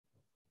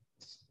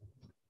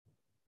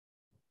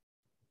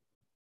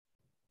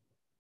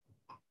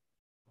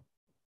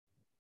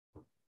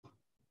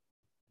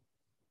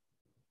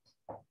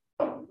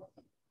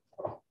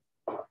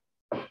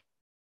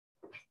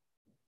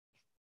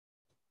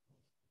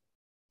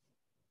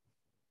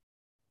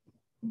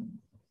Hi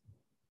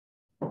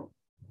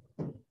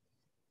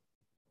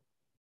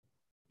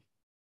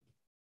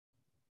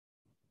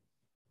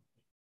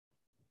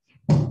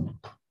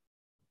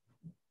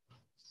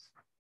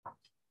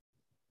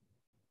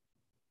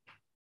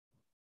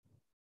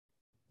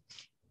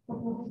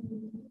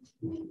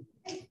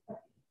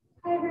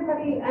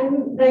everybody,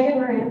 I'm Meghan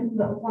Moran from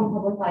the Oakland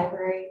Public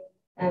Library.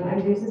 I'm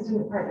the Assistant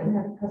Department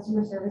Head of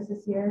Customer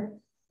Services here.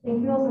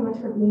 Thank you all so much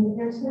for being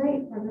here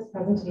tonight for this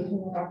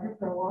presentation with Dr.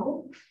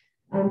 Furlong.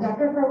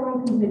 Dr.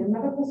 Furlong completed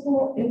medical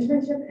school,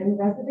 internship, and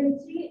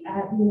residency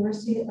at the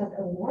University of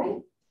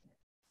Illinois.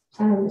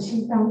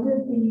 She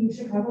founded the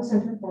Chicago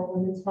Center for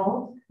Women's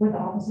Health with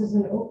offices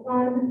in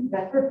Oakland,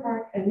 Bedford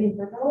Park, and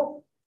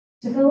Naperville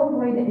to fill a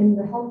void in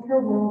the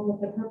healthcare world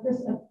with the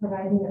purpose of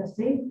providing a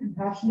safe,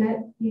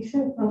 compassionate,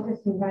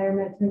 patient-focused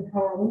environment to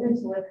empower women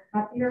to live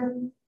happier,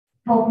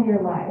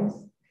 healthier lives.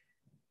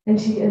 And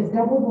she is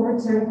double board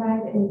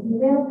certified in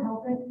female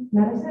pelvic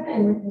medicine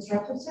and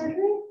reconstructive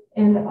surgery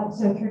and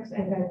obstetrics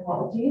and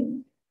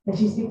gynecology. And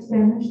she speaks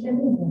Spanish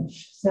and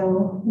English.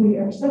 So we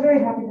are so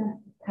very happy to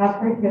have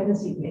her here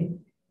this evening.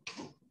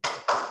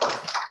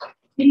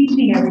 Good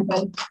evening,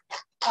 everybody.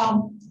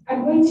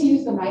 I'm going to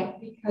use the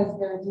mic because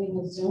they're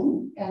doing a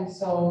Zoom, and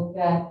so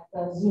that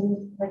the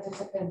Zoom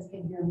participants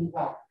can hear me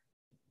well.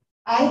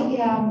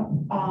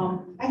 I'm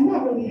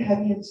not really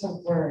heavy into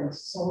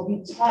words, so I'll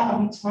be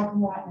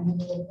talking a lot and have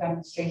a little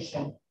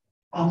demonstration.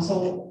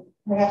 So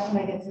perhaps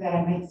when I get to that,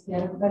 I might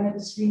stand in front of the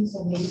screen,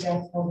 so maybe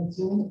that's how the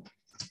Zoom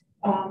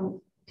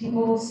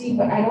people will see,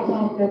 but I don't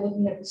know if they're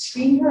looking at the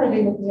screen here or are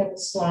they looking at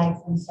the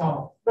slides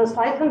themselves? The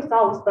slides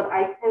themselves, but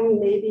I can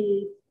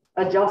maybe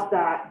adjust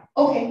that.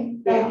 Okay,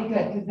 that would be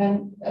good, because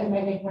then it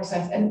might make more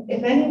sense. And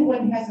if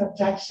anyone has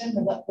objection,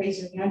 then raise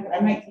your hand, but I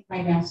might take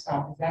my mask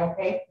off. Is that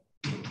okay?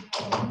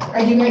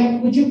 Are you ready?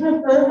 Would you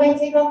prefer if I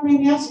take off my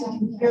mask so you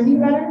can hear me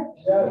better?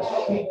 Yes.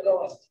 Okay.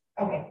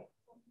 Okay.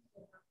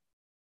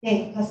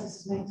 Yay, plus this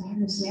is my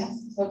daughter's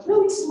mask, so it's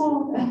really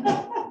small.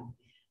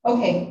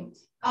 Okay.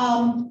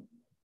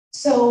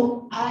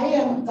 So I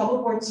am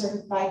double board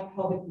certified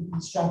pelvic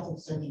reconstructive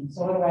surgeon.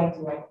 So what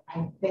do?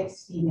 I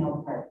fix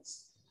female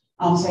parts.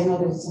 So I know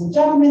there's some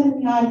gentlemen in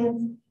the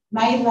audience.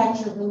 My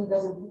lecture really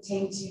doesn't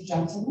pertain to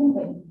gentlemen,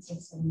 but you can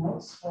take some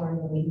notes for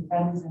the lady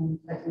friends and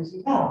partners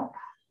you have.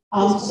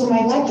 So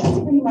my lecture is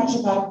pretty much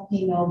about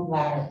female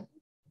bladder.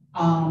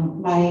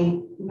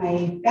 My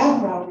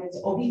background is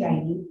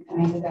OB-GYN,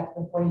 and I did that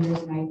for 4 years,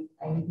 and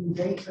I knew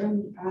very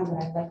early on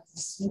that I like to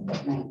sleep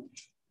at night.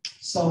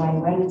 So I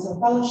went into a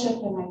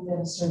fellowship and I did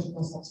a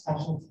surgical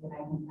subspecialty, and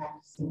I've been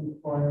practicing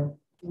for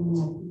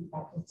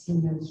about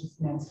 15 years just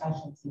in that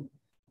specialty.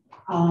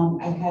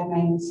 I've had my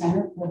own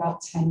center for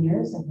about 10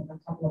 years. I have a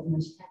couple of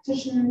nurse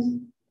practitioners.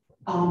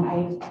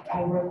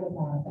 I work with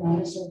an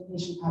underserved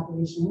patient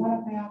population in one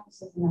of my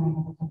offices, and then I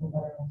have a couple of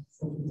other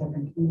offices in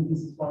different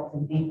communities as well as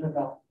in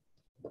Naperville.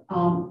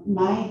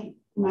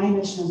 My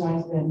mission has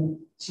always been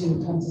to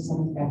come to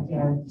someone's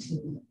backyard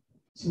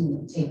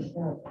to take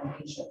care of our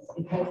patients,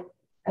 because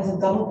as a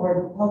double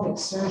board pelvic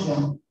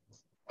surgeon,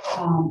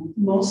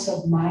 most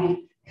of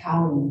my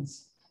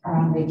colleagues are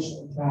on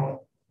Lakeshore Drive,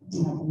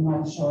 from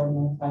North Shore,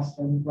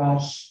 Northwestern,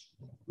 Rush,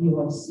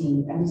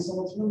 UOC. And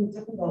so it's really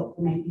difficult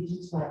for my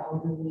patients who are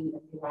elderly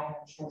and rely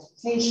on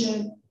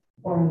transportation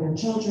or their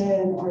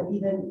children, or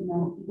even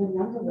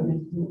younger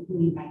women who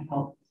need my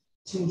help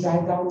to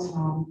drive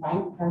downtown,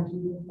 find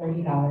parking for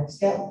 $30,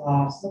 get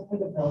lost, look for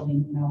the building.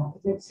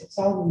 It's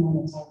all new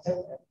and it's all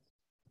different.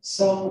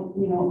 So,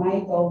 my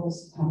goal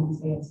was to come and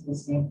stay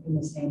in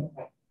this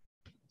neighborhood.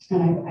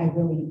 And I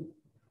really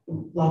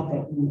loved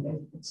it,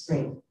 and it's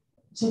great.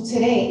 So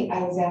today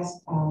I was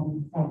asked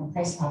from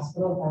Christ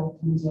Hospital if I would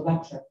come to a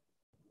lecture,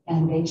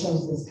 and they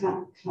chose this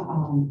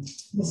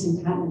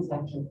incontinence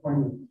lecture for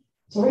me.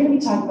 So we're going to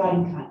be talking about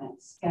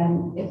incontinence.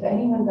 And if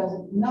anyone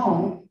doesn't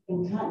know,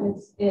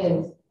 incontinence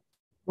is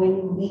when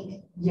you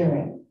leak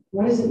urine.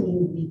 What does it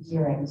mean to leak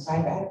urine? So I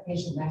had a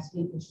patient last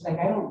week and she's like,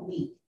 I don't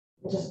leak.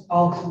 It just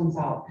all comes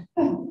out.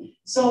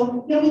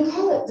 So, we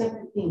call it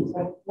different things,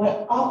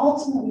 but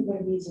ultimately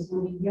what it means is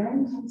when the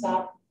urine comes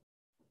out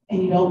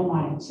and you don't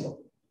want it to,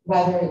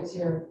 whether it's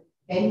you're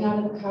getting out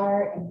of the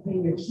car and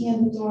putting your key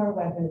in the door,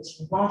 whether it's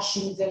you're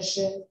washing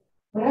dishes,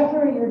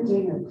 whatever you're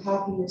doing, or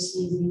coughing or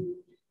sneezing,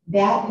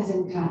 that is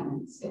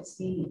incontinence.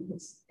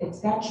 It's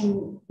got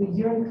you, the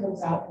urine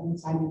comes out and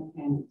it's on your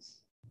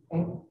panties.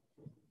 Okay?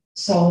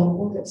 So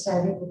we'll get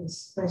started with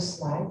this first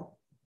slide.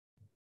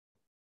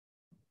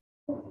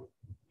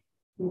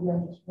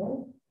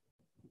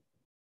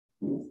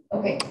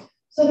 Okay,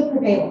 so the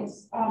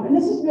prevalence, and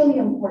this is really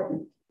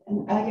important.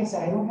 And like I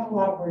said, I don't have a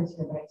lot of words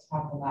here, but I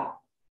talk a lot.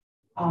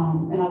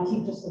 And I'll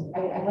keep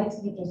I'd like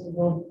to keep just a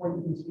real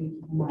important things for you to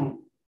keep in mind.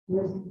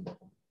 There's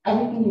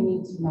everything you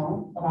need to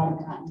know about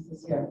incontinence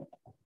is here.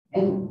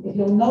 And if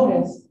you'll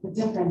notice, the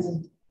difference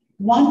is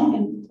 1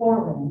 in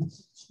 4 women,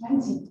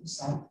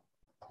 20%,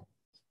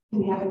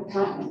 can have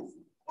incontinence.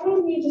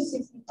 Around the age of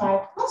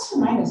 65, plus or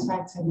minus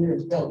 5-10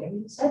 years, really. I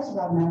mean, it starts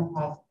around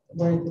menopause,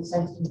 where it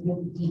starts to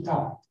really peak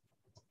up.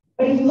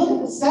 But if you look at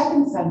the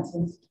second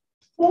sentence,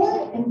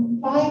 4 in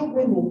 5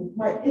 women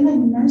who are in a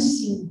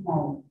nursing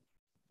home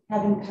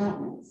have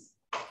incontinence.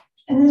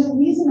 And there's a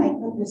reason I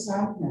put this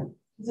on here.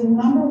 The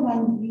number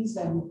one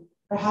reason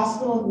for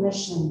hospital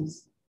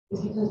admissions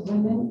is because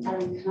women are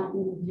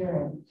incontinent of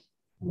urine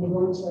and they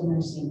go into a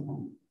nursing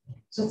home.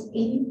 So it's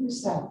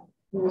 80%.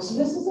 You know, so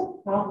this is a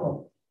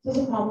problem. This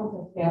is a problem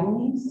for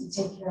families to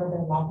take care of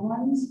their loved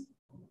ones.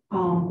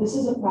 This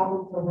is a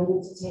problem for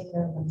women to take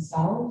care of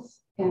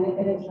themselves, and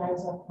it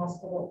drives up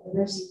hospital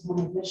nursing home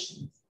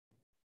admissions.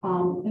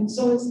 And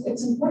so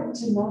it's important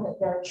to know that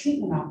there are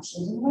treatment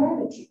options. And what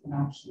are the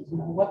treatment options? You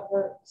know, what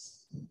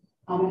works?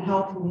 And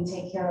how can we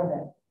take care of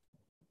it?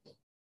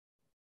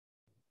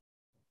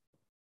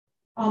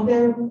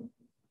 There are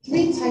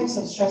 3 types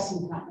of stress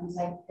incontinence.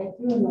 I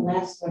threw in the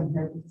last one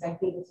here because I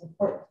think it's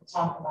important to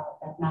talk about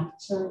that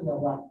nocturnal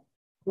one.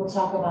 We'll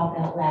talk about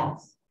that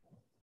last.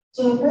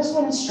 So the first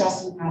one is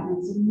stress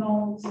incontinence. And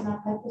no, it's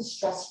not like the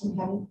stress from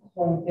having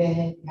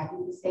COVID,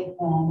 having to stay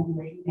home and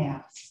wearing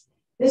masks.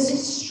 This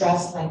is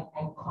stress like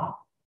I cough.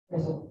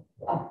 There's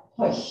a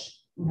push.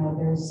 You know,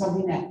 there's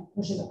something that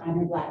pushes on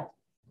your bladder.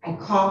 I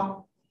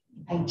cough,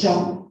 I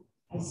jump,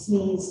 I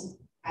sneeze,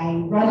 I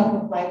run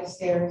up a flight of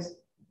stairs.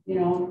 You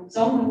know,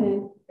 some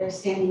women, they're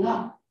standing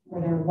up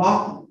or they're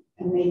walking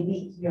and they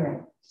leak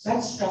urine. So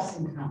that's stress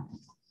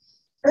incontinence.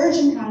 Urge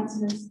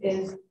incontinence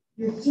is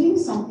you're doing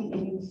something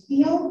and you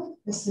feel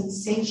the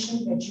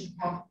sensation that you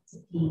have to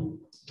pee.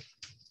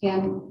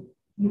 And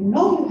you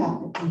know you have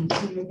to pee,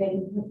 so you're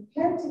getting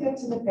prepared to get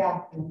to the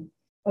bathroom.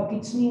 But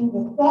between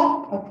the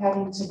thought of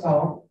having to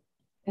go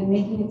and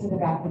making it to the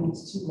bathroom,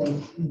 it's too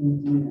late to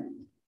leave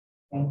urine.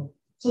 Okay?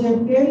 So they're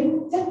very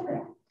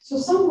different. So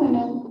some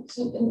women,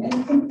 and it's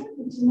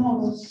important to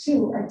know those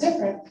two are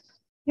different.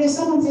 Because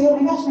someone say, oh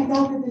my gosh, my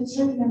doctor did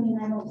surgery on me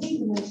and I don't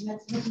bleed, and then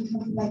that's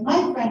something like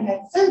my friend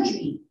had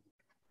surgery.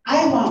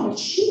 I want what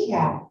she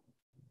had.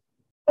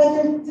 But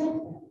they're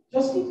different.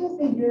 Just because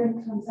the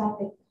urine comes out,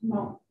 they come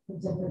out for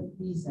different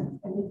reasons.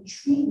 And the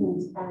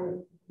treatments are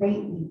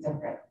greatly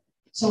different.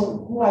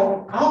 So who I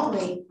would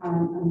operate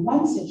on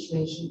one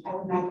situation, I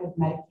would not give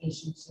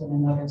medication to in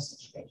another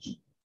situation.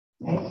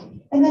 Okay?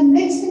 And then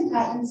mixed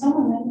incontinence, some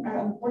women are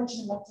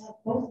unfortunate enough to have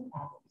both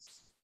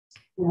problems.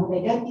 You know,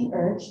 they get the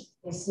urge,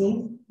 they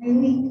sneeze, they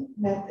leak,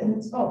 and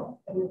it's both.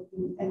 And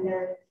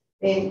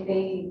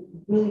they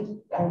really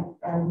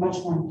are much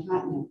more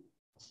incontinent.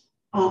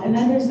 And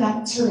then there's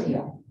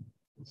nocturia.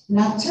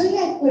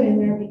 Nocturia I put in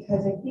there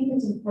because I think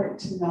it's important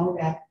to know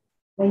that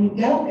when you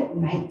get up at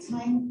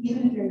nighttime,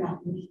 even if you're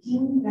not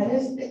leaking,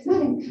 it's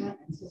not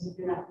incontinence, because if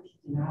you're not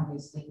leaking,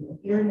 obviously,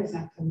 if urine is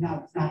not coming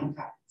out, it's not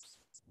incontinence.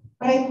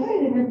 But I put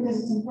it in there because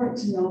it's important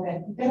to know that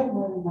if you get up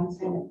more than one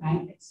time at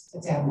night, it's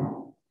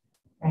abnormal,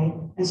 right?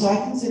 And so I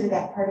consider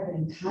that part of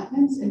an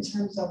incontinence in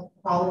terms of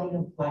quality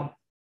of life.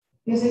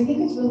 Because I think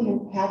it's really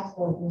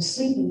impactful if you're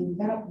sleeping and you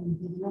get up and you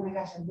think, oh my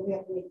gosh, I really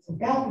have to make it to the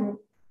bathroom.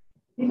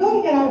 You go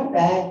to get out of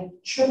bed, you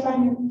trip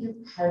on your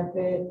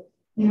carpet,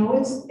 you know,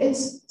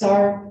 it's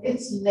dark,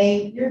 it's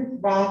late, you're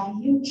groggy,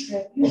 you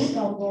trip, you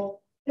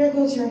stumble, there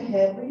goes your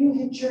hip, or you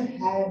hit your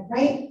head,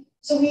 right?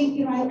 So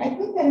I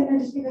put that in there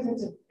just because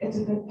it's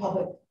a good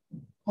public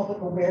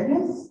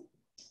awareness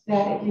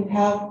that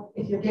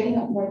if you're getting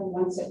up more than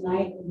once at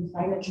night and you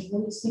find that you're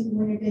really sleeping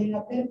when you're getting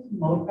up there,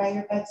 promote by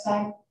your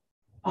bedside.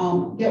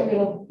 Get rid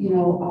of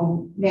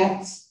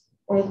mats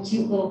or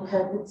cute little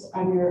carpets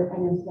on your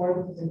floor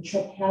because they're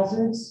trip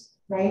hazards,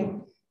 right?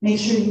 Make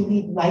sure you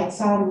leave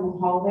lights on in the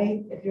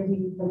hallway if you're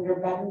leaving from your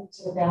bedroom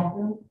to the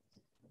bathroom.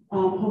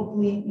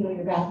 Hopefully,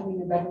 your bathroom and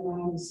your bedroom are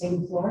on the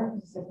same floor,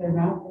 because if they're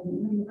not,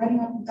 then you're running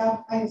up and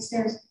down flight of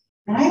stairs.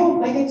 And I don't,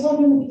 like I told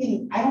you in the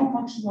beginning, I don't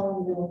function well in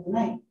the middle of the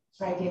night,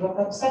 so I gave up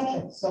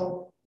obstetrics.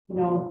 So,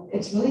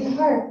 it's really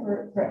hard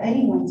for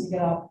anyone to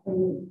get up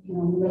when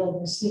in the middle of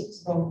your sleep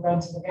to go run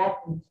to the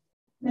bathroom.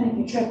 And then if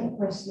you trip, of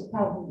course, you'll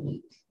probably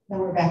leak. Then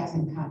we're back to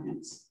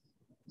incontinence.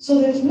 So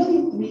there's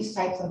really 3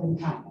 types of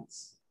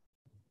incontinence.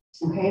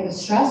 Okay, the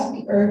stress,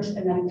 the urge,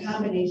 and then a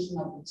combination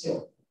of the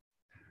two.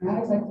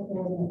 Now I'd like to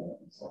throw another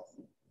one.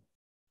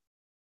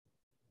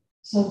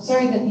 So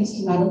sorry that these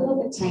came out a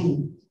little bit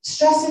tiny.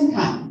 Stress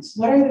incontinence.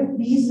 What are the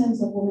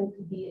reasons a woman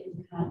could be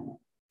incontinent?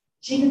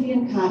 She could be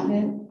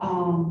incontinent.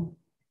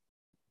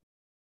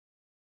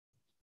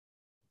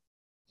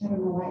 I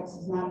don't know why it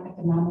says not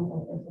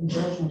economical or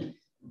conversion.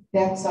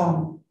 That's I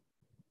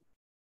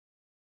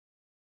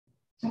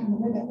don't know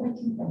where that word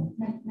came from.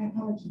 My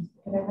apologies,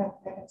 but I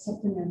got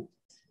something there.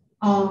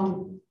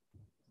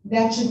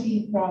 That should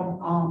be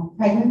from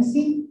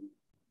pregnancy,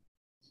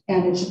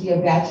 and it should be a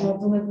vaginal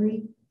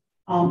delivery,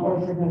 or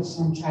if you're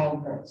from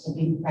childbirth, so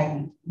being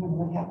pregnant.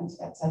 Remember what happens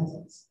to that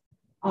sentence.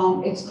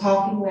 It's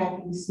coughing,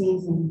 laughing,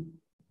 sneezing.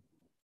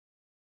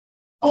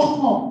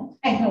 Oh,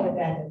 I know what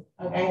that is.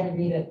 Okay, I had to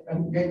read it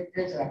from your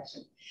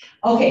direction.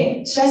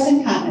 Okay, stress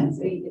incontinence.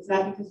 It's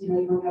not because you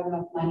don't have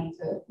enough money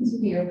to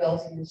pay your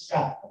bills and you're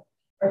stressed,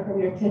 or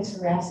from your kids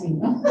harassing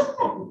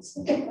you.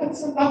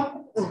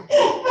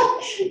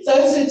 So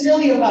it's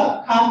really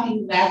about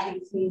coughing,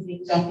 laughing,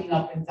 sneezing, jumping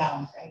up and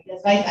down, right?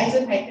 Yes, I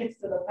took my kids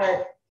to the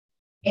park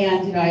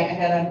And, I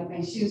had on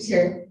my shoes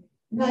here.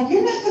 I'm like,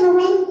 you're not going to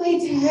run and play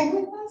tag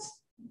with us?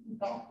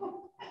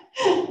 No.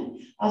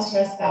 I was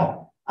stressed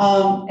out.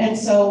 And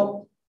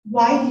so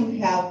why do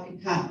you have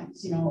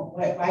incontinence?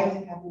 Why does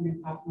it happen when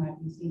you're popping out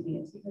and sneezing?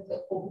 It's because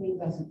the opening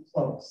doesn't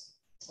close,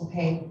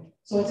 okay?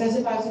 So it's as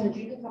if I was going to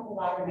drink a cup of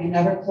water and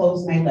I never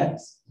closed my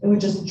lips. It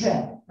would just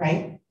drip,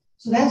 right?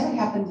 So that's what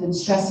happens in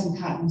stress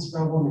incontinence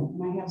for a woman.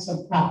 And I have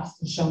some props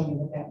to show you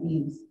what that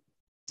means.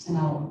 And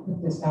I'll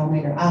put this down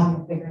later. I'll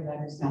have bigger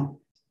letters now.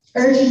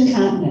 Urgent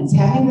incontinence,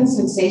 having the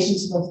sensation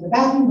to go to the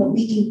bathroom, but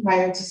leaking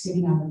prior to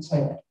sitting on the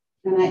toilet.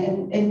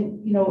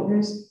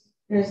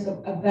 There's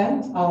the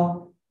event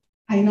of,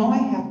 I know I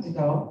have to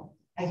go.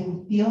 I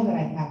can feel that I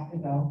have to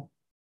go,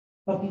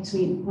 but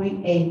between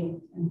point A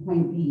and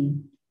point B,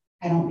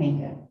 I don't make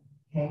it,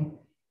 okay?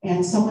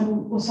 And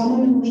someone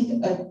will leak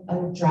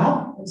a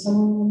drop, and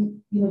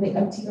someone will, they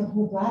empty their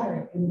whole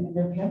bladder and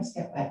their pants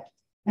get wet.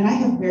 And I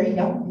have very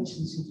young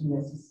patients who do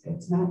this.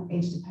 It's not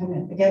age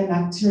dependent. Again,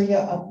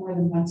 nocturia up more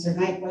than once a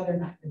night, whether or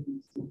not you're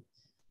using,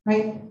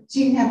 right? So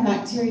you can have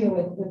nocturia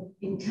with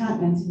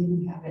incontinence, and you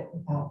can have it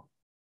without.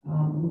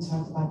 We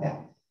talked about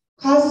that.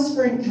 Causes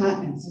for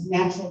incontinence is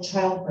natural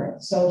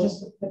childbirth. So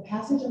just the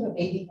passage of a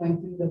baby going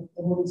through the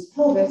woman's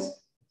pelvis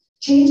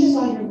changes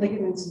all your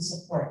ligaments and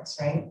supports,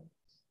 right?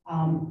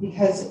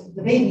 Because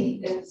the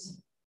baby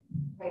is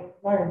quite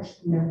large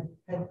in their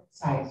head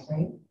size,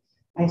 right?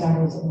 My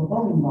daughter was a little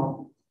bowling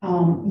ball.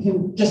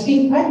 Just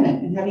being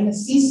pregnant and having a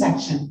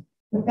C-section,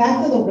 the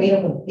fact of the weight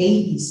of a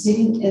baby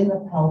sitting in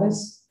the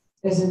pelvis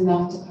is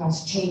enough to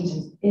cause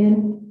changes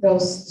in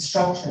those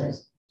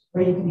structures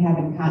where you can have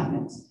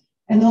incontinence.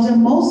 And those are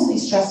mostly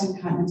stress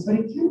incontinence, but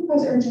it can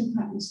cause urgent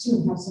incontinence too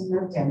and have some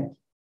nerve damage.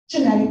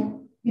 Genetic,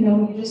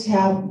 you just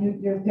have,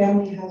 your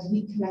family has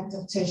weak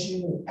connective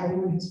tissue,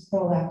 everyone has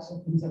prolapse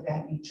or things of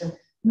that nature.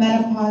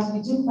 Menopause,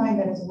 we do find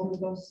that as a woman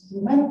goes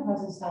through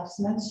menopause and stops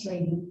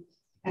menstruating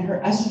and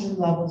her estrogen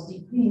levels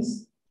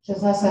decrease, she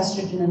has less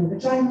estrogen in the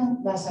vagina,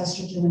 less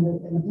estrogen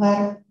in the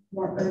bladder,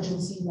 more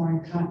urgency, more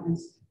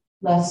incontinence,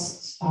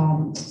 less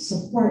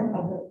support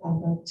of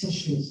the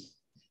tissues.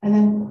 And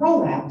then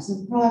prolapse,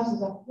 and prolapse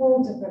is a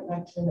whole different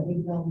lecture that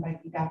we will invite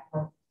you back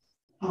for.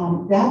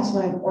 That's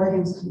when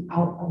organs come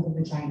out of the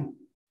vagina.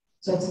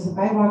 So it's as if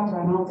I walked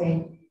around all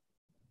day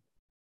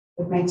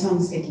with my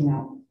tongue sticking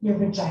out. Your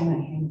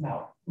vagina hangs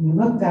out. And you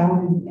look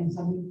down and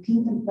something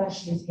pink and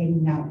fleshy is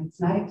hanging out.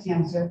 It's not a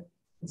cancer,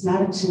 it's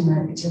not a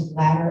tumor, it's your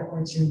bladder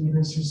or it's your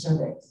uterus or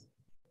cervix.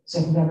 So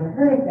if you've ever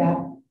heard of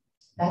that,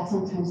 that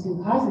sometimes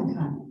can cause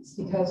incontinence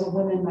because a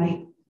woman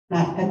might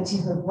not empty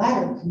her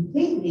bladder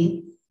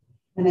completely,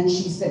 and then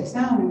she sits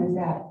down and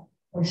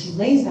or she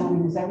lays down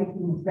and as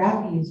everything with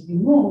gravity is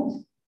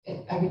removed,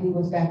 everything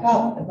goes back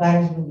up, the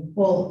bladder is really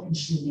full and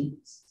she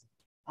leaks.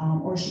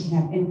 Or she can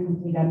have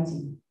incomplete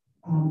empty,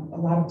 a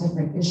lot of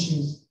different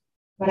issues.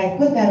 But I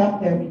put that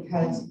up there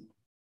because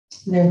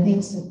there are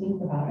things to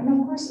think about. And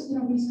of course,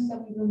 reasons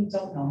that we really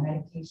don't know,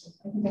 medications.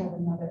 I think I have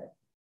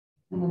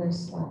another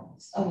slide.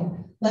 Oh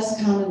yeah, less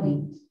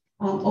commonly.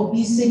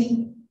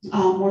 Obesity,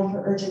 more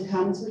for urgent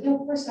incontinence, but of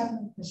course,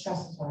 definitely for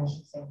stress as well, I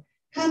should say.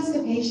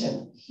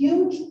 Constipation,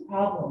 huge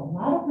problem. A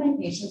lot of my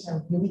patients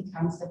are really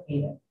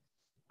constipated.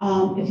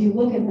 If you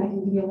look at, I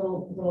can give you a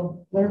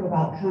little blurb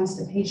about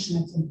constipation.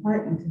 It's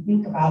important to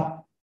think about.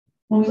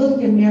 When we look at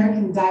the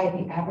American diet,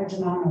 the average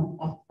amount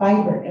of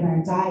fiber in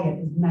our diet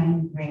is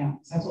 9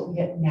 grams. That's what we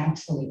get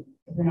naturally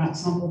if we're not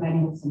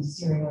supplementing with some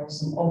cereal or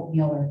some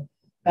oatmeal or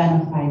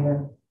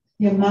benefiber.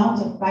 The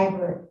amount of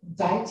fiber,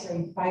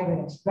 dietary fiber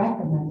that's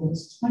recommended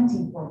is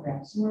 24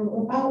 grams. So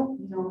we're about,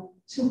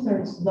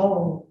 2/3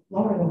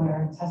 lower than what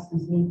our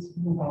intestines need to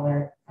move all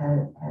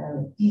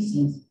our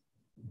feces.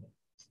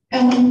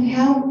 And when you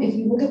have, if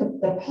you look at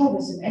the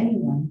pelvis in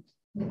anyone,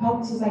 the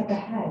pelvis is like the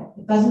head.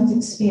 It doesn't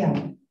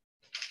expand.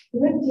 The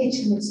rib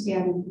cage can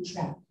expand and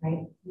contract,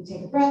 right? You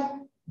take a breath,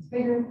 it's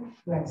bigger,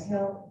 you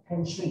exhale,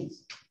 and it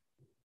shrinks.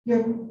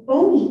 Your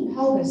bony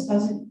pelvis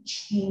doesn't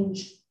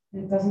change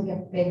and it doesn't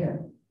get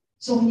bigger.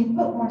 So when you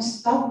put more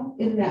stuff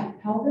in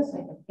that pelvis,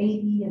 like a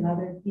baby and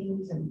other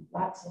things and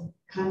lots of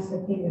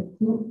constipated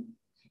poop,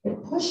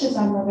 it pushes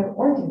on other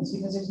organs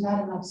because there's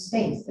not enough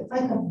space. It's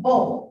like a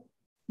bowl.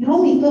 You can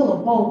only fill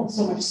a bowl with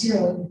so much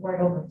cereal before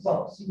it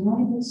overflows. You can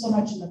only put so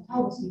much in the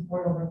pelvis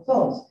before it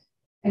overflows.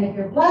 And if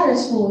your bladder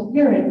is full with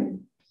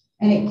urine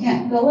and it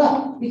can't fill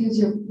up because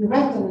your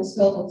rectum is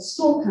filled with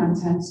stool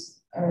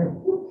contents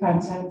or poop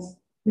contents,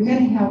 you're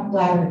going to have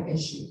bladder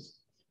issues.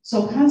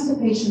 So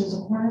constipation is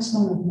a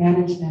cornerstone of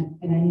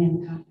management in any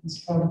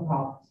incontinence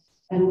protocol.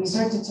 And we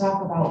start to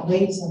talk about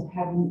ways of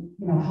having,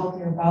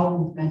 healthier bowel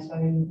movements,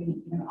 whether you're going to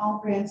eat an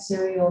all-bran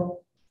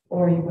cereal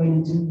or you're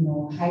going to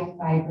do, high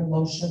fiber,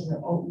 low sugar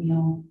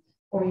oatmeal,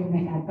 or you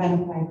may add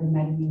benefiber,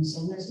 Meghan.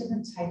 So there's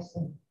different types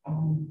of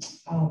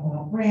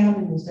bran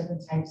and there's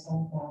different types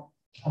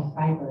of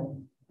fiber,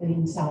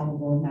 being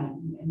soluble and not,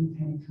 and you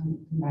kind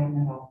of combine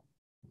that all.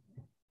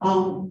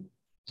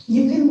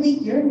 You can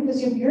leak urine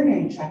because you have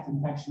urinary tract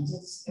infections.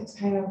 It's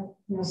kind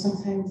of,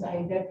 sometimes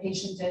I get a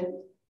patient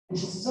in and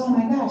she says, oh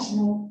my gosh,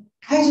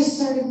 I just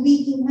started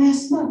leaking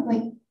last month.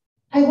 Like,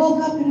 I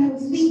woke up and I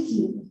was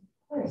leaking.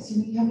 Of course,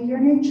 you have a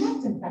urinary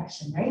tract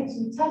infection, right? So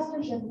we test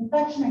her, she has an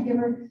infection. I give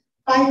her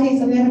 5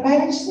 days of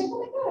antibiotics. She's like, oh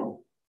my God,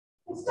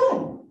 it's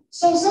done.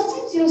 So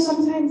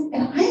sometimes,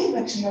 and I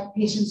actually have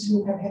patients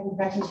who have had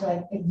infections for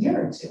like a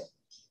year or two.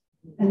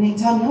 And they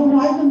tell me, oh no,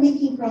 I've been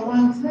leaking for a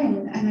long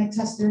time. And I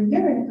test their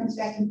urine and it comes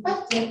back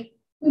infected.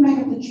 We might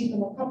have to treat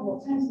them a couple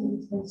of times because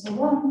it's been so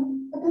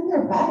long, but then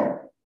they're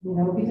better,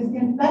 because the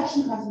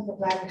infection causes the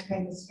bladder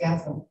kind of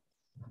spasm.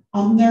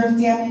 Nerve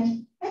damage,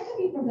 that could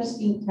be from just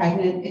being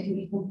pregnant. It can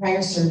be from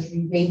prior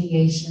surgery,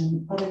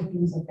 radiation, other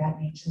things of that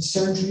nature.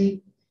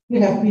 Surgery, you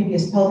could have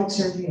previous pelvic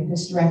surgery, a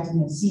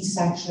hysterectomy, a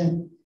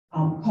C-section,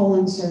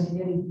 colon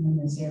surgery, anything in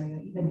this area,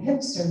 even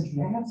hip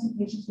surgery. I have some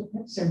patients with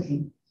hip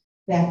surgery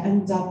that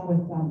end up with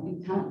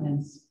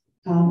incontinence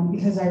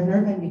because our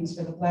nerve endings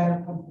for the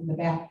bladder come from the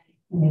back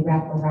and they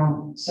wrap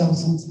around. So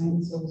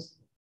sometimes those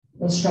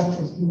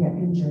structures can get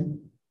injured.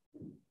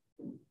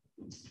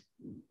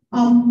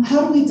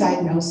 How do we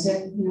diagnose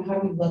it? How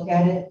do we look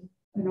at it?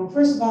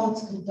 First of all,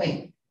 it's a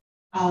complaint.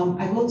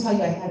 I will tell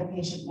you, I had a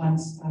patient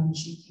once.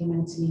 She came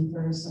in to me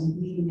for some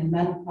bleeding and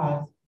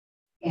menopause,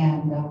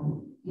 and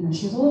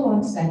she was a little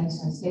unsteady,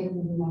 so I stayed in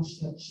the room while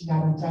she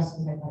got undressed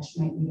because I thought she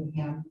might need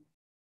a hand.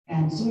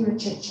 And so we were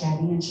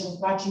chit-chatting, and she was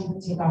watching her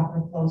take off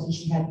her clothes, and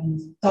she had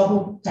these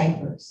double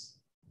diapers.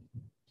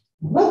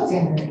 I looked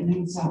at her, and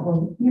I thought,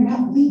 well, you're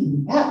not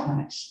bleeding that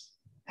much.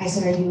 I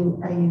said, are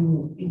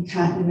you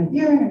incontinent of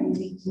urine? Are you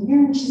leaking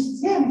urine? She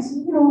says, yeah. And I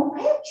said,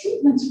 I have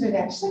treatments for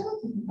that. She's like,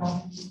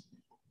 okay,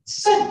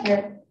 sit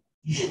here.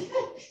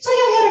 So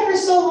I had it for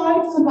so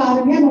long, it doesn't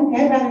bother me. I'm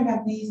okay. I'd rather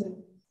have these and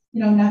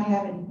not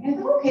have anything.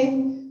 I thought,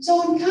 okay.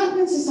 So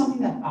incontinence is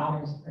something that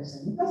bothers a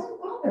person. It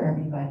doesn't bother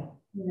everybody,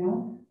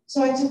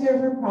 So I took care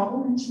of her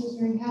problem, and she was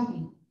very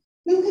happy.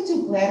 You could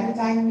do bladder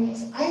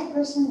diaries. I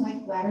personally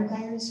like bladder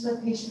diaries for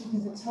a patient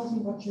because it tells you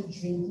what you're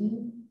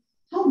drinking,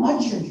 how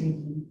much you're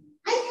drinking.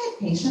 I've had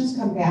patients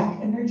come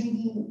back and they're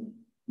drinking,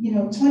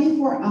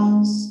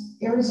 24-ounce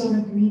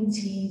Arizona green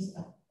teas,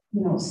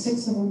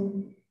 6 of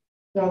them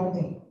throughout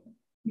the day.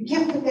 You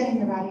can't put that in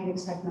your body and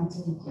expect not to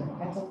leak it.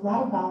 That's a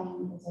lot of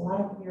volume. It's a lot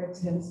of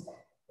irritants.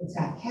 It's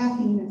got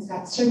caffeine. It's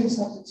got sugar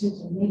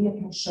substitutes, or maybe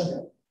it has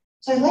sugar.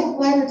 So I like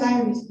bladder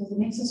diaries because it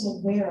makes us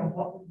aware of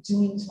what we're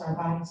doing to our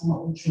bodies and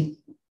what we're drinking.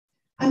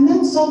 I'm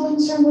not so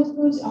concerned with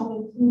foods,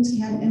 although foods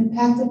can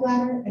impact the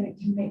bladder and it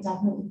can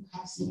definitely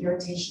cause some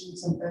irritation and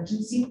some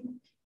urgency.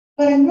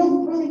 But I'm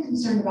really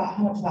concerned about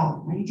how much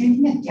volume. Are you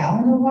drinking a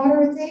gallon of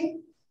water a day?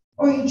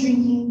 Or are you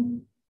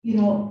drinking,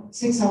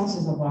 6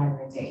 ounces of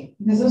water a day?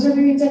 Because those are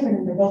very different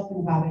and they're both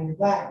going to bother your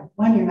bladder.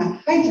 One, you're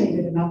not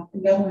hydrated enough,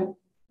 and the other one,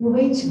 you're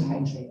way too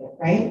hydrated,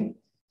 right?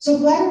 So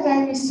bladder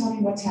diaries tell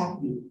me what's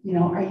happening.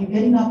 Are you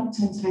getting up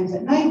 10 times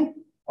at night,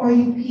 or are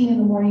you peeing in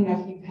the morning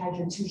after you've had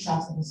your 2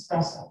 shots of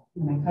espresso?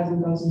 My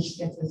cousin goes and she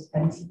gets this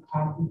venti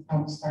coffee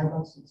from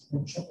Starbucks, it's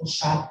the triple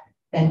shot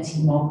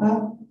venti mocha.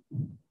 Oh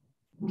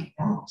my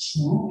gosh,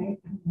 I don't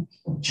know,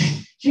 people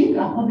drink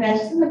all of that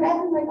just in the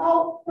bathroom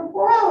for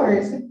 4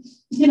 hours.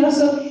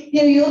 So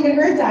you look at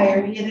her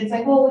diary and it's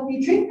like, well, if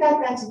you drink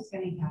that, that's what's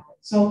going to happen.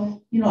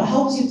 So it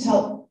helps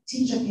you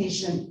teach a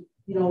patient.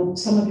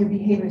 Some of your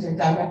behaviors are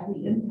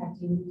directly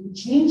impacting. You can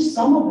change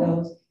some of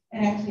those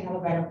and actually have a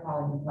better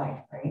quality of life,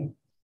 right?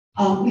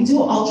 We do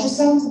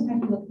ultrasound.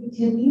 Sometimes we look at the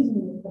kidneys and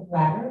we look at the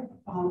bladder.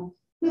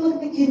 We look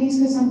at the kidneys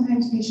because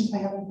sometimes patients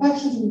might have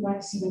infections and we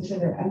want to see make sure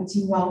they're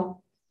emptying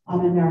well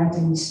and there aren't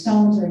any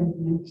stones or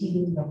anything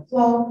impeding the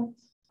flow.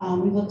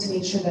 We look to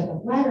make sure that the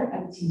bladder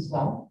empties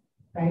well,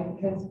 right?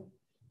 Because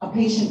a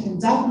patient can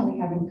definitely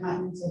have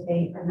incontinence if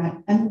they are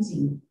not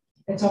emptying.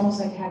 It's almost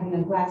like having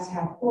a glass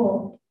half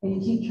full, and you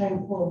keep trying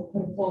to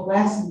put a full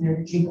glass in there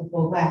to drink a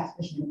full glass,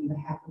 because you're going to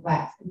leave a half a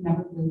glass. It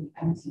never really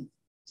empties.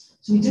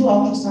 So we do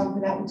ultrasound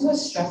for that. We do a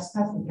stress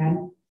test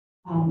again,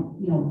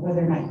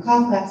 whether or not you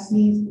cough, laugh,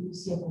 sneeze, and you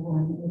see if a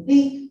woman will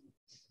leak.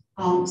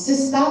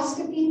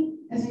 Cystoscopy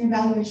is an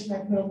evaluation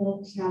where I put a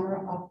little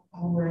camera up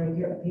where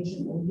a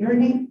patient will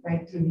urinate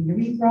right through the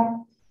urethra,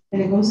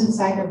 and it goes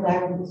inside their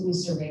bladder and gives me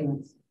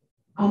surveillance.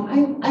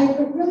 I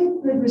really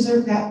would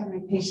reserve that for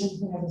my patient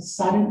who has a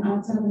sudden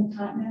onset of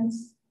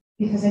incontinence,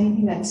 because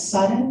anything that's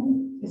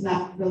sudden is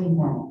not really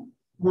normal.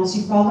 Unless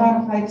you fall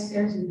down a flight of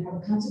stairs and you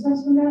have a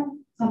consequence from that,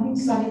 something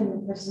sudden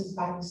in the person's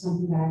body is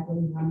something that I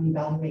really want to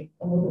evaluate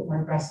a little bit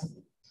more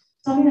aggressively.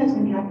 Something that's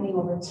been happening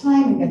over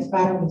time and gets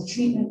better with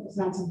treatment is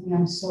not something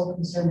I'm so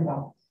concerned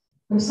about.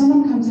 But if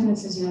someone comes in and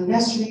says,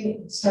 yesterday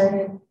it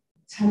started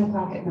 10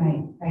 o'clock at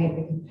night, right?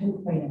 They can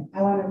pinpoint it.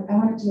 I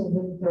want to do a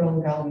really thorough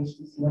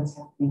evaluation to see what's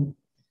happening.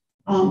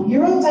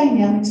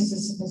 Urodynamics is a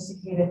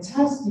sophisticated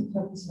test. We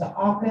put into the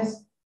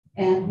office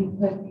and we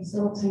put these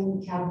little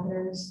tiny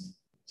catheters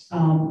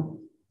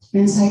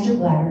inside your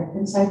bladder,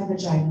 inside the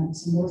vagina.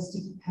 It's a little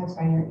sticky pads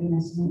by your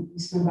anus. And we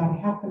spend about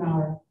half an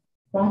hour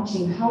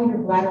watching how your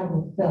bladder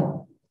will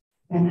fill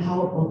and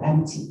how it will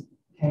empty.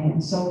 Okay,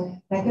 and so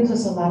that gives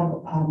us a lot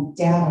of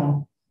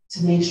data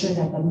to make sure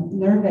that the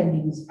nerve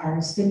endings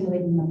are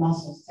stimulating the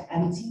muscles to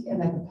empty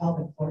and that the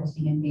pelvic floor is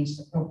being engaged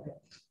appropriately.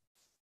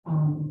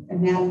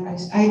 And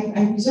that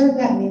I reserve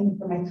that mainly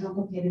for my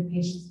complicated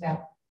patients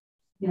that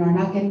are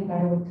not getting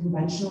better with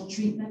conventional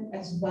treatment,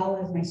 as well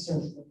as my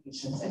surgical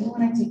patients.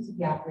 Anyone I take to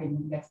the operating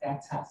room gets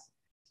that test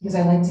because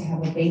I like to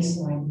have a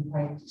baseline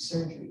before I do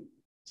surgery.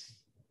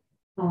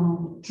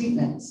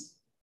 Treatments.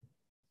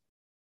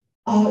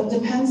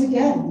 Depends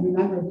again.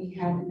 Remember, we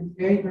had in the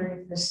very,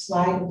 very first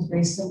slide, it was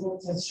very simple.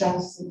 It said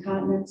stress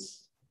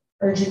incontinence,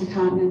 urgent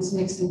incontinence,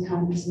 mixed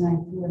incontinence, and I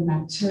threw in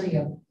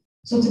bacteria.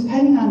 So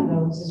depending on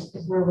those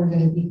is where we're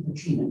going to be for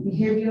treatment.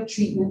 Behavioral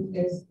treatment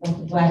is like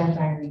the bladder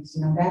diaries.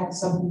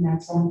 That's something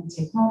that someone can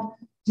take home,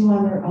 do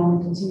on their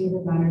own, continue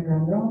to monitor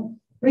on their own,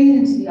 bring it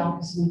into the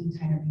office, and we can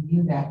kind of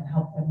review that and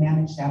help them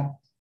manage that.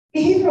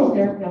 Behavioral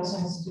therapy also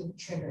has to do with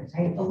triggers.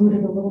 I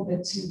alluded a little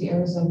bit to the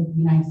Arizona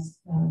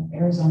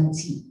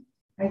tea,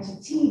 right? So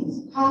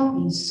teas,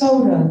 coffees,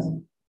 sodas,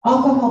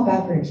 alcohol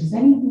beverages,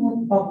 anything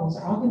with bubbles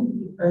are all going to be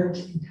urge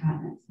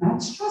incontinence,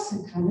 not stress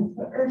incontinence,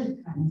 but urge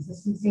incontinence, the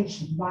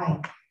sensation.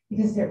 Why?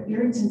 Because they're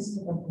irritants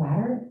to the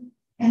bladder,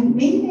 and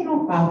maybe they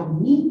don't bother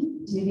me.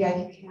 Maybe I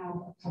can have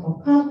a cup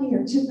of coffee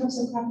or 2 cups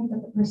of coffee,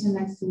 but the person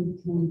next to me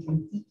can only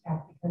drink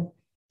decaf because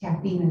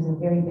caffeine is a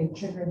very big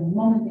trigger. The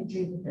moment they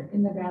drink it, they're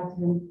in the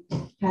bathroom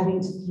having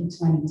to pee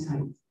 20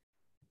 times.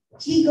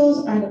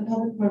 Kegels are the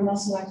pelvic floor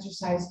muscle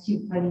exercise.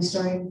 Cute, funny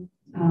story.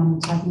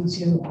 Talking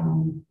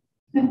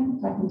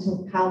to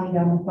a colleague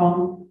on the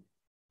phone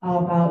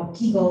about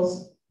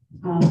Kegels,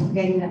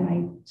 forgetting that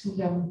my 2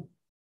 young,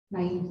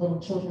 naive little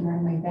children are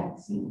in my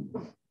backseat.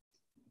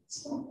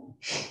 So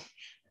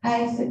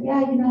I said,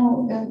 yeah,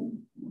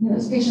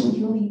 this patient was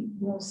really,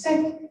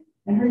 sick,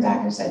 and her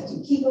doctor said, do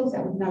Kegels,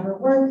 that would never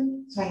work.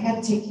 So I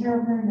had to take care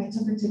of her, and I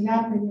took her to the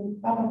operating room,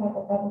 blah, blah, blah,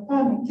 blah, blah,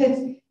 blah, my kids.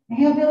 And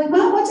he'll be like,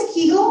 Mom, what's a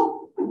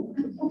Kegel?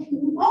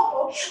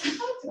 Oh,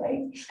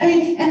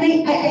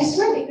 I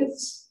swear they could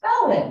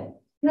spell it.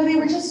 They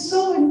were just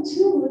so in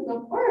tune with the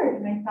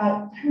word. And I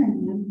thought,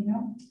 darn,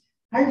 man,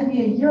 hard to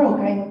be a Euro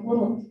guy with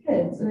little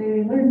kids. So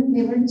they learn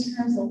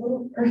terms a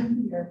little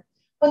earlier.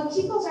 But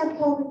Kegels are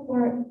pelvic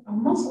floor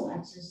muscle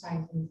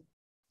exercises.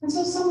 And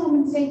so some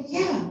women say,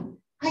 yeah,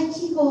 I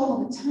Kegel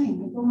all the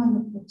time. I go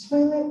on the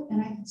toilet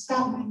and I can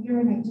stop my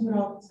urine. I do it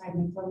all the time.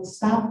 I tell them,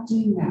 stop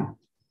doing that.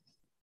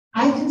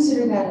 I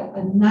consider that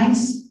a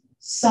nice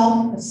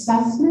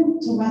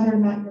self-assessment to whether or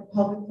not your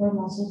pelvic floor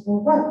muscles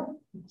will work.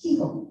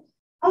 Kegel.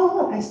 Oh,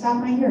 look, I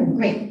stopped my urine.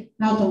 Great.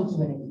 Now don't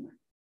do it anymore.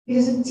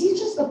 Because it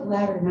teaches the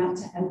bladder not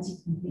to empty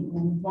completely.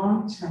 And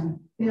long term,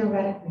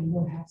 theoretically,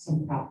 you'll have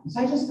some problems.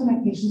 So I just tell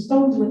my patients,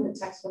 don't do it. The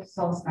textbook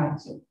tells us not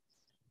to.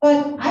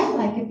 But I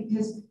like it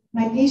because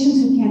my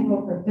patients who can't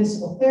go for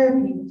physical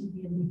therapy, which would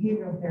be in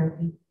behavioral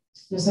therapy,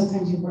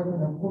 sometimes you work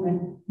with a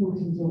woman who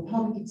can do a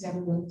pelvic exam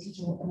and really teach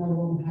another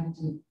woman how to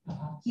do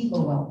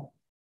Kegel well.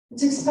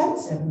 It's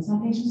expensive, and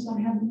some patients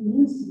don't have the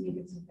means to make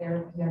it to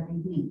therapy every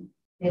week.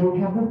 They don't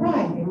have the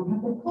ride, they don't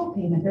have the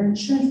co-payment, their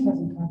insurance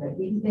doesn't cover it.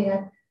 Maybe they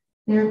have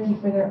therapy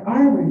for their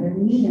arm or their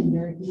knee, and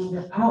they're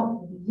out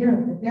for the year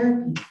for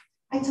therapy.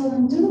 I tell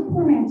them, do the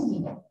poor man's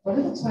Kegel. Go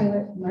to the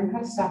toilet and learn how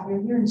to stop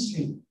your urine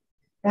stream.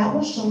 That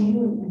will show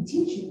you and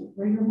teach you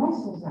where your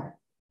muscles are.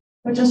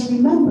 But just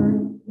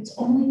remember, it's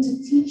only to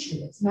teach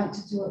you. It's not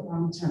to do it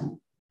long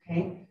term,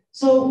 okay?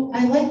 So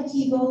I like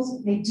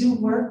Kegels. They do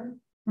work.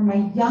 For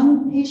my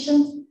young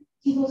patients,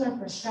 Kegels are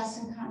for stress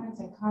incontinence.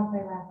 I cough,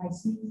 I laugh, I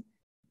sneeze.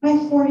 My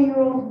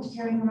 40-year-old was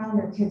carrying around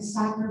their kid's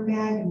soccer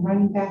bag and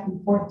running back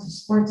and forth to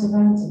sports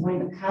events and going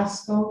to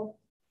Costco.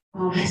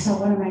 I saw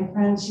one of my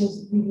friends, she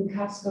was leaving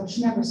Costco.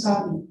 She never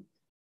saw me.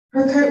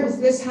 Her cart was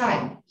this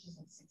high. She's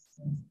like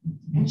 16.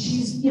 And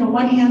she's,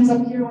 one hand's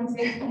up here, one's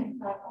there.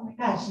 And I thought, oh my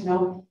gosh,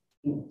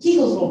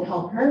 Kegels won't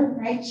help her,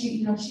 right?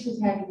 She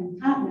was having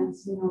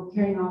incontinence,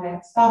 carrying all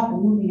that stuff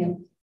and moving it.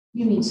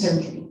 You need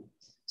surgery.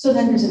 So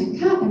then there's an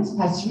incontinence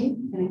pessary.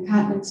 An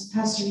incontinence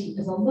pessary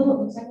is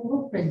looks like a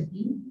little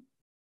frisbee,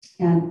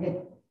 and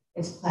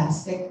it's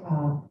plastic,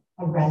 a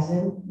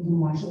resin. You can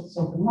wash it with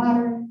soap and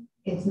water.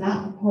 It's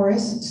not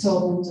porous, so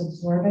it won't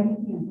absorb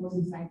anything. It goes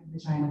inside the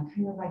vagina,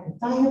 kind of like a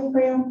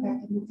diaphragm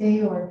back in the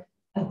day, or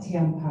a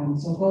tampon.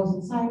 So it goes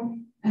inside,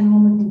 and a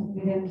woman can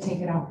put it in and take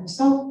it out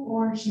herself,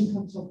 or she can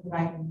come to a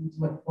provider and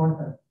do it for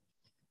her.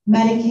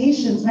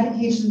 Medications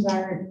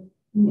are,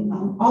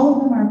 all of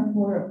them are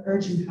for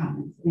urge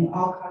incontinence, and they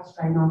all cause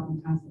dry mouth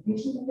and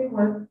constipation, but they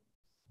work.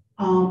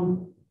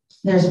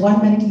 There's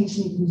one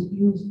medication you can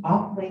use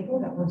off-label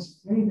that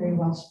works very, very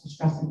well for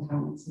stress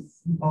incontinence.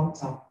 It's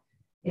Volta.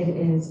 It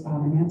is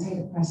an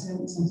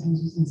antidepressant,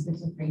 sometimes used in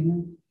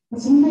schizophrenia.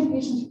 But some of my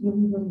patients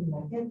really, really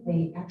like it.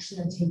 They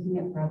actually are taking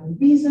it for other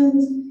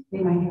reasons. They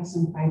might have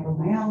some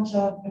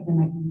fibromyalgia, or they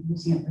might be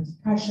using it for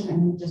depression,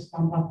 and they just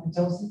bump up the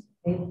doses.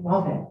 They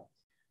love it.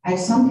 I have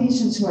some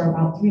patients who are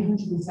about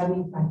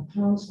 375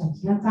 pounds who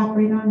I can't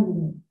operate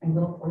on, my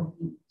little 4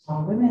 feet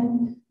tall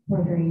women who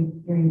are very,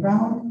 very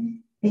round.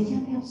 They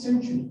can't have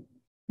surgery.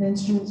 The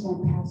instruments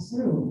won't pass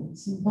through.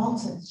 It's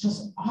Volta. It's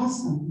just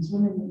awesome. These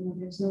women,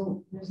 there's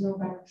no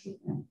better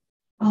treatment.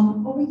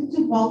 Or we could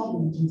do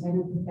bulking agents. I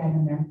didn't put that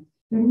in there.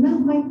 They're not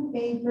my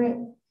favorite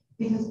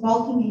Because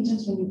bulking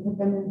agents, when you put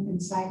them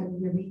inside of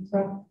your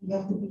urethra,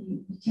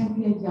 you can't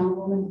be a young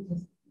woman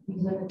because we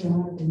limit the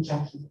amount of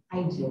injections.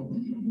 I do.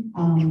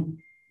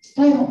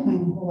 But I don't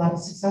find a whole lot of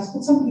success,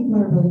 but some people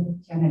are really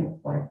good candidate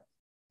for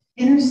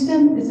it.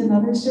 InterStim is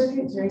another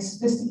surgery. It's very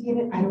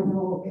sophisticated. I don't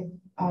know if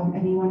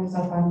anyone is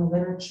up on the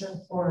literature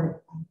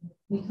for a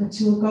week or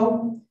two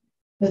ago.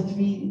 The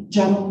 3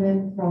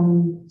 gentlemen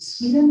from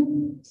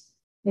Sweden,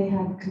 they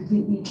had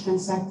completely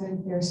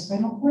transected their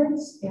spinal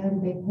cords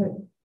and they put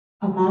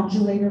a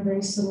modulator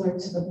very similar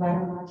to the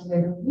bladder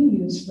modulator we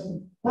use for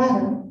the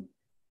bladder,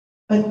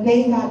 but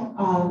they got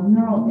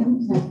neural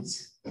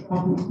implants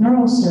from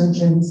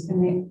neurosurgeons,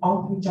 and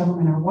all 3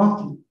 gentlemen are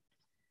walking.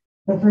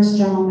 The first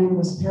gentleman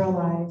was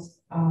paralyzed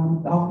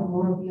off a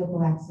motor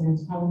vehicle accident,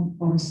 probably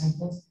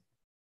motorcycles.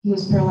 He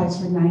was paralyzed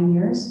for 9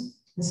 years,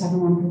 the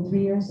second one for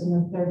 3 years, and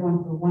the third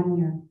one for 1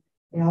 year.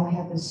 They all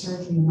had the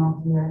surgery and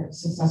all 3 are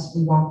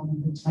successfully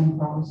walking for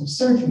 24 hours of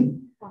surgery.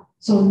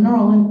 So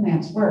neural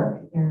implants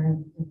work. They're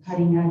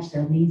cutting edge,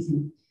 they're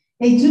amazing.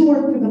 They do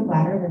work for the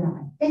bladder. They're not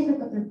my favorite,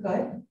 but they're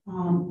good.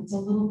 It's a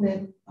little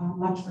bit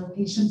much for a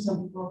patient.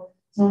 Some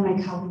of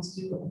my colleagues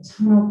do a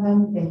ton of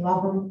them. They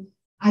love them.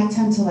 I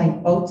tend to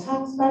like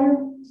Botox better.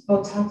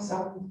 Botox,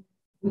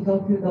 we go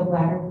through the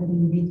bladder for the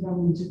urethra.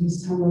 We do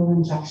these 10 little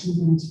injections,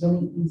 and it's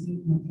really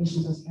easy. The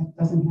patient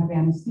doesn't have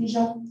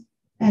anesthesia,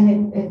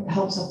 and it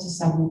helps up to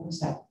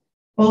 70%.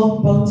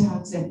 Both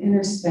Botox and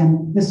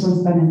InterStim, this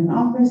one's done in an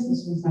office,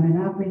 this one's done in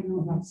an operating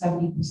room, about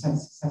 70%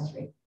 success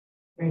rate.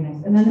 Very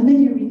nice. And then the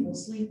mid-urethral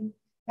sleeve,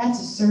 that's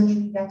a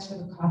surgery, that's for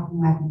the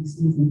coughing, laughing,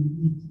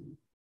 sneezing.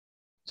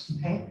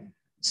 Okay,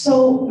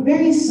 so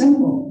very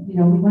simple. We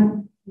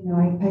went,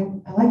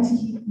 I like to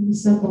keep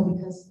things simple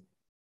because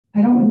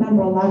I don't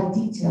remember a lot of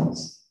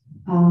details.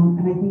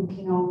 And I think,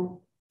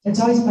 it's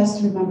always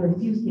best to remember a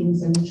few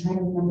things and try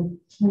to remember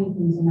 20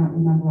 things and not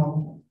remember all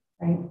of them,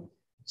 right?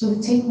 So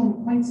the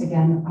take-home points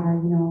again are,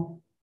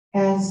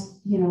 as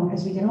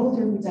we get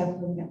older, we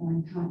definitely get more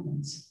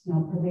incontinence.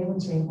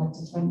 Prevalence rate of up to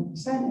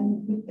 20%,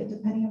 and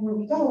depending on where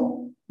we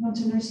go,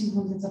 to nursing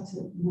homes, it's up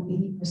to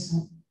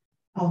 80%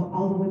 of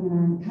all the women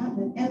are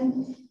incontinent,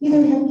 and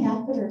either have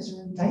catheters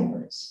or in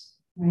diapers,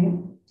 right?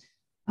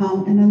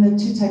 And then the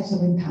 2 types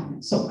of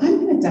incontinence. So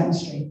I'm going to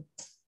demonstrate.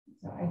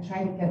 So I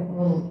try to get a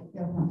little,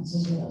 this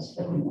is what I was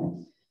fiddling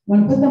with. I'm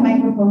going to put the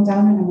microphone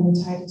down, and I'm going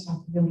to try to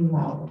talk really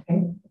loud, okay?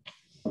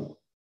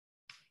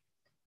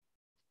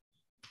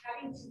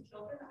 Having 2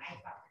 children, I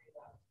talk pretty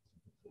loud.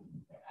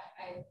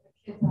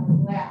 The kids on the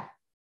left.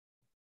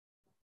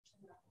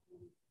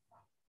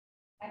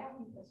 I don't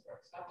think this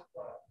works. I'll just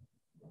go up.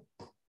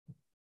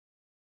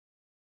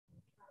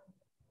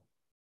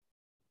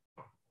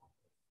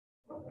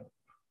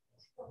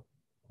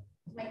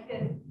 My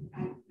kids,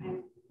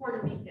 I'm Puerto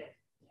Rican,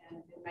 and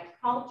in my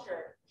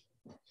culture,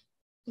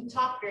 we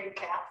talk very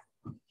fast.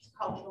 It's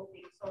cultural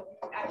thing. So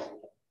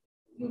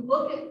you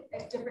look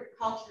at different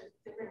cultures,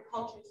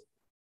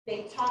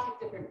 they talk at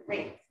different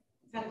rates.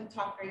 They tend to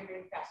talk very,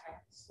 very fast. I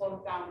have to slow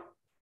it down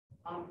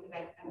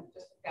because I'm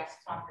just a fast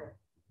talker.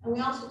 And we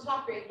also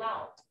talk very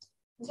loud.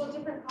 And so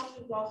different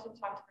cultures also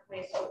talk different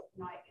ways. So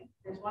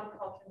there's one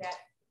culture that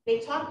they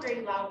talk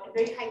very loud and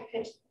very high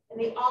pitched, and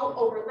they all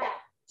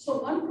overlap. So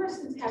one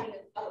person's having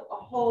a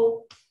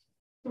whole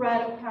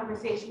thread of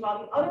conversation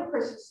while the other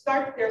person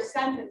starts their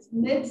sentence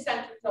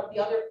mid-sentence of the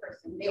other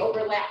person. They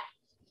overlap.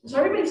 So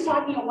everybody's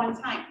talking at one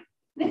time.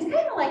 And it's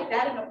kind of like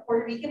that in a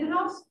Puerto Rican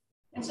house.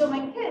 And so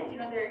my kids,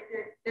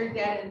 their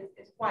dad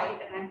is white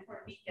and I'm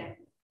Puerto Rican.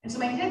 And so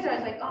my kids are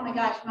always like, oh my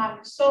gosh, Mom,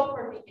 you're so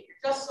Puerto Rican.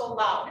 You're just so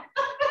loud.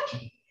 So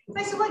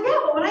I said, well, yeah,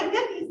 but when I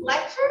get these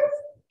lectures,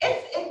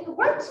 it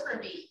works for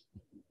me.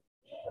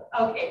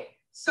 Okay,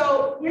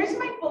 so here's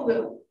my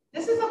balloon.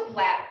 This is a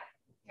bladder.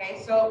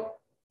 Okay, so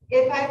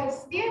if I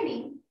was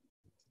standing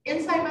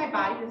inside my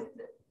body, this is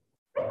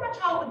pretty much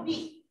how it would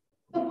be.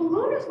 The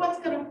balloon is what's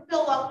going to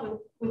fill up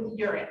with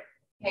urine.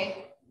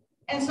 Okay,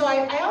 and so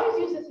I always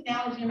use this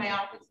analogy in my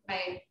office.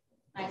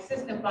 My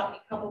assistant bought me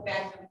a couple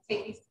bags. I'm going to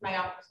take these to my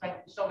office so I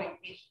can show my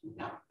patients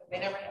now, because they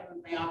never have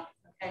them in my office.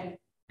 Okay,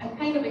 I'm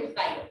kind of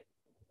excited.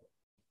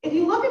 If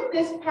you look at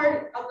this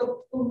part of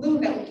the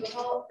balloon that we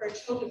developed for a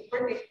children's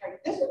birthday party,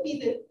 this would be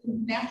the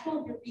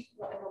natural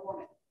urethra of a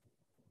woman.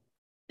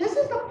 This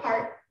is the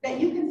part that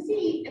you can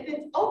see, if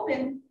it's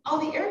open, all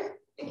the air,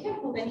 it can't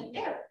hold any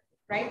air,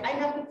 right? I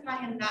have to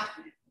tie a knot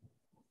in it.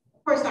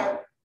 Of course,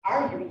 our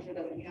urethra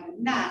doesn't have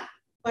a knot,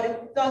 but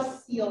it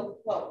does seal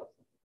closed.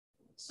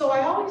 So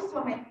I always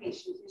tell my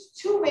patients, there's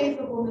 2 ways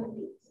a woman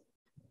leaks.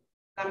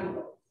 I'm going to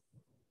go.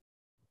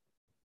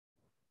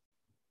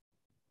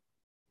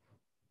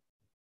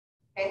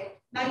 Okay,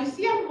 now you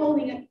see I'm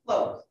holding it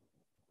closed.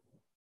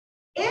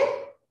 If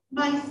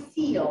my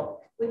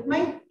seal with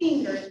my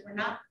fingers were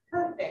not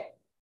perfect,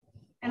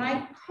 and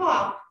I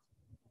cough,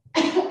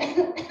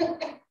 achoo,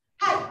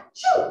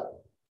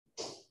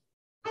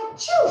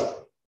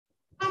 achoo,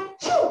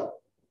 achoo,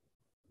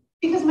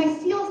 because my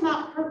seal is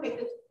not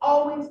perfect, it's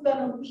always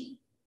gonna leak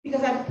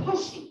because I'm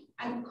pushing,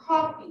 I'm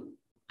coughing,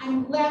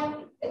 I'm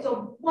laughing. It's a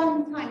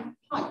one-time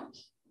punch.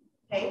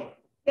 Okay,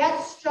 that's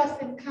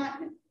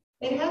incontinence,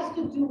 it has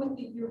to do with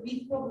the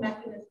urethral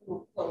mechanism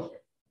of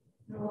closure.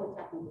 No really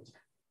technical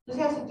term. This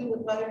has to do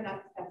with whether or not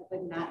it has a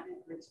big knot in it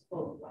or it's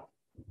closed well.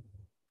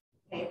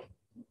 Okay.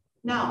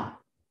 Now,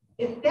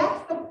 if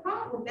that's the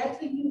problem,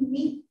 that's a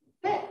unique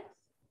fix.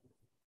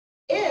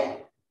 If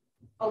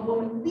a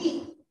woman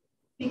leaks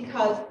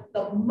because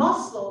the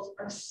muscles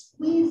are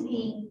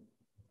squeezing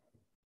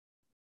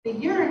the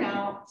urine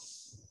out,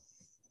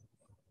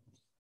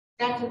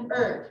 that's an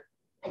urge.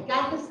 I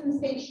got the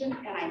sensation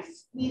and I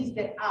squeezed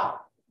it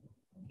out.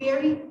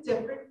 Very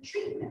different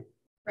treatment,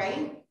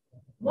 right?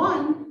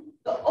 One,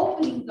 the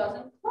opening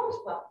doesn't close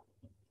well.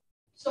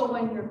 So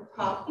when you're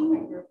coughing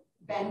and you're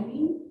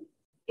bending,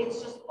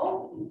 it's just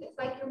opening. It's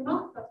like your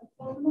mouth doesn't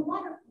close and the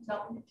water comes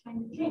out when you're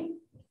trying to drink.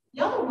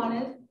 The other one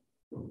is,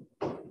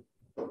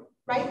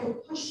 right, you're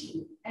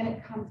pushing and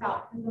it comes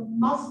out and the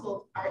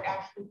muscles are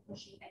actually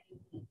pushing and you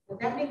leak. Does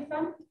that make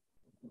sense?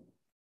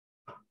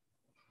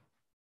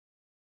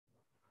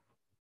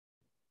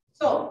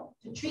 So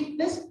to treat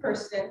this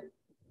person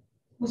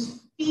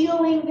who's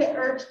feeling the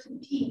urge to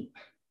pee,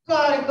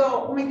 gotta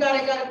go, oh my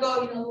God, I gotta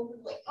go, you know,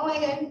 like, oh my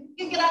God,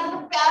 you get out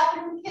of the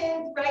bathroom,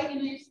 kids, right? You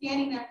know, you're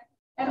standing there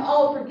and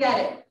oh, forget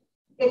it.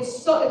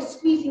 It's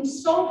squeezing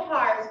so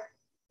hard,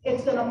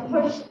 it's gonna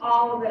push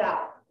all of it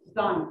out. It's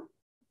done.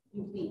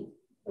 You leak,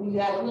 or you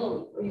have a little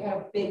leak, or you have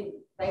a big leak,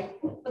 right?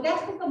 But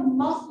that's because the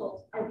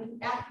muscles are being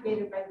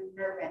activated by the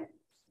nerve endings.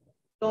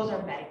 Those are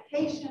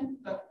medications,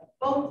 that's the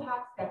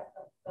Botox, that's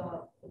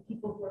the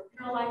people who are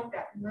paralyzed,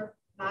 that nerve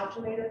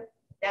modulator,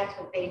 that's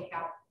what they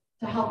have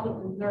to help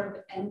with the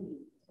nerve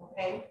endings,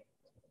 okay?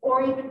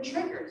 Or even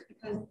triggers,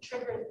 because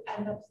triggers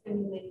end up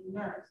stimulating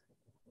nerves.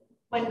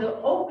 When the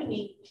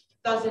opening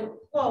doesn't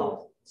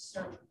close, it's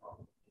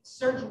surgical. It's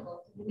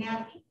surgical, it's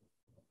anatomy.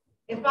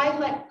 If I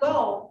let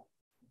go,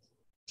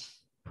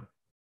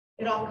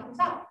 it all comes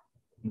out.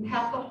 You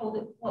have to hold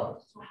it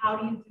closed. So how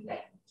do you do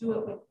that? You do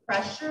it with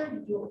pressure, you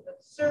do it with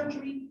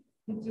surgery,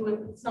 you do it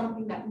with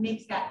something that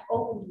makes that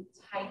opening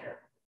tighter.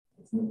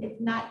 It's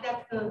not,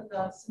 that's the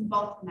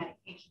Cymbalta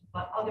medication,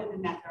 but other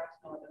than that, there is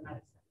no other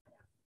medicine for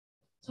that.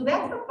 So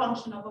that's the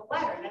function of a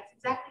bladder, and that's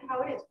exactly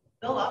how it is. We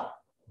fill up,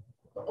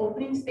 the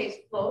opening stays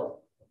closed.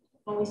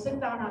 When we sit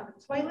down on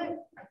the toilet,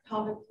 our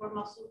pelvic floor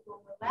muscles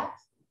will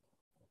relax,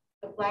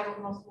 the bladder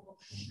muscle will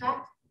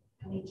contract,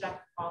 and we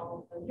eject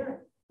all of the urine,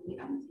 and we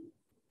empty.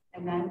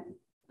 And then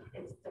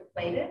it's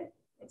deflated,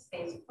 it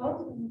stays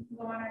closed, and we can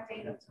go on our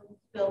day until we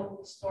fill and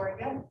we store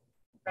again,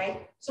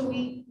 right? So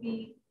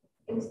we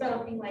instead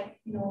of being like,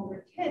 you know, when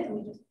we're kids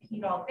and we just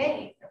peed all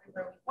day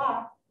everywhere we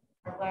walk,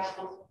 our bladder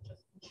muscle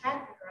just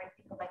contracted. Or I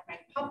think of like my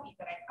puppy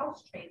that I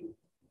house trained,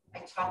 I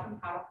taught him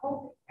how to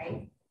hold it,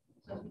 right?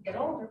 So as we get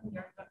older, we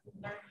learn how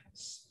to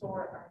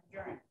store our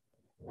urine.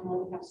 And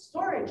when we have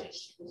storage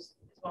issues is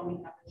when we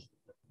have issues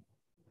with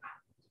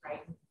incontinence,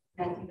 right?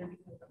 That's either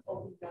because the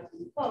opening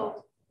doesn't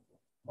close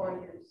or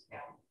you're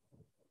stagnant.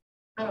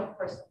 And of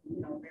course, you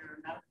know, there are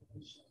medical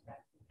issues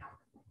that can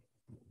happen.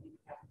 You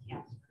have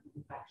cancer,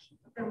 infection,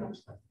 but they're much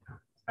less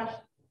common,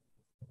 especially.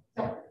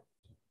 So,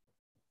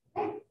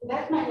 okay, so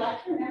that's my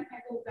lecture, and that's my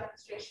little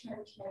demonstration. I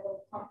wish my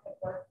little pump that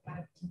worked.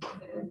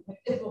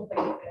 It will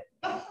fix it.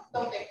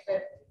 They'll fix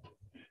it.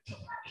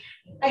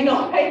 I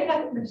know, right?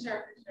 For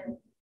sure, for sure.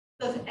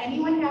 Does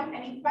anyone have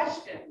any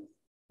questions?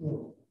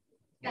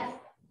 Yes.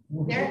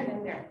 There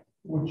and there.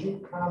 Would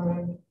you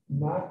comment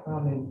not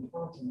on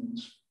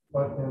incontinence,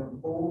 but an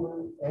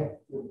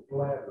overactive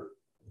bladder,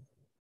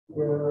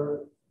 where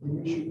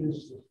the issue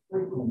is the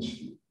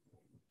frequency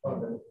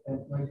of it? And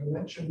when you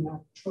mentioned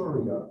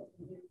nocturia,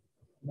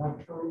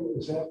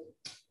 is that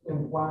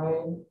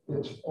implying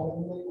it's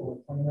only or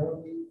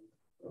primarily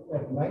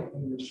at night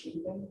when you're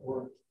sleeping,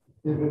 or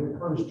if it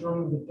occurs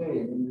during the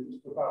day when you're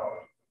just about?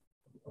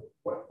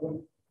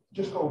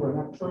 Just go over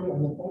nocturia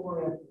and an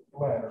overactive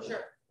bladder.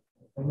 Sure.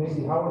 And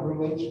maybe how it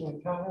relates to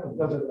incontinence.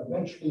 Does it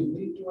eventually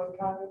lead to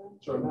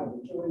incontinence or not?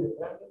 Is it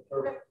independent?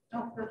 Or?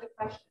 No, perfect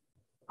question.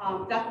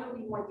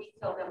 Definitely more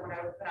detailed than what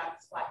I would put on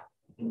the slide.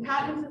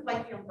 Incontinence is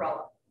like the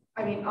umbrella.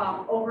 I mean,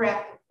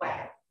 overactive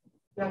bladder.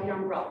 You have your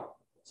umbrella.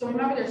 So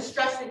remember, there's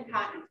stress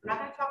incontinence. We're not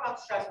going to talk about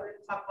stress. We're going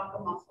to talk about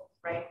the muscles,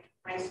 right?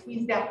 When I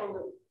squeeze that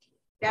balloon,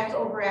 that's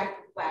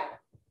overactive bladder.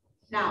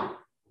 Now,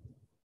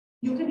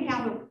 you can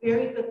have a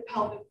very good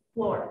pelvic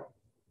floor.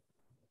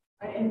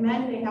 Right? And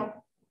men, they have,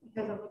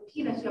 because of the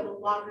penis, you have a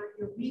longer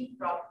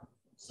urethra,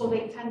 so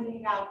they tend to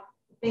have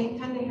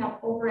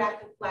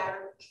overactive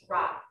bladder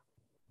drop,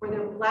 where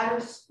their bladder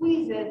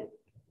squeezes,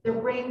 their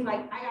brain's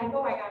like, I gotta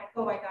go, I gotta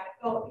go, I gotta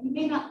go. You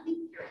may not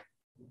leak here.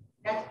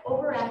 That's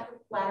overactive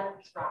bladder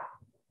drop.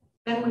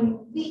 Then when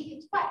you leak,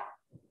 it's wet.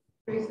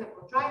 Very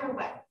simple, dry or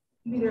wet.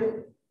 You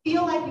either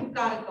feel like you've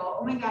gotta go,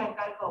 oh my God, I've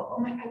gotta go. Oh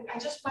my, I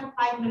just went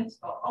 5 minutes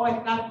ago. Oh,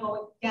 I've gotta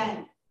go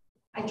again.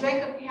 I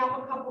drank half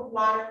a cup of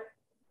water.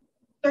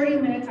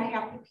 30 minutes, I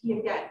have to pee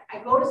again. I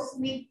go to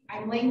sleep,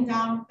 I'm laying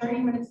down, 30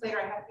 minutes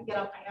later, I have to get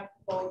up, I have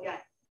to go again.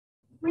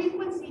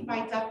 Frequency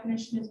by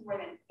definition is more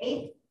than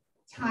 8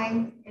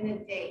 times in a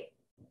day.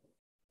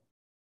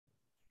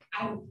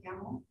 I'm a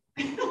camel.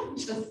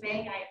 Just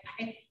saying,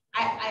 I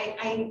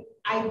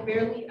I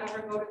barely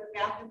ever go to the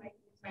bathroom. It's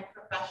my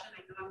profession.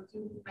 I know I'm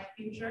doing my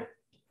future.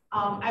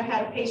 I've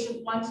had a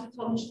patient once who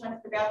told me she went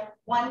to the bathroom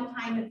 1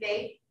 time a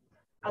day.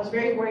 I was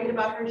very worried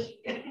about her. She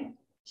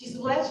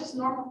said, well, that's just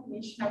normal for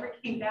me. She never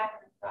came back.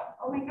 And I thought,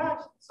 oh my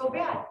gosh, it's so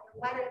bad. Your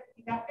bladder has to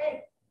be that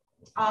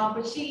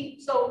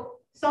big. So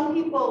some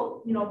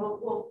people,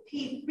 will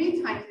pee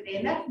 3 times a day,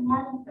 and that's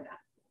normal for them.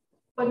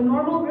 But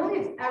normal really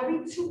is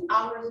every 2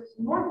 hours is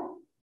normal.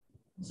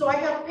 So I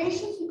have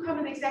patients who come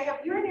and they say, I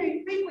have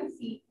urinary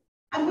frequency.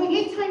 I'm going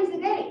 8 times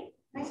a day.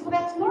 And I said, well,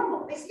 that's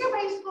normal. They say, yeah, but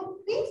I used to go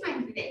 3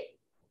 times a day.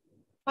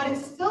 But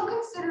it's still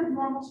considered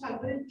normal, so I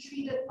wouldn't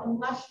treat it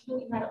unless you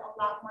really had a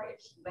lot more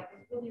issues, like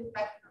it's really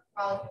affecting your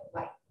quality of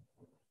life.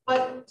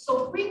 But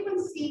so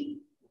frequency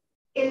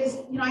is,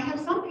 I have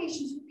some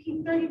patients who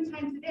pee 30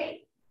 times a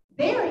day.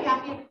 They are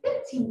happy at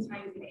 15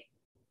 times a day.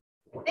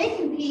 They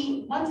can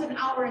pee once an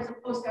hour as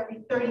opposed to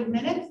every 30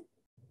 minutes.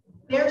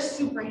 They're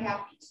super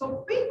happy.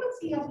 So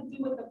frequency has to do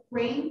with the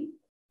brain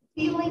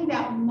feeling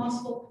that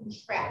muscle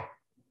contract.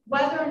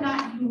 Whether or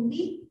not you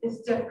leak is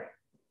different.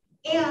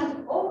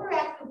 And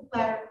overactive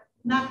bladder,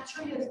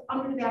 nocturia is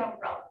under that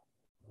umbrella,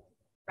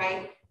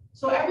 right?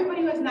 So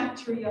everybody who has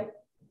nocturia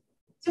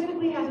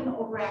typically has an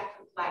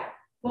overactive bladder.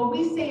 What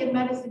we say in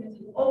medicine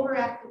is an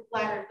overactive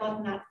bladder does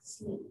not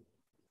sleep.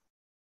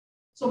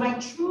 So my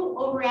true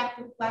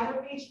overactive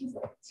bladder patients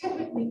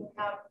typically will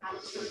have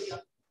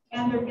nocturia,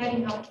 and they're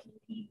getting up to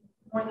pee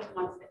more than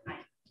once at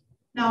night.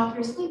 Now, if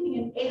you're sleeping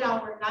an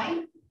 8-hour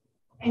night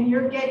and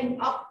you're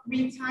getting up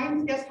 3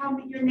 times, guess how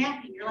many you're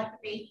napping? You're like a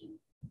baby.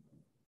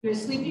 You're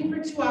sleeping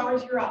for 2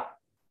 hours, you're up.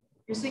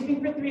 You're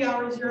sleeping for 3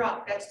 hours, you're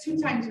up. That's 2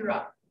 times you're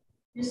up.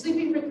 You're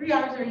sleeping for 3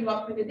 hours, are you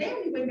up for the day, or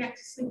are you going back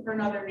to sleep for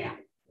another nap,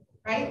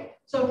 right?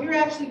 So if you're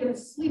actually going to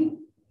sleep,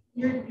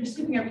 you're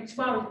sleeping every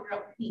 2 hours, you're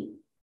up peeing.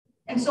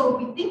 And so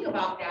if we think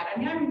about that,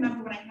 I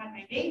remember when I had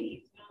my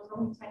babies, it was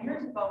only 10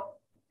 years ago,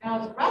 and I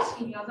was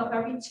breastfeeding, I was up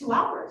every 2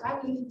 hours. I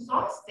was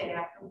exhausted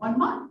after 1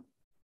 month.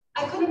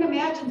 I couldn't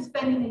imagine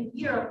spending a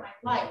year of my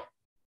life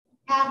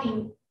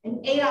having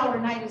an 8-hour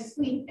night of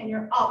sleep and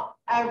you're up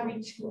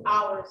every 2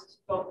 hours to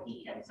go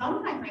pee. And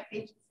sometimes my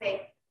patients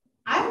say,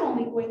 I'm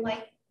only going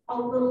like a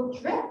little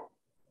drip,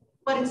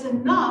 but it's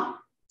enough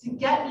to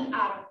get me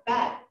out of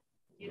bed,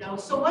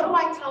 So what do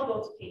I tell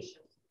those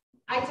patients?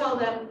 I tell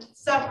them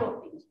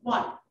several things.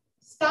 1,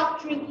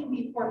 stop drinking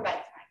before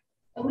bedtime,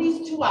 at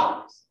least 2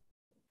 hours.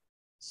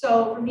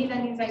 So for me,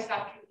 that means I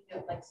stop drinking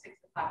at like 6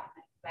 o'clock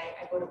at night.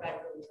 I go to bed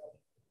really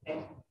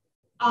early,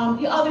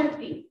 okay? The other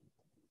thing,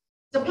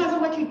 depends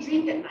on what you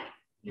drink at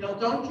night.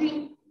 Don't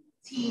drink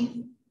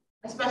teas,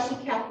 especially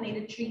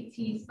caffeinated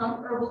teas.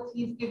 Some herbal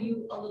teas give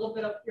you a little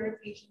bit of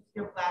irritation to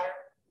your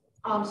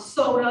bladder.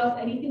 Sodas,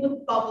 anything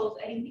with bubbles,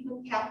 anything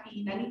with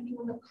caffeine, anything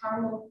with a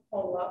caramel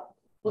cola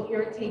will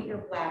irritate your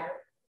bladder.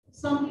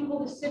 Some people,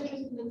 the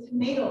citrus and the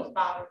tomatoes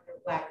bother their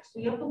bladder. So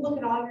you have to look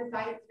at all your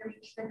dietary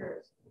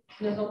triggers.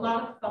 And there's a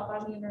lot of stuff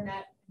on the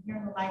internet. Here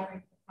in the library,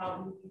 you can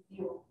probably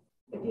review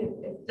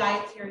if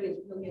dietary is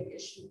really an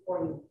issue for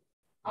you.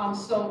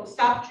 So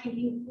stop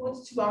drinking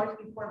fluids 2 hours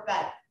before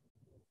bed.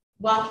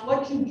 Watch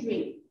what you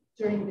drink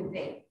during the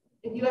day.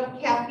 If you have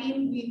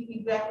caffeine,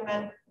 we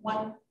recommend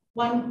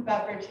one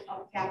beverage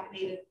of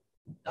caffeinated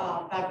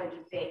beverage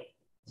a day,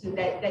 so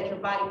that your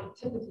body can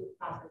typically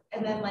process.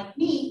 And then like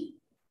me,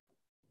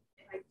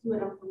 if I do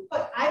it on the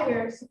foot, I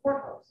wear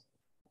support hose.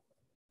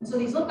 And so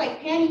these look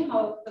like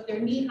pantyhose, but they're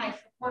knee-high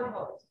support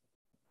hose.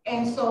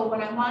 And so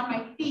when I'm on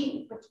my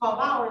feet for 12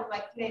 hours,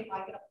 like today, if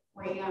I get up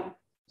at 4 a.m.,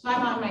 so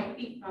I'm on my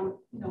feet from,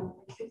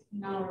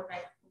 16 hours,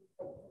 right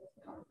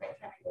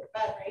time I go to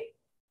bed,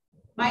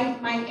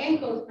 right? My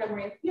ankles,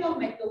 primary heel,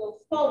 make a little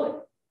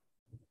swollen.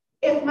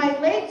 If my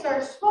legs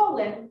are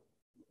swollen,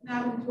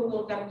 now I'm going to do a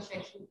little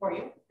demonstration for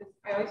you, because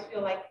I always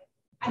feel like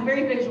I'm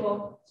very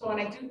visual. So when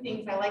I do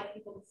things, I like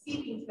people to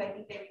see things that I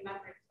think they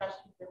remember,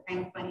 especially if they're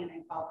kind of funny and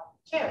I fall off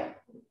the chair.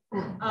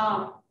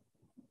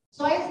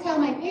 So I just tell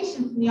my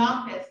patients in the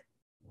office,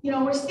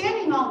 we're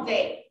standing all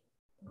day.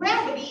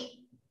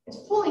 Gravity is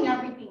pulling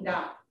everything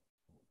down.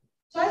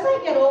 So as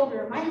I get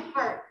older, my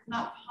heart does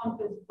not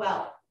pump as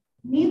well.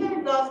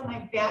 Neither does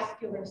my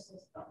vascular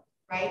system,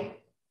 right?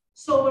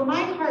 So when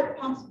my heart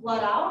pumps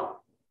blood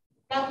out,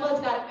 that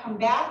blood's got to come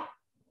back,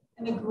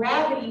 and the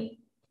gravity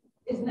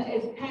is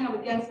kind of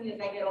against me as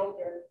I get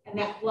older, and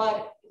that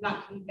blood is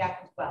not coming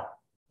back as well.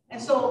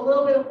 And so a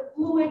little bit of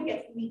fluid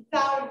gets leaked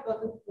out, it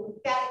goes into the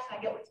lymphatics, and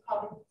I get what's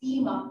called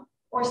edema,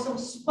 or some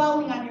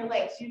swelling on your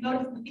legs. You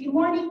notice in the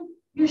morning,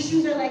 your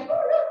shoes are like,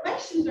 oh, look, my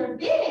shoes are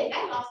big.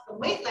 I lost the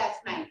weight last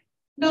night.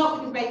 No,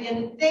 because by the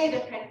end of the day,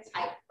 they're kind of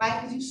tight,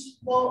 right? Because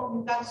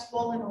you've got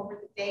swollen over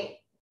the day,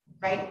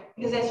 right?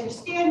 Because as you're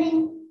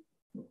standing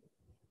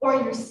or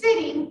you're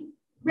sitting,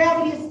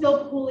 gravity is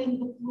still pulling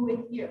the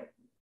fluid here.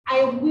 I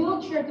have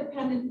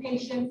wheelchair-dependent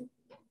patients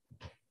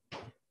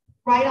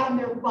right on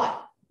their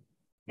butt.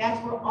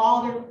 That's where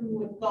all their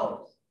fluid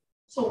goes.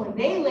 So when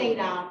they lay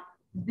down,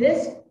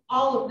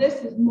 all of this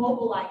is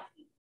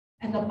mobilizing,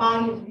 and the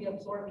body is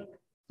reabsorbing.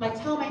 So I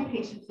tell my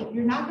patients, if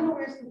you're not going to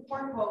wear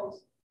support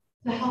hose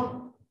to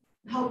help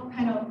help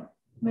kind of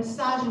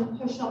massage and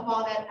push up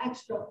all that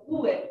extra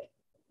fluid.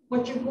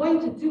 What you're going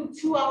to do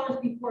 2 hours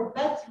before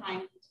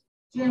bedtime,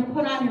 you're going to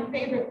put on your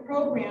favorite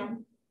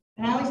program.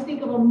 And I always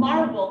think of a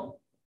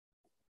marble.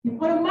 You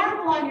put a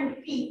marble on your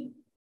feet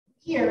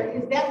here.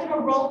 Is that going to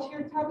roll to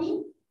your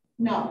tummy?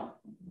 No.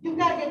 You've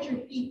got to get your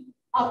feet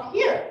up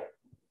here.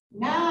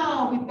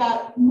 Now we've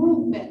got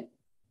movement.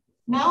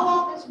 Now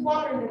all this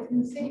water that's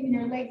been sitting in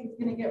your legs is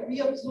going to get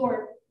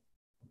reabsorbed.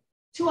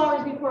 2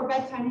 hours before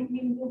bedtime, you can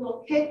even do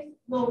little kicks,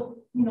 little,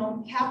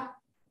 calf,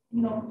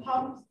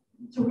 pumps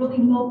to really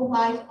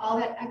mobilize all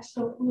that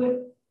extra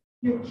fluid.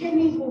 Your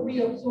kidneys will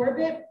reabsorb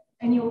it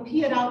and you'll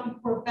pee it out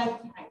before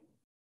bedtime.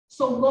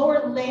 So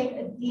lower leg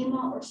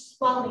edema or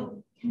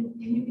swelling,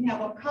 you can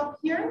have a cup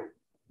here,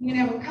 you can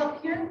have a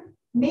cup here.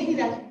 Maybe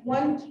that's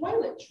one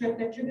toilet trip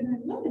that you're going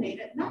to eliminate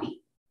at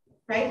night,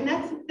 right? And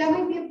that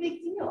might be a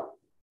big deal,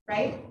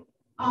 right?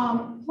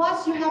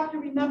 Plus, you have to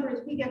remember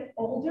as we get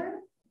older,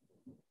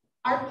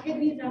 our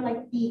kidneys are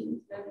like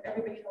beans.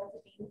 Everybody knows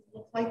what beans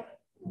look like,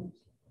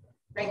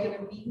 regular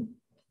bean.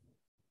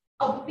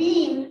 A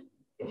bean,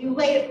 if you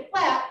lay it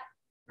flat,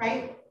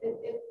 right,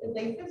 it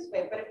lays this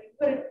way. But if you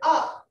put it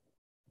up,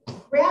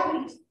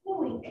 gravity's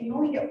pulling, and you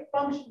only get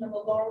function of the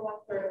lower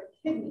 1/3 of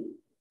the kidney.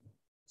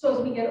 So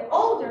as we get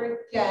older,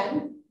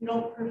 again, we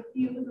don't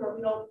perfuse or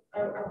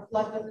our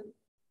blood doesn't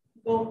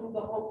go through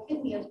the whole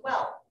kidney as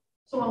well.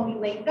 So when we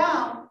lay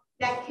down,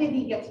 that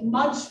kidney gets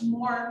much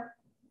more,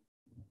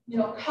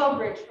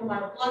 coverage from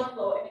our blood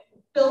flow, and it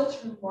can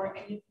filter more,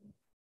 and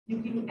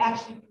you can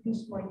actually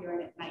produce more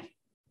urine at night.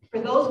 For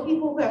those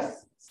people who have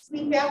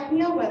sleep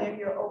apnea, whether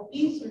you're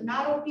obese or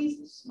not obese,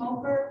 a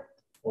smoker,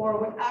 or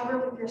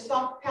whatever with your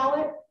soft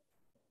palate,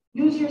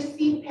 use your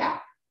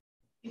CPAP,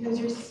 because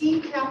your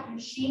CPAP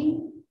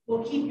machine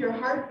will keep your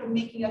heart from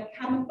making a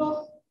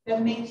chemical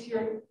that makes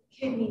your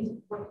kidneys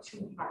work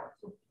too hard.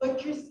 So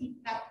put your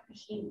CPAP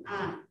machine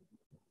on.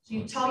 So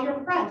you tell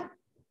your friend,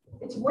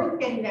 it's worth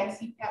getting that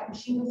CPAP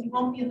machine because you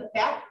won't be in the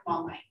bathroom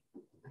all night,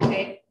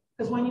 okay?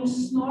 Because when you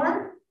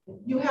snore,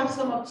 you have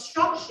some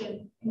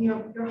obstruction and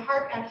your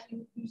heart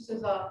actually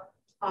produces a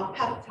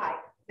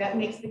peptide that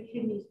makes the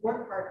kidneys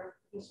work harder and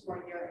produce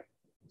more urine.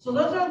 So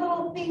those are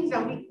little things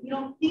that we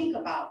don't think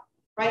about,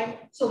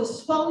 right? So the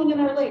swelling in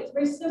our legs,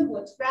 very simple,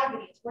 it's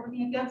gravity, it's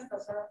working against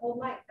us our whole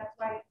life. That's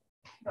why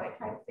I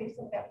try to say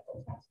so that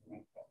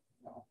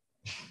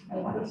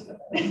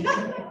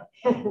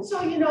So,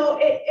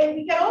 as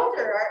we get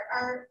older,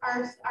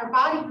 our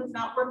body does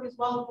not work as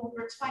well as when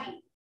we're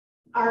 20.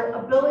 Our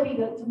ability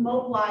to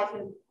mobilize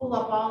and pump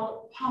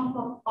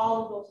up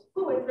all of those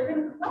fluids, they're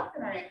going to collect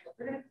in our ankles,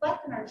 they're going to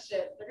collect in our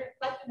shins, they're going to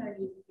collect in our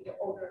knees as we get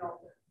older and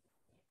older.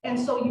 And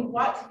so you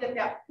want to get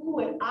that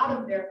fluid out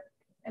of there.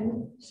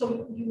 And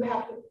so you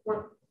have to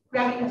work,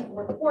 gravity has to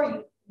work for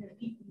you, and your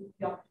feet can move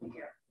up to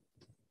here.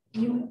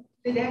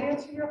 Did that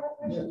answer your whole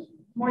question? Yes.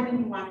 More than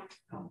you wanted to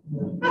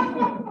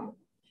know.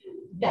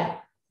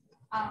 Yeah.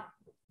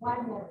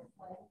 One more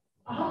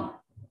point.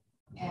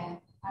 And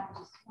I'm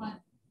just one.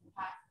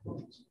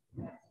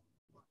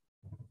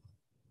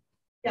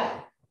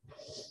 Yeah.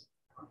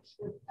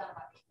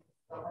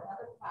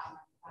 Another problem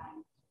I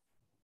find,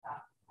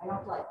 I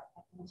don't like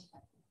attention.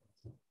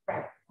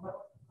 Right.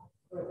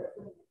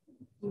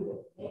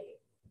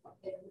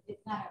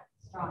 It's not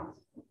a strong.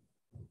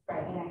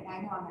 Right. And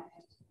I know I'm not.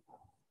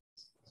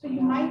 So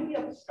you might be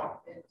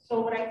obstructed. So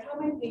what I tell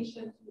my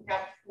patients who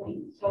have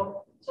sleep,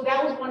 so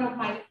that was one of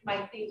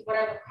my things. What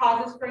are the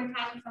causes for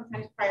incontinence?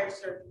 Sometimes prior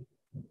surgery.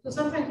 So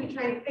sometimes we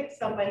try to fix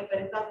somebody,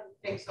 but it doesn't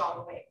fix all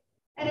the way.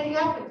 And it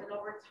happens, and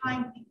over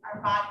time, our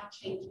body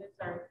changes,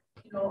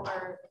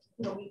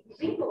 we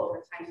wrinkle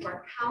over time. So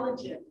our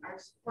collagen, our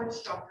support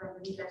structure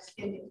underneath our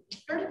skin gets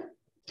weaker.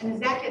 And as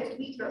that gets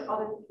weaker,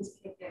 other things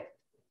kick in.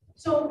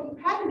 So if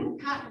you have an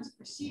incontinence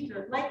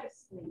procedure like a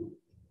sling,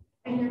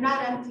 and you're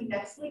not emptying,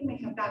 that sling may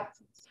have gotten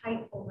too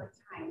tight over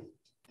time.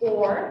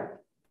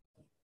 Or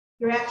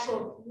your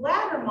actual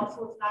bladder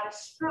muscle is not as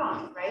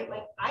strong, right?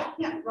 Like I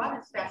can't run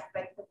as fast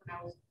as I could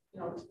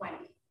when I was 20.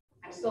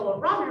 I'm still a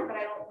runner, but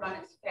I don't run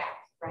as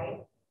fast,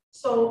 right?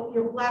 So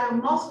your bladder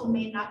muscle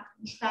may not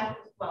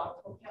contract as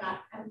well, so it cannot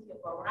empty as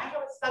well. When I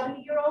have a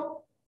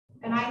 70-year-old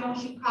and I know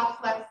she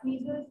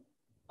coughs/sneezes,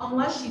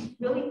 unless she's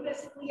really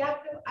physically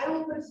active, I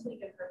don't put a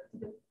sling in her.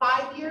 Because in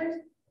 5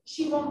 years,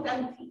 she won't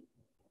empty.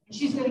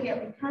 She's going to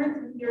get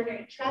recurrent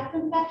urinary tract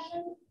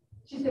infection.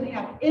 She's going to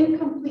have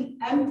incomplete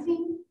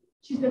emptying.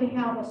 She's going to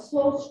have a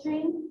slow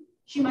stream.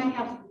 She might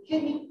have some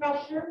kidney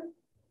pressure.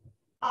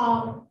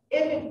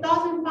 If it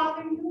doesn't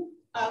bother you,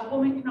 a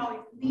woman can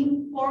always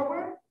lean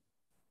forward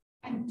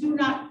and do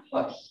not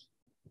push.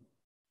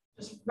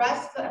 Just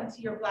rest to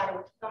empty your bladder,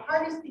 which is the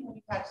hardest thing when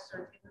you've had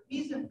surgery. The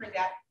reason for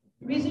that,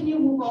 the reason you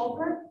move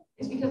over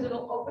is because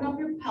it'll open up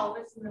your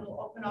pelvis and it'll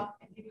open up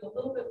and give you a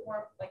little bit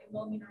more, like a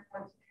millimeter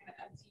more to kind of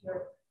empty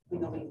your, I'm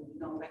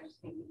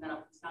just making that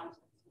up. It sounds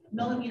a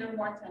millimeter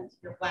more to empty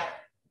your bladder.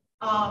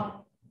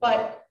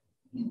 But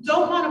you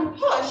don't want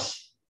to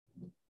push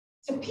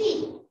to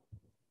pee.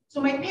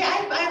 So I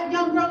have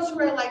young girls who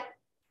are like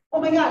oh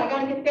my God, I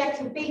gotta get back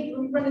to the baby.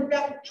 Let me run it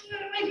back.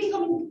 My baby,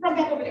 let me run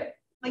back over there.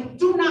 Like,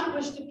 do not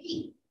push to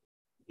pee.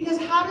 Because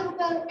how does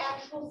the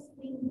actual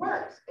spleen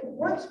work? It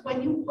works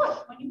when you push,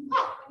 when you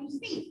puff, when you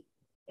sneeze.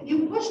 If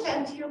you push to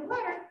empty your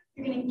bladder,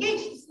 you're going to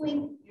engage the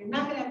spleen. You're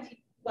not going to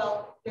empty.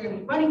 Well, they're going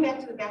to be running back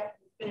to the bathroom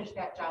and finish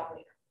that job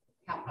later.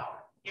 Half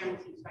hour,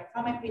 guaranteed. So I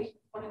tell my patients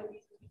one of the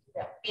reasons we do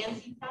that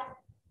fancy test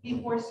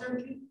before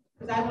surgery,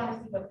 because I want to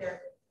see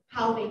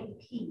how they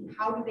pee,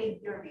 how do they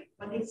urinate.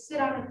 When they sit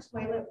on a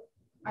toilet,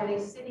 are they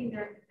sitting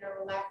there? They're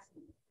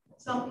relaxing.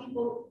 Some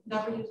people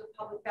never use a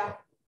public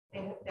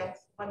bathroom.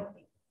 That's one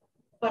thing.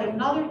 But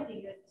another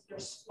thing is they're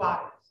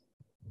squatters.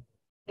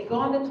 They go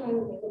on the toilet, they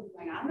look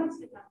like, I'm not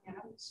sitting on here,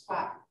 I'm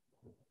squatting.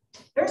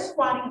 They're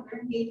squatting,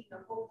 they're engaging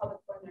their whole public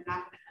toilet, they're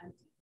not going to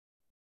empty.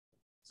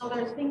 So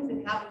there's things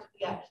and habits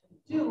we actually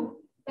do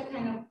that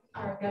kind of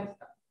are against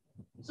them.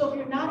 So if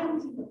you're not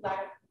emptying the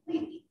bladder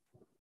completely,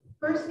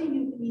 first thing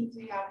you need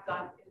to have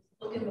done is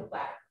look in the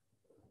bladder.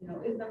 You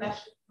know, is the mesh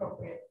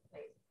appropriate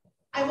place?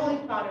 I've only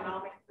found in all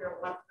my career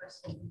one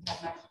person who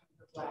had mesh in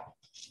the bladder.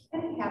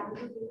 And it happens.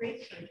 It's a great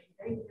surgeon,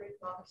 very, very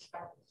well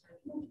respected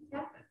surgeon. It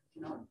happens,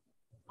 you know.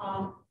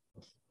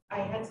 I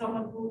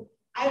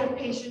had a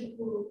patient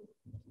who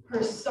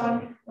her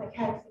son like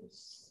had some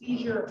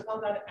seizure,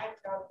 fell down an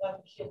extra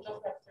blood. She had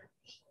just had surgery.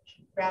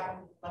 She grabbed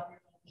him with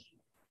 11-year-old. She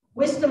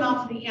whisked him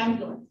out to the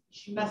ambulance.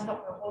 She messed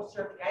up her whole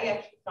surgery. I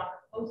actually saw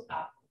her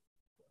post-op,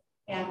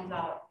 and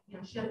you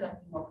know, she ended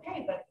up being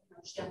okay, but you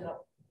know, she ended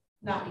up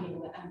not being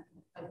able to end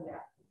because of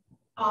that.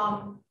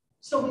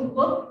 So we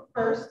look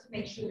first to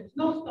make sure there's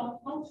no stones,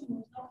 no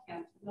tumors, no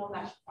cancer, no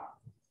mesh problems.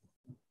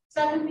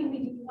 Second thing we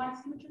do, we want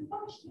to see what you're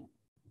functioning.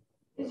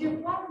 Is your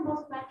bladder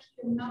muscle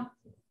actually enough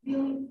to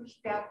really push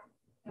back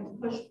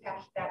and push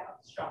past that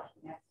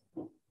obstruction?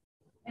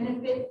 And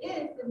if it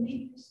is, then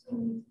maybe your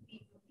spleen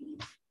needs to be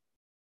released.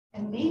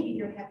 And maybe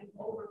you're having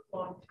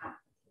overflowing time.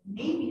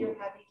 Maybe you're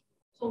having,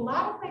 so a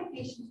lot of my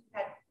patients who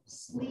had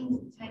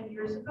spleens 10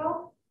 years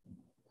ago,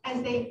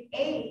 as they've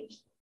aged,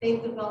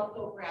 they've developed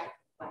overactive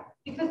bladder.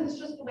 Because it's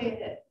just the way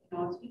it is. You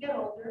know, as we get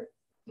older,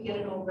 we get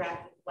an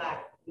overactive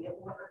bladder. We get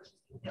more urgency,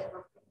 we get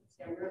more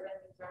frequency, our nerve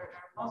endings, our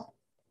muscles.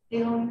 They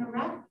don't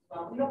interact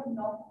well. We don't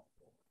know.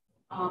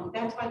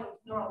 That's why those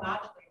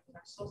neuromodulators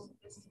are so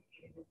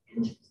sophisticated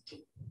and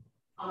interesting.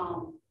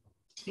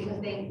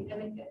 Because they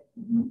mimic it.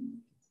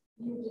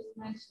 You just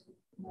mentioned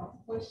no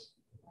pushing,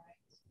 right?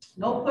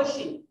 No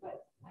pushing.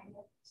 But I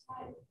know it's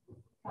hard.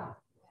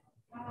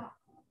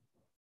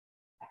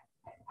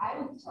 I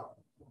would talk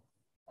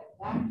that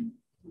one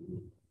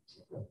to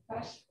the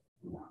pressure,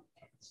 you know,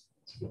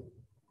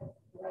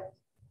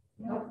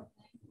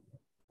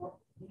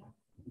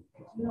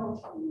 you know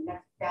something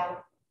that's valid.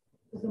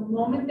 Because the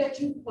moment that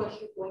you push,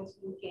 you're going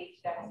to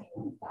engage that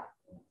same side.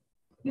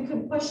 You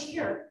can push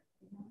here.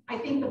 I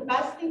think the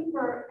best thing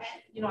for,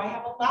 you know, I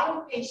have a lot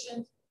of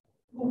patients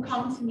who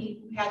come to me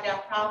who had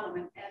that problem.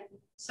 And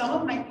some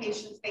of my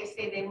patients, they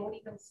say they won't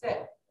even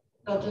sit.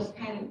 They'll just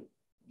kind of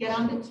get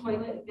on the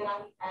toilet and get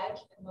on the edge,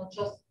 and they'll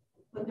just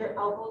put their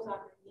elbows on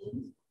their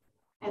knees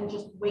and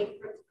just wait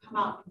for it to come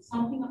out. And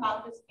something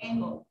about this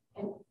angle.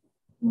 And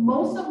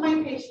most of my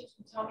patients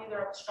who tell me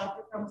they're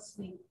obstructed from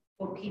sleep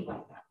will pee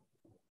like that.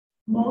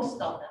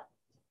 Most of them.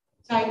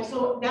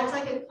 So that's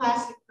like a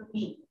classic for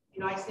me. You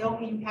know, I say,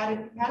 okay, you had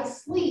a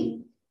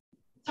sleep.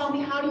 Tell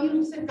me, how do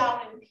you sit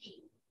down and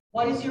pee?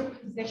 What is your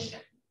position?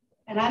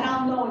 And then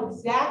I'll know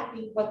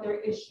exactly what their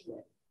issue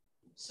is.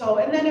 So,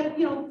 and then if,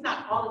 you know, it's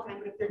not all the time,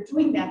 but if they're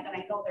doing that, then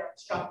I know they're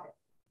obstructed.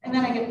 And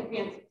then I get the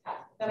fancy test.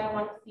 Then I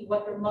want to see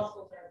what their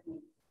muscles are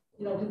doing.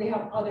 You know, do they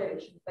have other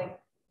issues, like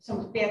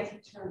some fancy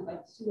terms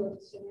like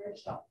pseudo-severe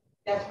stuff?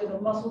 That's where the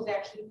muscles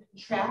actually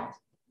contract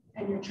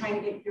and you're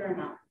trying to get urine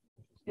out.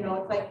 You know,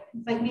 it's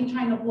like me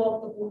trying to blow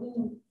up the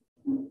balloon.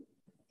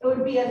 It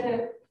would be as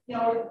if, you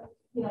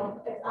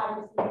know, it's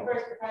obviously the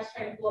first if I was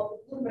trying to blow up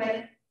the balloon,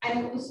 but I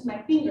didn't loosen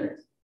my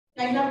fingers.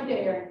 I never get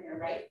air in here,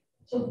 right?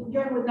 So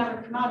urine would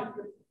never come out if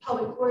your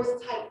pelvic floor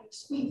is tight and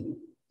squeezing.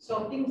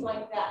 So things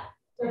like that.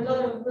 There's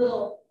other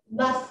little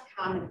less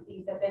common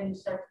things that then you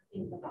start to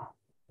think about.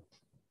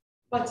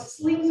 But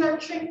slings are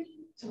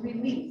tricky to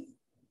release.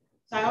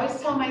 So I always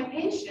tell my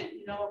patient,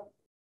 you know,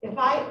 if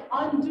I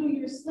undo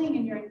your sling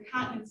and your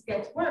incontinence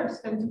gets worse,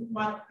 then do you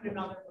want to put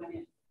another one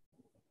in,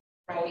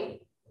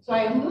 right? So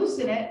I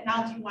loosen it.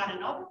 Now, do you want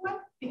another one?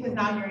 Because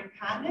now you're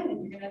incontinent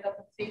and you're going to end up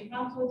with the same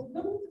problem. So it's a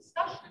little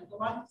discussion, it's a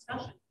long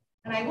discussion.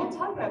 And I will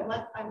tell you,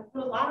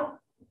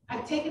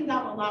 I've taken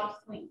down a lot of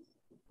slings.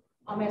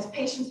 As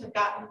patients have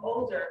gotten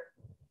older,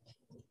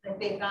 that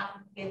they've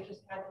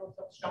just had those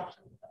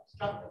obstructive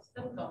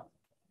symptoms.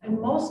 And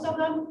most of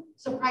them,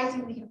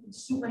 surprisingly, have been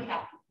super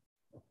happy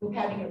with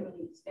having it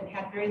released and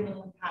had very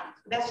little incontinence.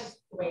 But that's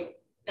just the way,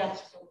 that's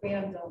just a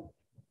random,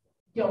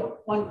 you know,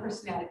 one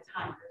person at a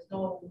time. There's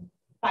no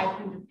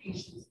 500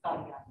 patients study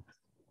on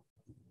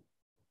this.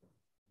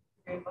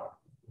 Very well.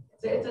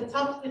 It's a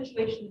tough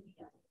situation to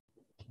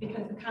be in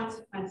because the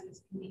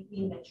consequences can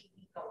mean that you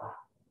leak a lot.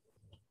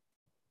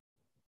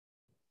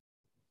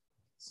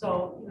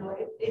 So, you know,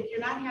 if you're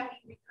not having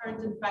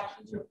recurrent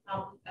infections, you're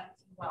probably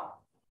emptying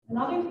well.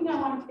 Another thing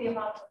I want to say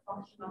about the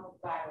function of the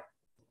bladder.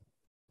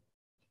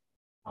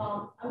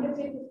 I'm going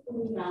to take this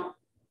balloon out,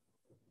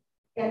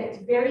 and it's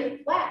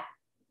very flat,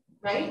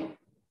 right?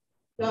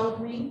 Y'all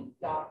agree?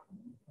 Y'all.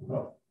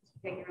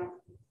 Take it out.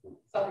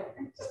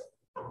 Southern.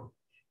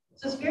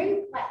 So it's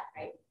very flat,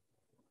 right?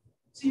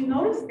 So you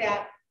notice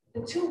that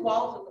the two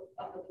walls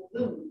of the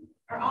balloon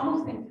are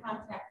almost in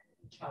contact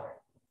with each other,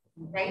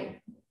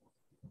 right?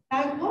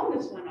 Now I've blown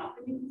this one up,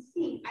 and you can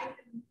see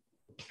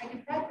I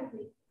can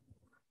practically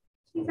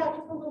squeeze out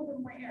just a little bit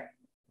more air.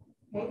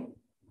 Okay.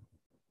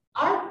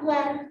 Our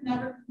bladders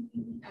never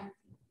completely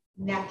empty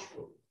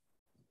naturally.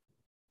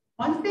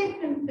 Once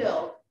they've been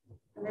filled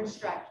and they're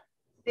stretched,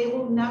 they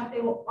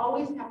will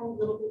always have a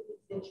little bit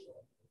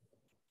residual.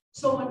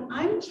 So when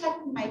I'm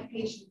checking my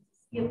patients to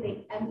see if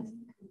they empty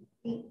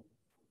completely,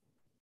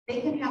 they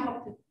can have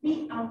up to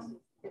 3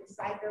 ounces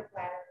inside their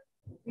bladder,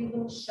 3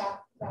 little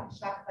shot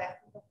glasses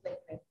of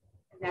liquid,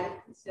 and that is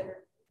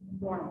considered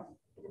normal.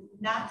 It is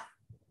not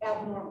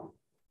abnormal.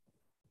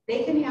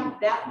 They can have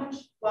that much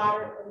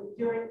water or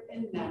urine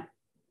in them,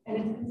 and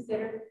it's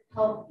considered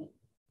healthy.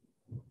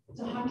 It's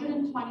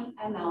 120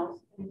 mLs,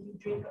 and if you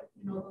drink,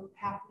 you know, those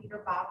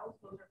half-liter bottles,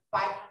 those are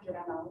 500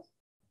 mLs.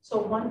 So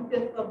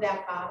 1/5 of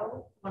that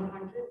bottle,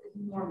 100, is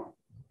normal.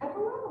 That's a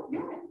lot of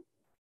urine.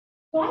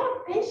 So I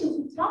have patients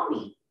who tell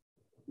me,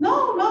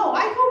 no,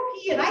 I go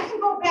pee and I can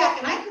go back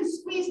and I can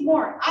squeeze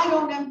more. I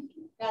don't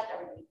empty. Not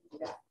everybody can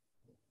do that.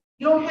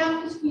 You don't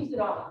have to squeeze it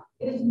all out.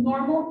 It is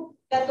normal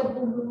that the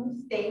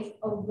balloon stays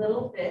a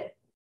little bit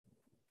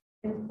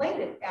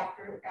inflated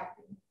after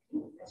you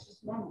pee. That's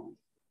just normal.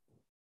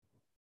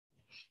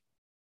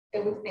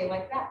 It would stay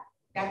like that.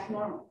 That's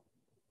normal.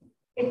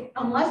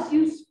 Unless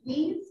you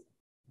squeeze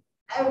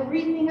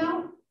everything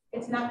out,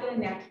 it's not going to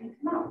naturally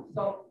come out.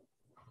 So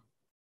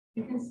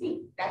you can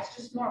see that's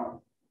just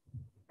normal,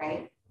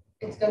 right?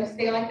 It's going to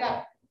stay like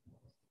that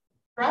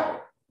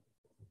forever.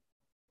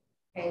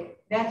 Okay,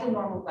 that's a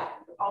normal bladder.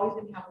 You're always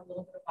going to have a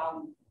little bit of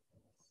volume.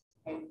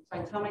 Okay, so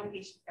I tell my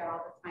patients that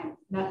all the time.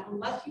 Not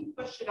unless you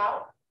push it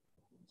out.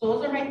 So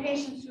those are my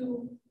patients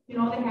who, you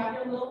know, they have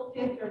their little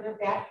pit or their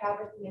bad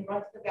habits and they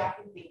run to the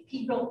bathroom and they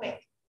pee real quick.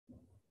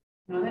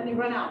 You know, and then they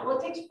run out. Well,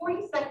 it takes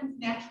 40 seconds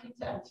naturally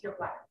to empty your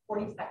bladder.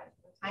 40 seconds.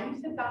 By the time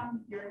you sit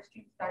down, the urine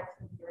stream starts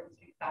and the urine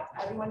stream stops.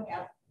 Everyone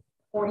has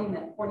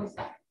 40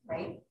 seconds,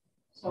 right?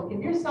 So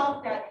give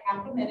yourself that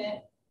half a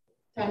minute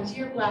to empty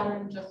your bladder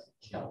and just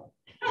chill.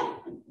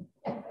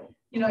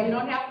 You know, you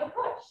don't have to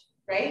push,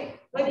 right?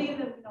 But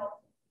even, you know,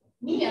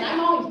 me, and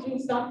I'm always doing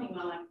something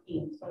while I'm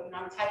peeing. So, you know,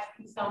 I'm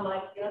texting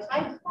somebody, you know, so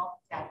I just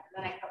multitask and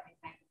then I cut my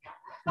time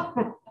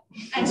down.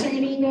 Answer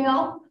an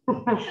email.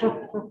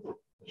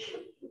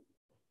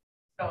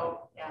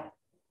 So, yeah,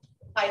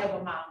 fight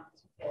of a mom.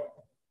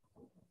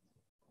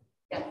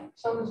 Yeah.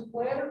 So does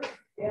bladder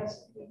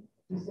capacity,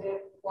 does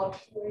that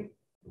fluctuate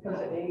because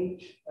of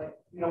age? Like,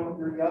 you know, when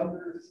you're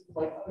younger, it's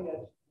like, oh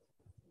yeah.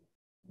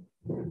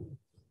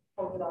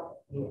 Hold it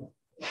up. Yeah.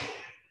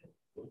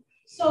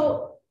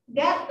 So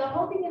that the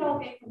whole thing that I'll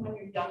get from when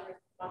you're younger is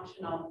a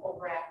function of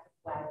overactive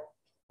bladder.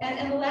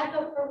 And the lack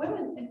of, for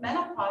women in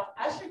menopause,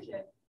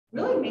 estrogen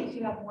really makes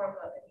you have more of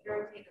an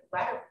irritated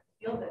bladder.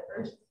 You feel the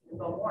urgency to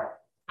go more.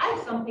 I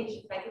have some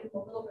patients, I give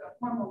them a little bit of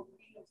hormone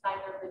inside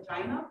their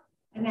vagina,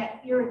 and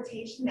that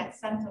irritation, that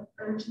sense of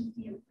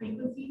urgency and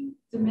frequency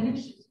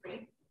diminishes,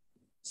 right?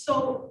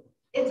 So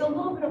it's a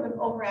little bit of an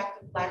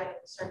overactive bladder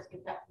that starts to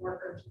get that more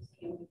urgency,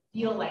 and we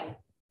feel like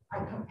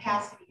our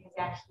capacity has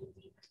actually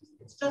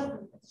decreased. It's just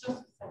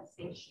a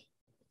sensation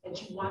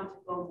that you want to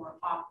go more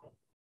often,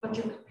 but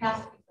your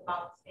capacity is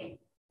about the same.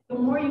 The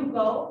more you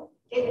go,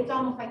 it's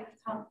almost like the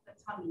tummy.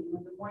 You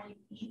know, the more you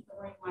eat, the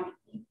more you want to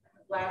eat in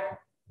the bladder.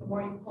 The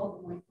more you pull,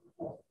 the more you can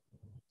hold.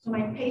 So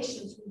my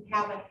patients who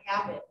have a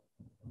habit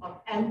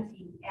of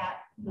emptying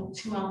at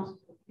 2 ounces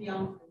or 3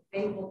 ounces,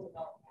 they will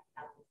develop that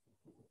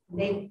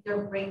habit.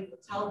 Their brain will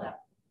tell them,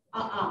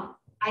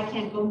 I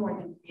can't go more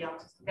than 3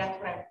 ounces. That's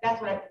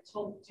what I've been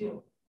told to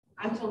do.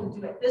 I'm told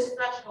to do at this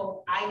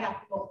threshold, I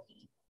have to go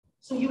pee.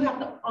 So you have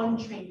to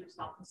untrain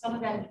yourself. And some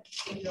of that is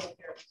behavioral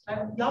therapy. So I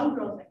have young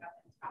girls that got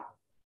this problem.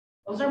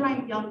 Those are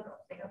my young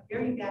girls. They have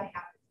very bad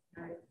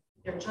habits.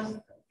 They're just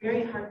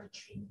very hard to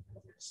treat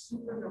because they're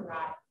super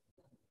neurotic.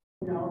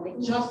 You know,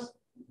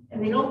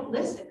 they don't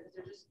listen because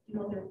they're just, you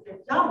know,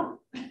 they're dumb.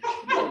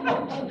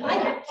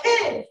 Like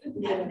kids.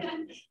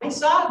 I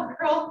saw a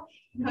girl,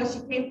 you know, she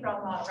came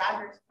from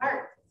Rogers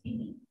Park to see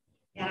me,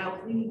 and I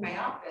was leaving my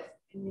office,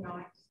 and, you know,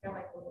 I just got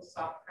like a little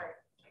soft heart,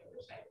 which I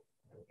wish I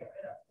could get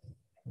rid of.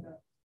 You know,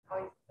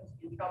 always puts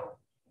me in trouble.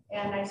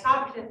 And I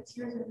saw her, she had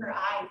tears in her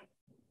eyes.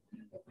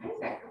 Why is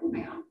that girl in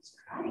my office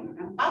crying? And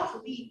I'm about to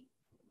leave.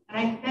 And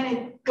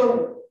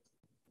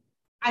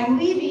I'm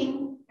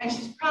leaving, and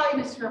she's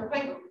probably missed her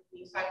appointment with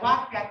me. So I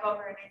walked back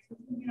over and I said,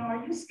 you know,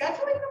 are you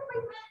scheduling an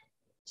appointment?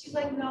 She's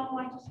like, no,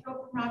 I just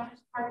drove from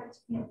Rogers Park. It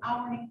took me an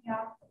hour and a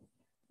half.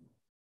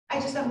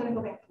 I'm going to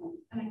go back home.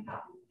 And I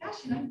thought,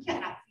 gosh, you know, you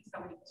can't not see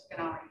somebody who took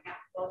an hour and a half.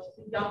 Well,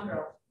 she's a young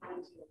girl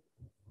running to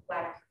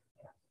bladder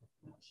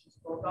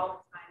goes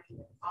all the time, she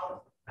has all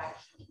this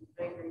infection, she's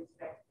very, very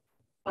sick.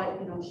 But,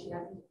 you know, she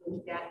has these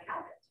really bad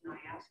habits. You know,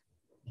 I asked her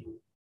to do,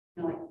 you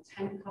know, like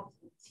 10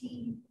 cups of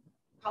tea,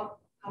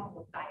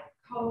 couple of Diet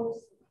Cokes,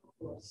 a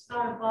couple of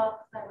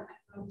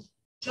Starbucks,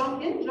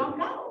 jump in, jump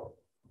out.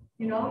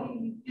 You know,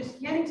 you just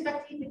can't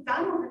expect to eat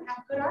McDonald's and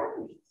have good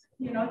arteries.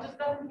 You know, it just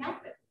doesn't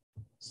happen.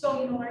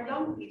 So, you know, our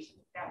young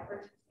patients that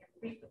urgency and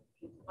frequency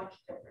is much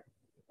different.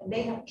 And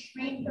they have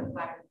trained their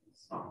bladder to be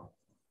small.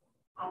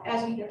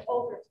 As we get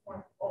older, it's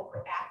more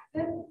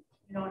overactive,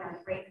 you know, and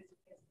our brain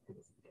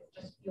is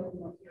just feeling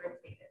more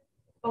irritated.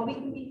 But we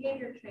can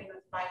behavior train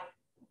us by,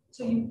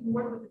 so you can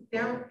work with a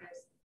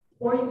therapist,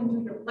 or you can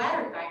do your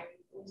bladder diary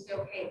and say,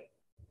 okay,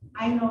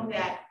 I know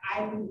that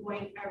I'm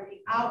going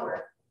every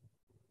hour.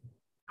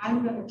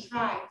 I'm going to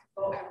try to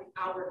go every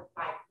hour to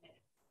 5 minutes.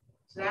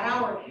 So that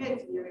hour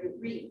hits and you're going to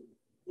breathe.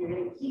 You're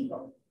going to keep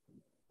them.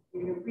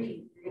 You're going to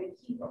breathe. You're going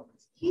to keep them.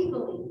 It's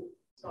Kegel,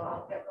 so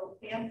I'll get real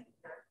fancy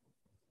here.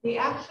 The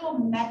actual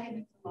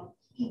mechanism of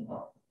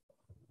Kegel,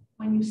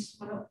 when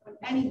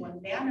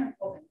anyone, man or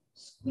woman,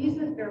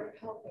 squeezes their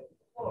pelvic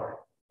floor,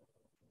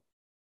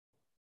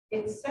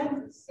 it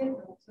sends a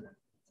signal to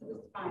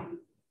the spine.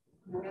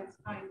 And that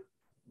spine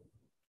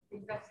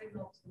brings that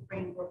signal to the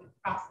brain where we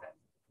process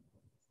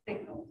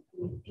signals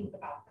when we think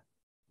about them.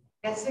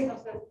 That signal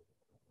says,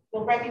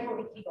 well, right before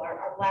we Kegel,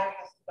 our bladder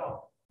has to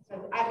go. It says,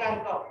 I've got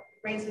to go.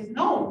 The brain says,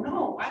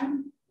 no,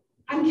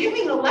 I'm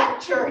giving a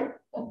lecture,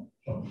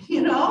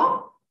 you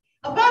know,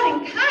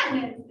 about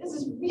incontinence. This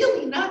is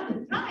really not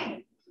the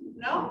time, you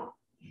know.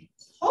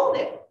 Hold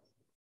it.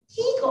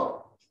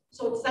 Kegel.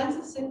 So it sends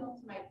a signal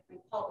to my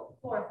pelvic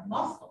floor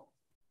muscle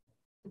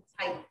to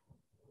tighten.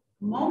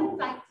 The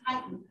moment I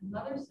tighten,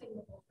 another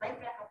signal goes right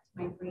back up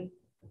to my brain,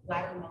 the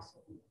bladder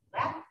muscle will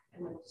relax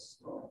and it'll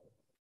slow.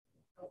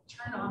 It'll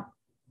turn off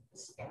the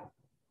spasm.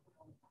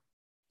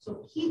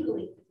 So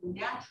Kegeling is a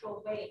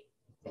natural way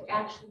to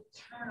actually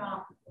turn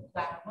off the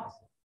bladder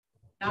muscle.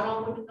 Not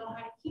all women know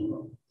how to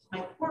Kegel.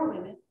 My poor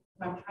women,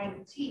 who I'm trying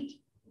to teach,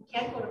 who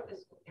can't go to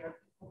physical therapy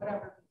or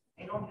whatever,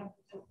 they don't have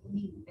the physical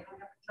needs, they don't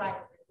have the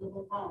driver, they live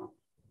alone,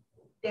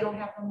 they don't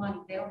have the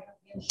money, they don't have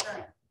the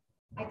insurance.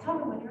 I tell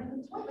them, when you're in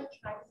the toilet,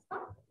 try to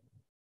stop it.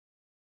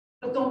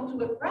 But don't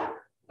do it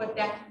forever. But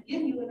that can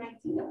give you an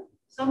idea.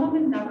 Some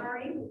women never are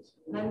able to.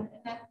 And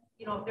then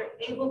you know, if they're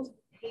able to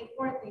pay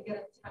for it, they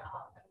get an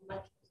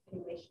electrical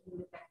stimulation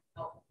unit that can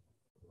help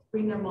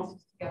bring their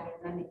muscles together,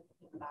 and then they can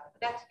think about it.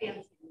 But that's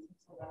fancy. It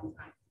takes a long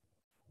time.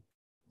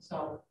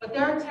 So, but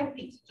there are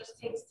techniques. It just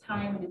takes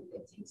time, and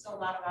it takes a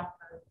lot of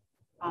effort.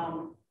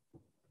 And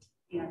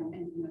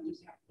you know,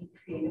 just have to be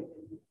creative.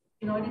 And,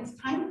 you know, and it's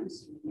time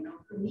consuming. You know,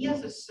 for me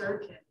as a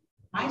surgeon,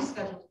 my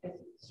schedule is busy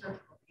with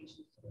surgical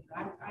patients. So, you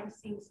know, I'm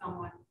seeing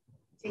someone,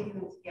 taking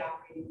them to the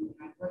operating room,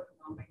 I work with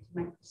them, I do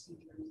my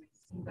procedures, I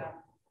see them,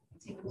 I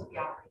take them to the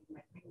operating room,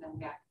 I bring them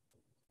back.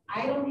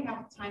 I don't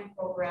have time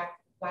for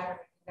overactive bladder.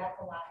 That's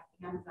a lot of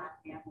hands-on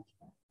management.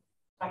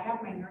 So I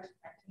have my nurse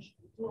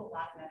practitioners do a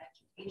lot of that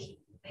education.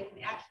 They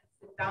can actually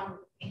sit down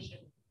with the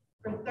patient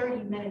for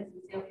 30 minutes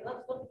and say, okay,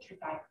 let's look at your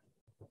diet.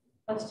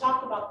 Let's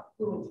talk about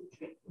the fluids you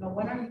drink. You know,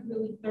 when are you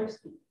really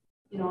thirsty?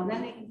 You know, and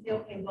then they can say,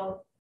 okay,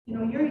 well, you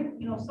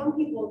know, some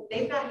people,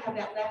 they've got to have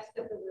that last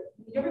sip of it.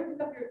 You ever pick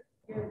up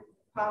your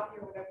coffee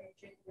or whatever you're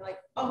drinking? You're like,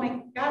 oh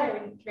my God, I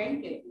already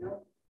drank it. You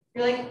know,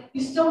 you're like,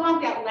 you still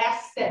want that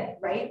last sip,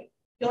 right?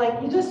 You're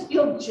like, you just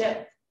feel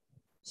gypped.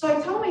 So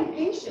I tell my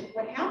patients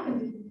what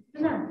happens is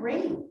in our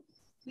brain,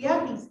 we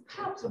have these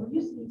cups, and we're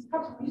used to these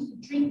cups, we're used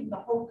to drinking the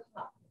whole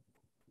cup.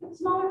 Get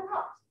smaller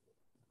cups.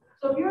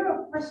 So if you're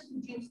a person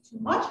who drinks too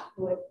much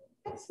fluid,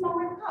 get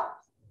smaller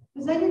cups.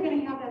 Because then you're going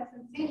to have that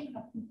sensation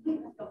of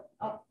completeness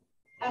of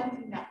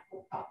emptying that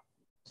whole cup.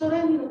 So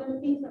then, you know, there are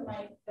things that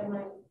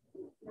my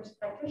nurse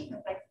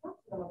practitioners, I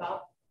talk to them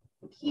about.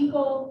 The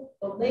Kegel,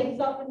 the legs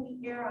up in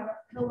the air on a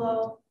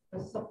pillow, the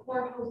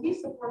support hose.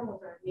 These support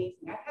hoses are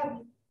amazing. I've had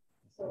these,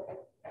 so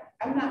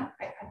I'm not,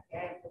 I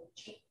am really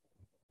cheap.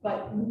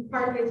 But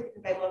part of it is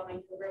because I love my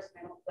universe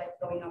and I don't like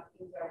throwing out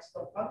things that are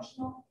still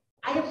functional.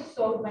 I have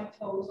sewed my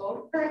toes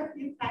over a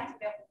few times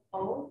to have a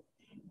toe.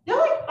 They're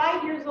like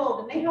 5 years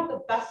old and they have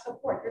the best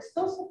support. They're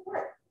still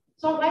support.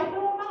 So I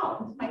throw them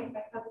out. My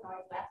cousin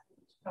always asks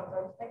me, she comes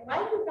over, she's like, why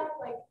do you got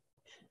like,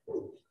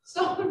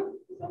 so I'm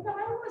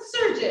a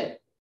surgeon.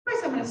 Of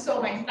course I'm going to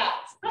sew my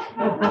socks.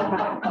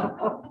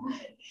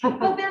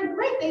 But they're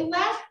great. They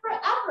last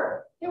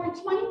forever. They were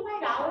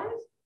 $25.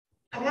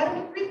 I've had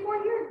them for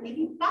 3-4 years,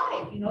 maybe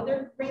 5. You know,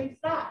 they're great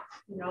socks,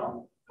 you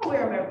know. I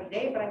wear them every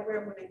day, but I wear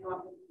them when I know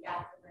I'm going to be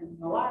active and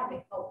no water.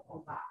 They help a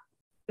lot.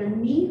 They're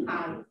knee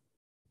high.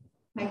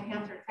 My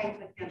pants are tight,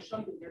 so I can't show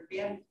you. They're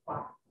band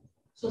squat.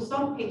 So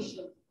some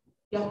patients,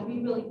 you have to be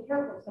really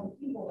careful. Some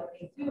people, what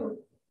they do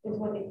is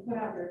when they put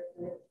on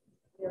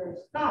their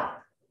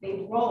socks,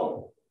 they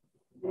roll.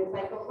 And it's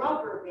like a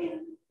rubber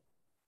band.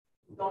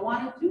 You don't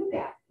want to do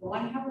that. You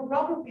want to have a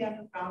rubber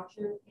band around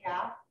your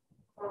calf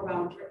or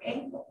around your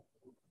ankle.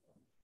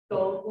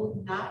 Those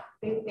will not,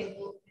 they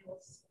will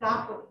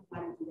stop what you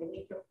want to do. They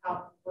make your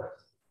problem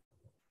worse.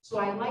 So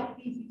I like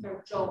these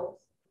are Joes,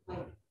 like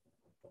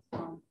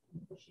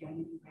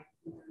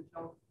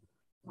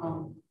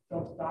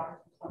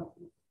daughters or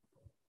something.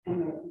 And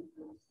they're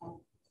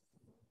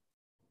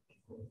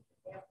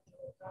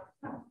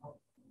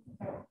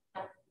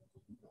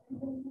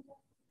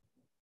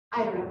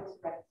I don't know.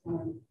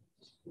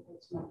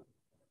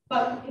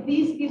 But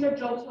these are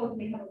gel toes,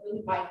 and they have a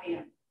really wide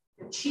band.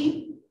 They're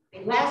cheap,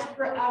 they last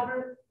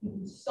forever, you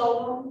can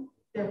sew them,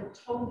 they're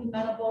totally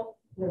mendable,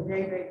 they're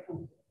very, very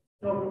comfortable.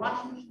 Throw them in the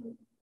washing machine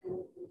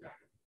and dry.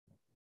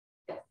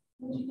 Yes.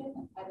 Where'd you get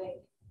them? Are they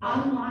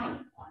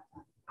Online.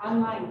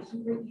 Online,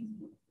 super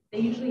easy. They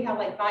usually have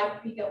like buy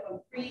 3, get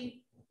 1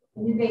 free.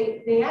 And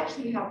they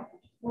actually have a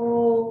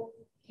whole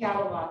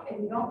catalog,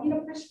 and you don't need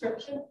a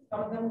prescription.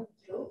 Some of them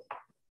do.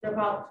 They're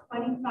about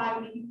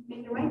 $25, maybe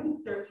there might be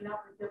 30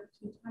 now, but they're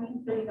between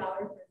 $20 and $30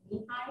 for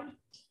knee high,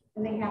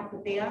 and they have the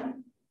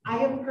band. I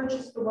have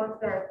purchased the ones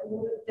that are a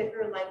little bit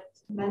thicker, like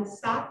men's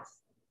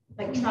socks,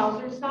 like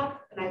trouser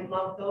socks, and I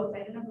love those. I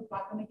didn't ever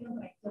bought them again,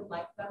 but I still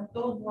like them.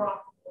 Those wore off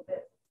a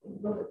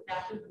little bit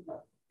faster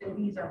than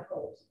these are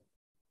poles.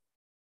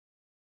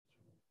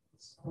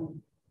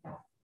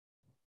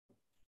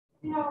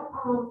 Yeah.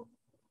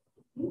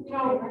 You're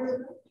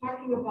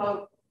talking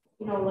about,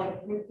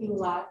 like drinking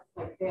less,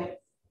 like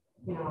that,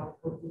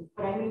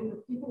 but I mean, for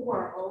people who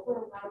are older,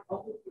 a lot of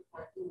older people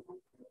are doing that.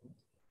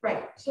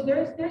 Right. So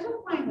there's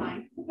a fine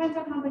line. Depends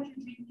on how much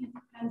you're drinking. It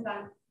depends on,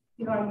 are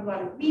you on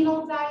a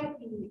renal diet,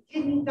 you need a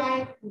kidney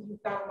diet, because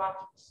you've got a lot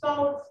of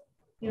salts.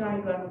 Are you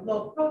on a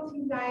low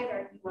protein diet?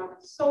 Are you on a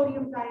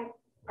sodium diet?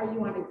 Are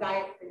you on a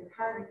diet for your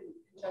heart? Are you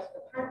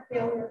congestive heart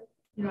failure?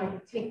 Are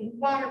you taking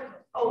water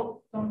pills?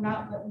 Oh, do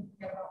not let me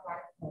forget about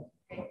water pills.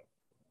 Okay.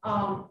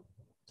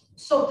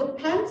 So it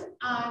depends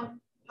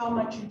on how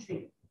much you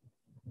drink.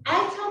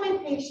 I tell my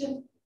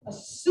patients a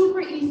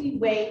super easy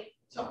way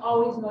to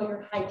always know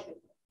you're hydrated.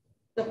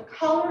 The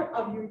color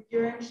of your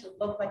urine should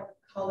look like the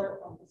color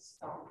of the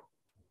sun.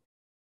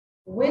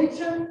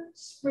 Winter,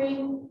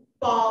 spring,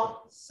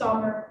 fall,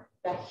 summer,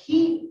 the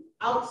heat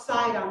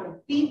outside on the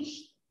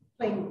beach,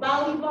 playing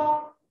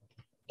volleyball.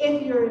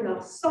 If you're in a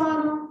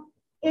sauna,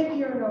 if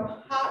you're in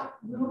a hot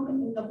room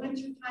in the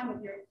winter time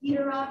with your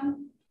heater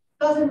on,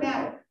 doesn't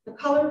matter. The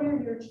color of your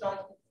urine should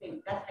always be the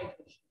same. That's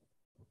hydration.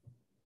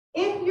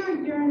 If your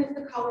urine is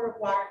the color of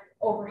water, you're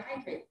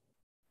overhydrated.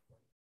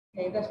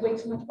 Okay, that's way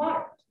too much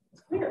water.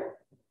 It's clear.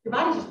 Your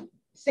body's just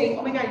saying,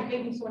 oh my God, you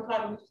gave me so much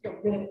water, let's just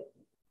get rid of it.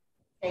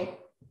 Okay.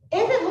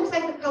 If it looks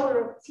like the color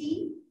of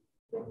tea,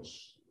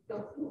 which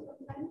goes through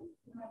sometimes,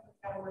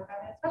 I've got to work on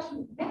it,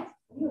 especially with masks.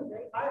 It was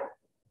very hard.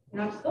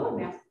 I'm still a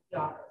mask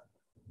daughter.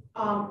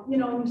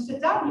 When you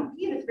sit down, you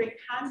pee, and it's very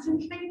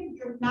concentrated,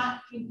 you're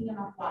not drinking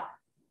enough water.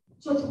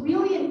 So it's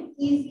really an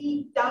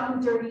easy, down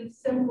and dirty,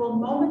 simple,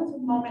 moment to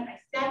moment. I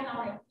sat down,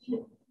 I pee.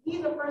 If you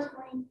pee the first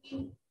morning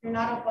pee, you're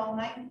not up all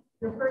night.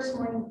 Your first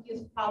morning pee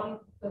is probably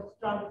the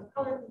strongest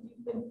color because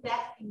you've been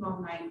fasting all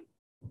night,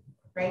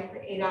 right,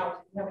 for 8 hours.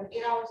 If you have an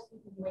 8-hour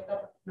sleep and you wake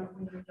up, remember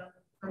when you're done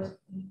with the first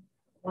pee,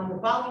 when the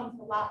volume's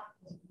a lot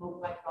because you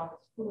mobilize all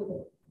this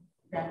fluid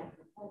that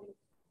you're holding,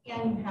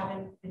 and you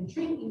haven't been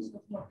drinking, so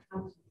it's more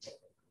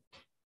concentrated.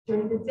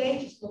 During the day,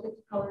 just look at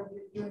the color of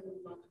your urine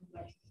and look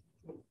how much you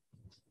drink.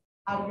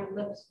 How do your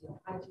lips feel?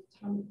 How does your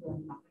tongue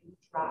feel? How do you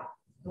drop?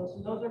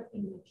 Those are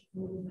things that you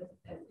can use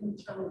as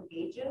internal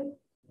gauges,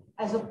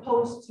 as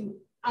opposed to,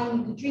 I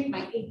need to drink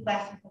my 8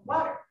 glasses of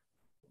water.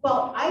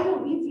 Well, I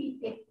don't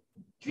need to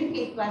drink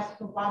 8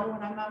 glasses of water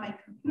when I'm on my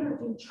computer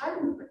doing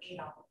charting for 8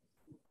 hours,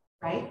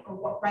 right?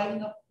 Or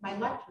writing up my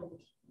lecture,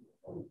 which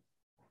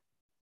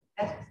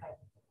that's exciting.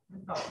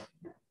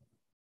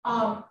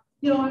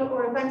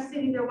 Or if I'm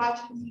sitting there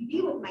watching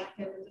TV with my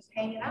kids and just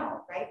hanging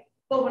out, right?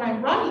 But when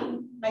I'm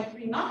running my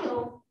 3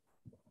 miles,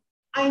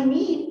 I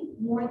need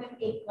more than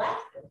 8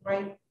 glasses,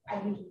 right?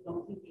 I usually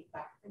don't think 8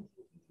 glasses.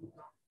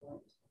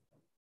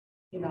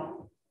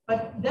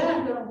 But then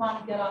I'm going to want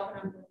to get up and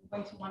I'm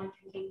going to want to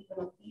drink even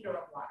a liter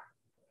of water,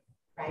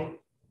 right?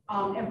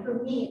 And for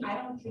me, I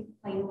don't drink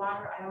plain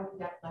water. I don't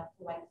need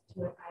electrolytes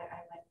to it.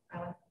 I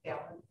like the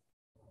balance.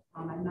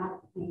 I'm not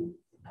plain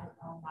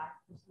water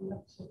person.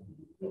 That's just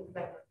me because I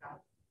work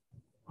out.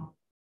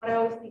 But I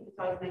always think it's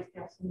always nice to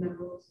have some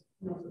minerals,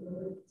 a little bit of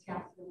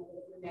potassium, a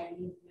little bit of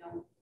magnesium, a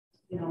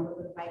little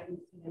bit of vitamin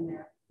C in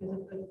there. Gives a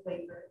good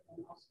flavor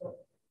and also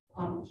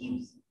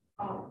keeps,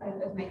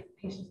 as my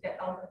patients get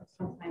older,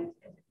 sometimes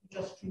if you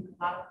just drink a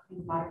lot of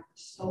clean water,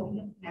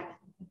 sodium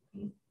naturally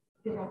decrease.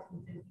 It has some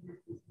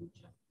dizziness and some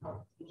chest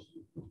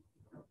palpitations.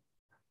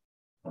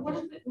 What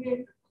does it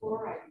mean for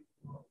chloride?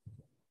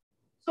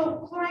 So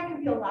chloride can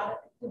be a lot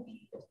of,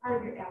 it's part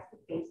of your acid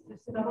base.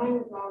 So mine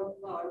is always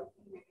low.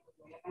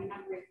 I'm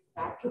not great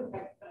doctor,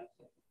 but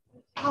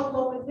how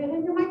low is it?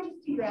 And you might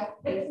just do your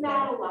acid base. it's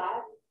not a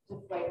lot,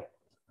 just like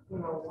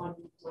 1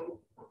 point,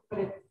 but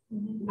it's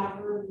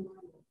never.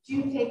 Do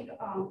you take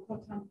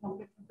proton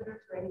pump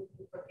inhibitors or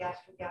anything for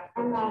gastric acid?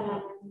 I'm not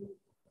on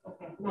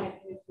okay.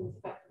 medication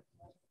spectrum.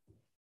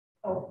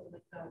 Oh,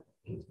 like the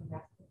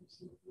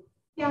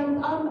yeah, I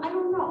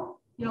don't know.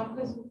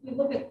 Because if we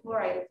look at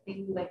chloride, it's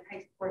mainly like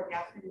hydrochloric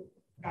acid is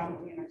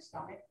predominantly in our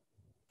stomach.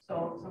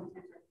 So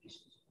sometimes our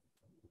patients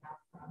have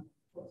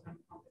proton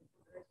pump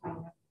inhibitors.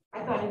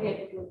 had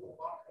to do with the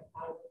water. I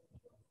thought it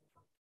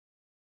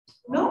was.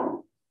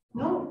 No,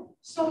 no.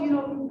 So, you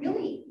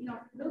really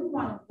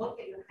want to look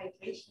at your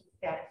hydration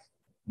status,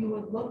 you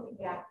would look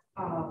at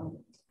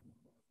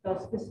the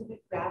specific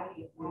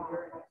gravity of your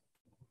urine.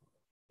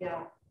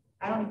 Yeah,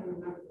 I don't even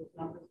remember those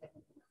numbers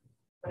anymore.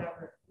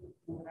 Whatever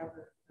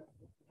the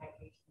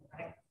hydration.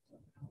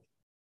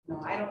 No,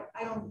 I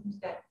don't use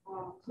that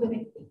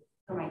clinically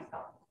for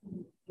myself.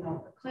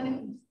 For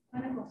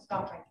clinical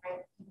stuff, I try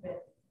to keep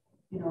it,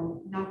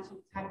 not too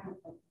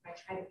technical. I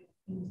try to give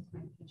things to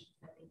my patients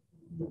that they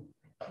can use.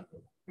 I keep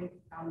it break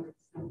it down with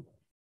simple.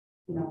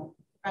 If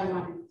I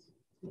wanted to,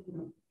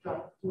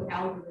 do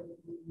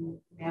algorithm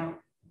now.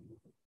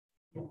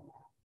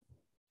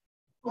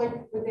 Like,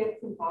 was it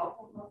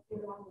involved in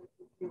hospital?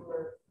 If you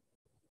were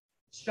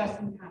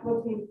Stressing time.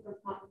 looking for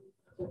something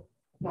to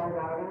start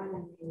out on,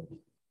 and you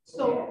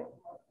So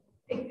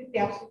it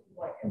absolutely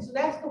would. And so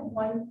that's the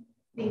one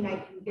thing I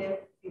can give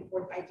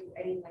before I do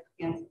any like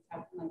advanced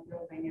testing like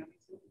urodynamics.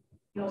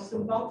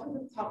 Cymbalta is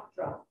a tough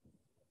drug.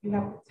 You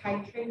have to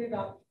titrate it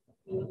up,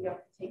 meaning you have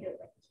to take it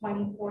like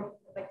 20, 40,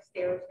 like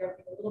stairs, you have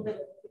to take a little bit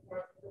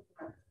more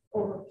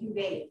over a few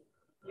days.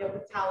 You have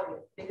to tolerate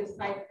it. Biggest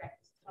side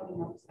effect is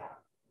tummy upset.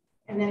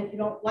 And then if you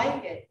don't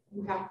like it,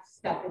 you have to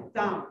step it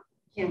down.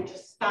 You can't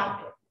just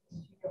stop it.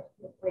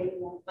 Your brain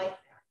won't like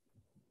that.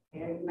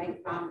 Okay? You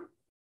might vomit.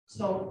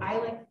 So I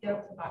like to get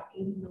up to about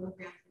 80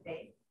 milligrams a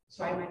day.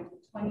 So I might do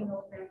 20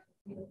 milligrams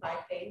for 3 to 5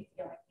 days.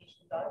 Yeah, my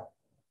patient does.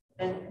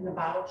 Then in the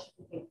bottle, she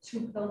can take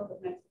 2 pills for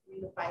the next 3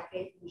 to 5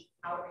 days, and she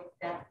tolerates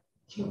that.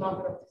 She bump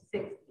it up to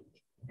 60.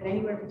 And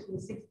anywhere between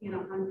 60 and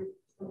 100,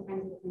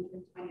 sometimes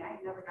 120. I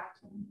never got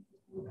to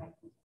 100.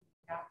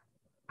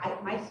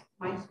 My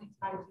sweet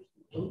spot is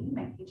usually 80.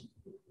 My patients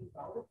do pretty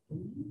well with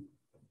 80.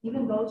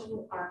 Even those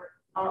who are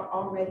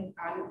already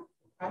on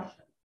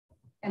depression.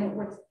 And it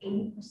works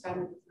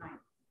 80% of the time.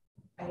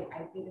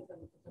 I think it's a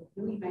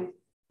really nice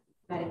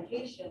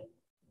medication,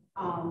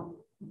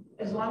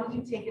 as long as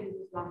you take it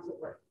as long as it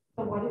works.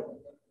 So what is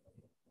it?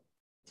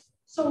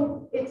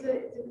 So it's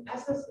a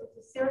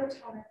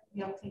serotonin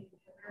reuptake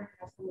inhibitor. It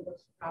has some of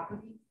those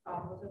properties. Those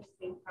are the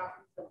same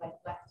properties of like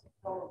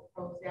Lexapro,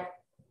 Prozac,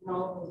 and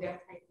all of those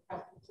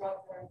antidepressant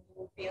drugs that are a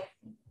little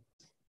fancy.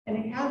 And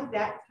it has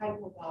that type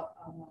of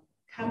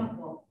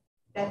chemical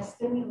that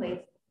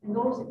stimulates, and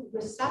those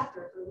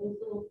receptors are those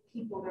little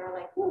people that are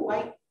like, oh,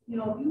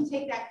 if you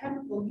take that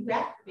chemical, you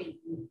activate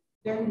you.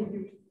 They're going to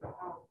use you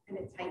and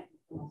it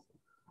tightens them.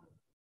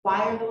 Why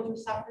are those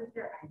receptors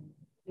there? I think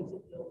it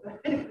feel good.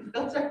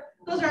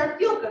 those are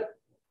feel-good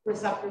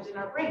receptors in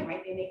our brain,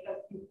 right? They make us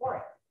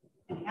euphoric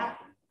and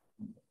happy.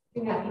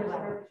 You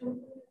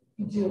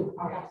do.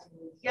 Oh,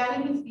 absolutely. Yeah,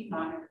 it needs to be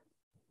monitored.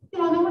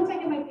 No one's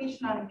taking my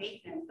patient out of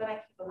maintenance, then I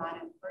keep them on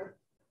it for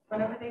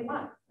whenever they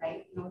want,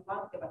 right? It can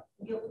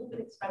be a little bit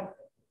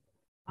expensive.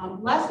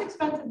 Less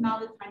expensive now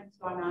that time's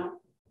gone on,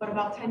 but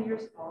about 10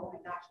 years ago, oh my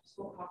gosh, it's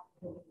so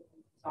costly. It's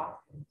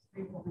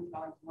 $300-400 a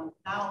month.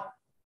 Now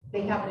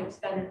they have an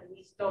extended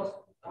release dose.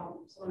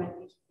 So when I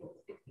patients get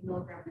 60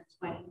 milligrams and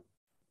 20,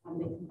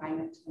 they combine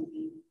it to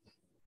be.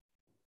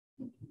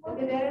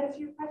 Did that answer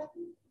your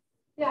question?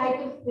 Yeah, I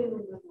just didn't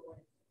remember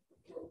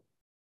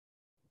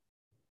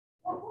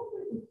what was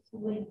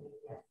sling?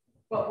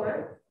 What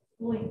word?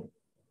 Sling.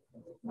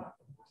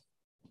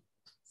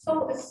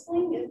 So a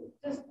sling is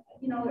just,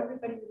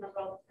 everybody remember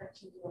all the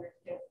cartoons where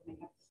kids and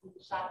they have to sling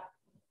the shot,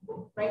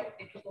 right?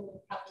 They put a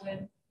little pebble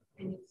in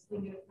and you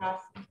sling it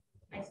across.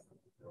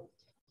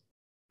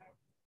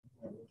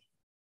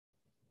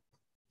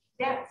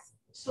 That's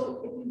so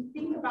if you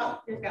think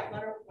about there's that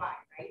letter Y,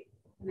 right?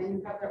 And then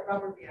you have that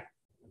rubber band,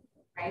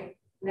 right?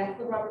 And that's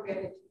the rubber band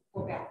that you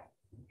pull back.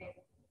 Okay.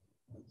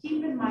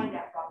 Keep in mind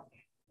that rubber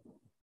band.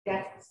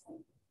 That's the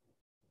sling.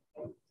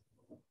 Okay.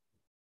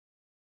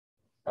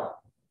 So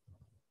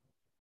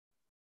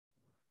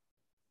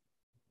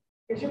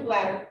here's your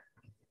bladder.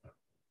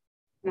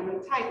 And I'm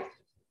going to tie this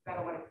because I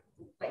don't want to put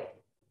it in place.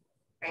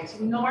 Right? So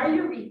we know our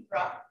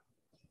urethra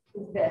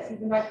is this,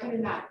 even though I put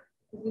it not.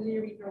 This is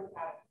your urethra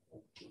without it.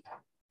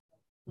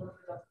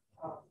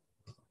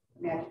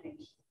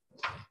 Imagination.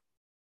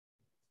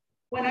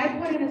 When I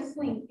put in a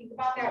sling, think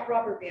about that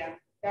rubber band.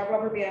 That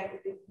rubber band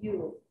is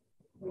you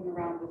going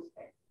around this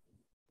way.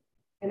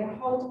 And it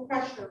holds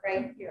pressure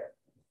right here,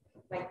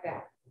 like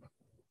that.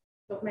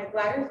 So if my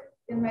bladder's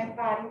in my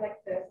body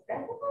like this,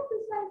 that's about the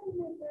size of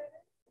my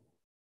bladder.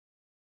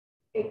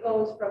 It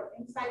goes from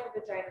inside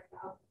the vagina to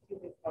out the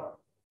pubic bone,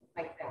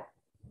 like that.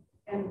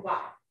 And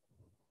why?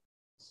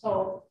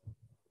 So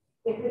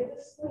if it's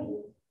a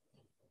sling,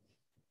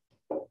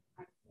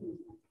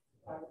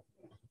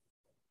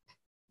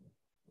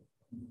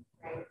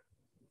 right?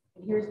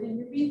 And here's the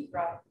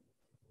urethra.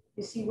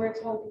 You see where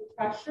it's holding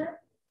pressure?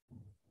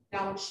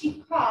 Now when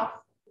she coughs,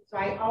 so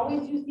I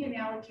always use the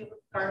analogy with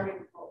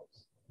garden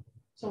hose.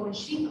 So when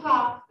she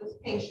coughs, this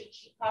patient,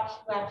 she coughs,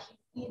 she laughs, she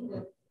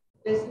sneezes,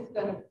 this is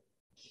going to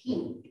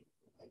kink,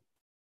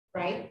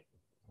 right?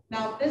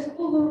 Now if this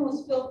balloon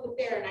was filled with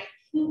air and I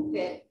kinked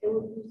it, it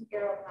would lose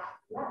air a lot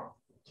less,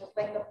 just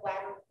like the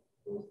bladder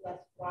would lose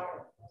less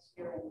water, less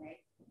urine.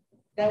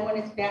 Then when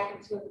it's back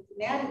into its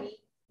anatomy,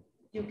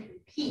 you can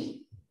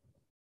pee,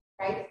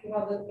 right? See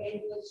how the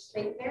angle is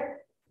straight there?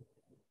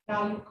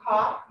 Now you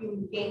cough, you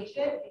engage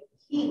it, it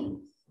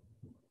heaves.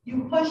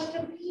 You push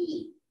to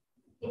pee,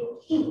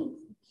 it heaves,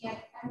 you can't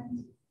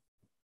empty.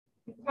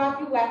 You cough,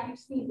 you laugh, you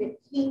sneeze, it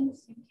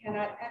heaves, you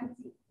cannot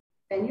empty.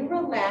 Then you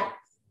relax,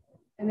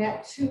 and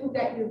that tube,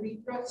 that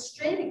urethra is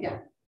straight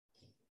again.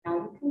 Now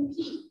you can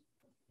pee.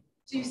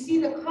 So you see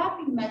the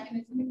coughing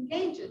mechanism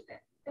engages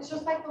it. It's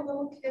just like a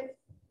little kid's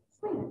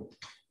swing,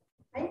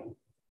 right?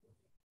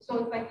 So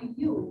it's like you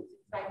use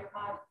inside your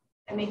body.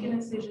 I make an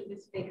incision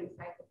this big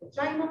inside the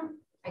vagina.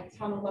 I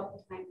tunnel up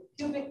behind the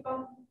pubic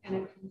bone, and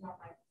it comes out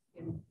like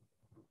skin.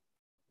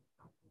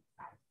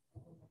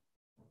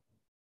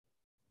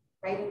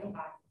 Right in the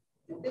body.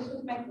 If this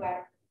was my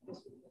bladder, this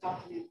was the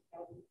document.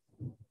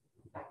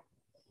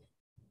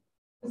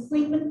 The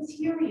sleep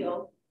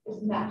material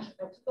is mesh.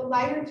 I took a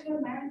lighter to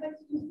it. I like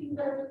to use things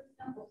that are really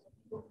simple so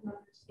people can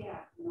understand.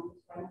 You know,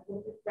 I'm trying to be a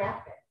bit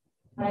graphic.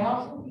 But I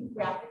also be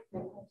graphic that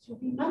helps you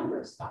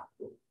remember stuff.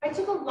 I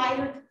took a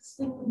lighter to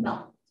sleep with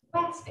milk. It's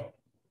plastic.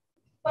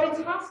 But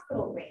it's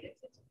hospital grade.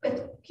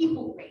 It's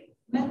people grade.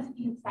 It's meant to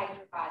be inside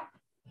your body.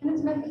 And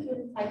it's meant to be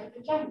inside your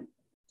vagina.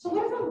 So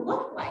what does it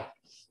look like?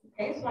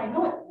 Okay, so I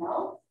know it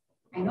melts.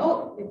 I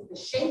know it's the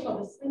shape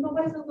of a sling, but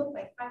what does it look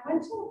like? I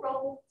went to a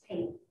roll of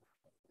tape,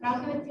 and I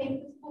was going to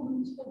tape this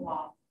balloon to the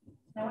wall.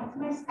 And I went to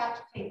my Scotch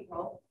tape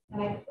roll,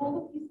 and I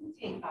pulled a piece of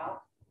tape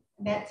out,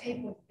 and that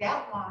tape was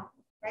that long,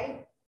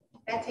 right?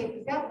 That tape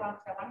is that long,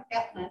 so I want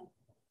that length.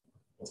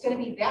 It's going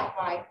to be that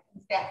wide,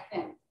 it's that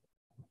thin.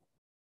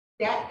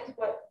 That is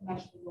what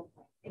mesh will look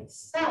like.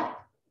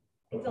 Except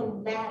it's a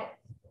lattice.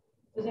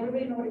 Does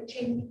everybody know what a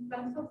chain link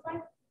fence looks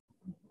like?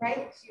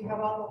 Right? So you have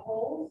all the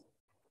holes.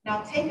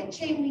 Now take a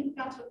chain link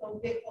fence with those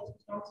big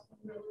holes. Don't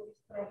really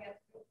put our hands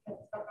through it,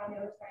 stuff on the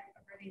other side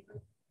of our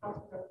neighbor's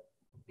house with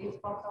these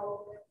spots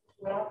all over it,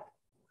 whatever.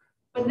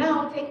 But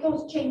now take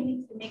those chain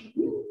links and make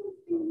really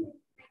thin.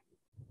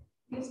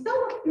 You still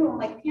look through them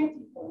like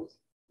pantyhose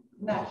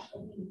mesh,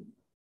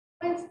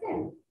 but it's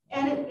thin.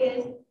 And it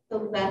is the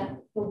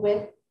length, the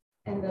width,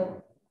 and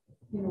the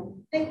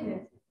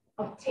thickness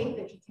of tape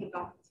that you take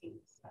off the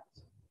tape.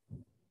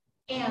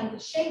 And the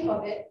shape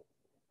of it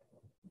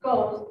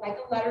goes like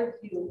a letter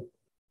U,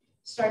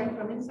 starting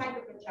from inside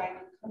the vagina,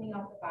 coming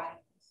out the body,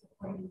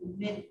 supporting the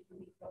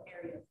mid-urethral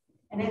area.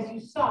 And as you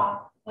saw,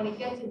 when it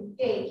gets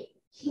engaged,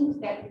 it keeps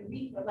that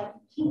urethra, like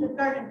you keep the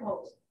garden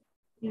hose.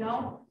 You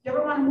know, you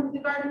ever want to move the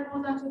garden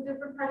hose onto a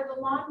different part of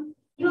the lawn?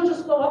 You don't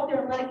just go up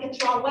there and let it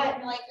get you all wet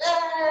and you're like,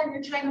 and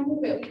you're trying to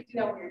move it. We do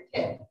that when you're a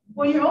kid.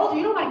 When you're older,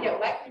 you don't want to get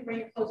wet. You wear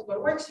your clothes to go to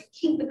work, so you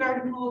keep the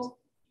garden hose,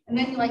 and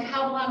then you like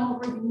hobble on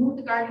over, you move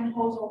the garden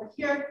hose over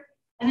here,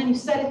 and then you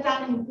set it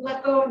down and you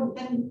let go, and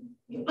then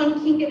you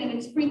unkink it and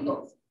it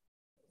sprinkles.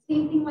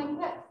 Same thing like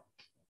this.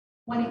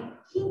 When it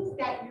kinks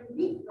that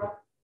urethra,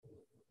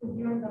 the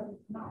urine doesn't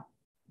come out.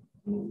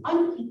 When you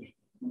unkink it,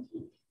 you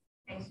kink.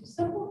 Okay, so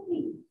simple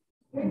things.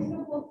 Very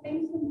simple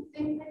things and the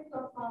same type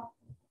of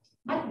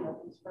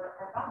mechanisms for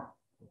our body.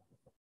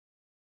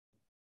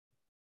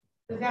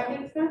 Does that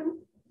make sense?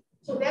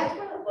 So that's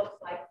what it looks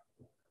like.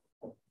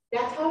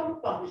 That's how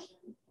it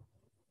functions.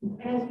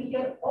 And as we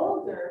get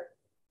older,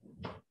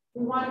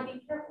 we want to be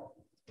careful.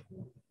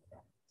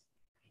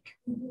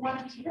 We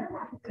want to be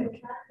careful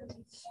because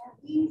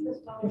these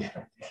as well as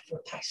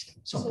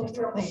so if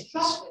you're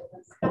obstructed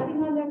and stepping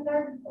on that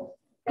garden hose,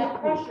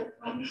 that pressure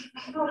comes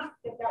out,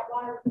 get that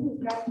water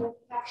moves, that's what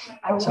happens.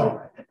 I was all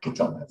right. That gets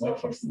on my So way if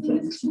for your some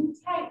sleeve is things. too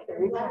tight,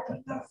 you're not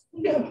going to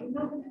empty.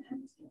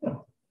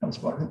 I was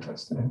more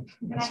interested in.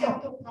 And I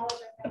have to apologize.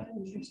 I have to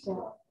understand.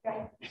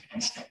 Okay.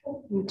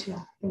 You too.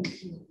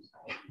 Thank you.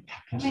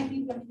 I might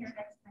leave them here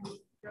next time.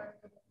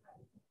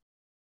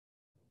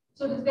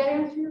 So does that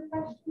answer your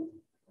question?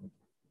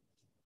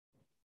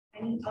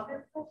 Any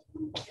other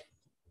questions?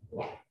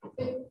 Yeah,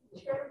 the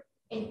term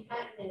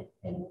incontinence,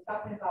 and we're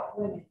talking about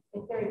women,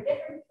 is there a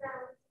different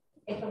term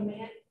if a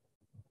man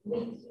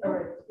leaks,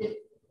 or is it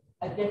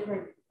a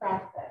different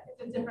process?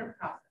 It's a different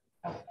process.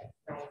 Okay,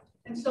 right.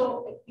 And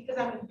so, because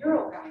I'm a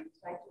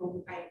urogynecologist, I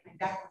do my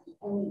background is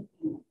only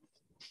female.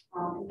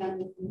 And then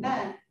with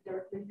men,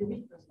 their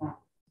urethra's not.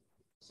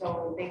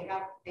 So they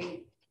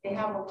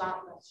have a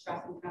lot less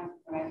stress and kind of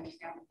what I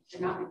understand.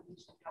 They're not in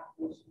each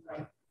population,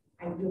 right?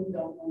 I really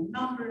don't know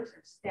numbers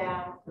or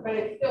stats, But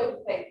it's still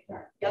the same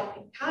term. yep,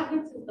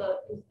 incontinence is the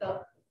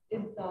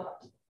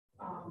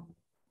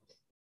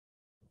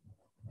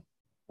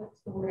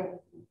what's the word I'm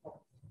looking for?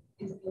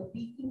 Is the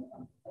leaking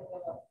of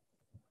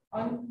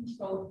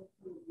uncontrolled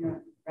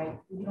urine, right?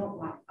 You don't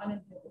want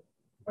uninhibited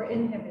or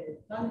inhibited,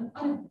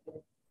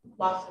 uninhibited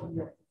loss of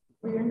urine,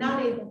 where you're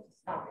not able to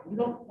stop it. You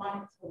don't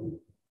want it to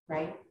leak,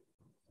 right?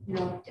 You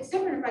know, it's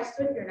different if I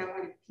stood here and I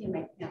wanted to pee in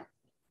my pants,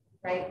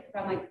 right? If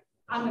I'm like,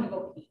 I'm gonna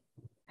go pee,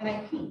 and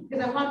I pee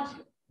because I want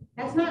to.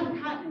 That's not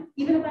incontinence,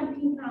 even if I'm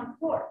peeing on the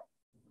floor.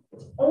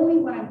 It's only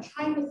when I'm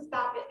trying to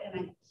stop it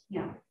and I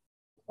can't,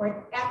 or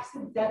it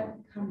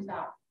accidentally comes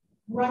out.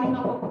 Running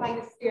up a flight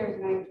of stairs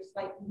and I'm just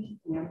like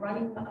leaking. I'm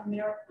running a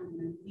marathon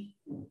and I'm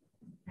leaking.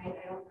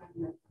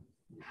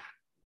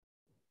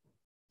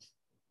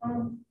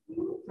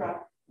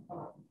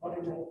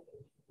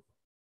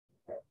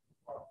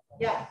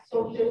 Yeah,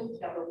 so there's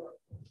never work.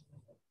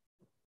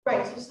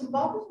 Right, so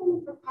symbols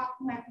only for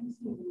coughing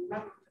mechanisms.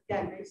 Remember,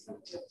 again, there's two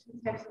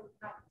types of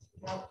incontinence.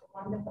 We have the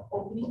one that the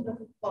opening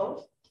doesn't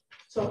close.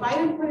 So if I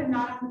didn't put a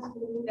knot on this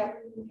balloon, that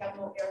balloon would have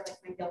no air like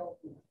my yellow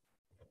balloon,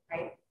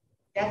 right?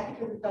 That's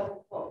because it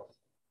doesn't close.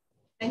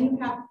 Then you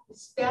have the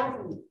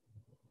spasm.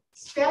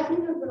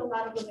 Spasm is what a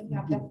lot of women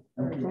have.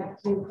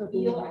 That's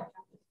feel.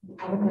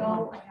 I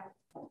know I have.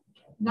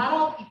 Not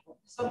all people.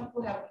 Some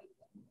people have.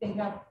 They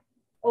have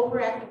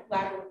overactive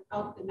bladder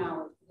without the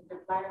knowledge because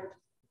their bladder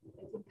is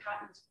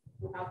incontinence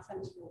without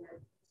sensory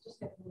awareness. It's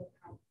just a little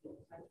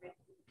complicated.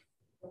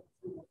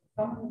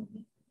 Some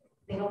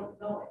they don't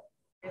know it.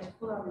 They just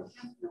put on the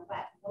pants and the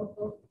flat. Those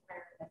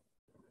require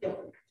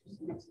different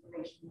just an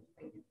exploration.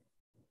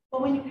 But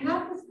when you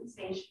have the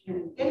sensation,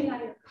 you're getting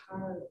out of your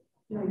car,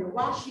 you know, you're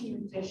washing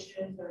your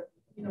dishes, or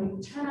you know,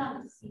 you turn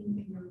on the sink and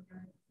you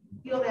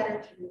feel that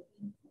urge in your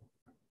feet.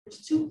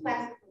 There's two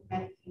classes of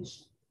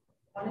medication.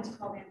 One is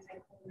called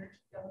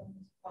anticholinergic, the other one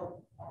is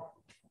called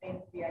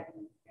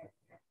benzodiazepine.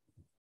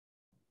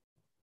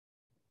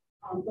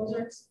 Those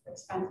are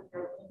expensive.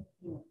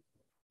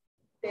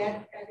 Bad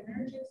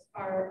adrenergics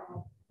are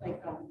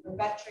like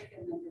Revetric,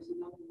 and then there's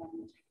another one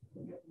which I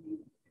can forget the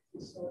name.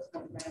 So it's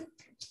not that I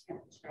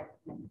can't describe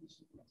the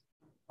medication.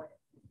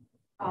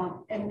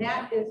 And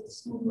that is a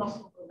smooth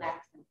muscle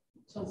relaxant.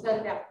 So instead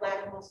of that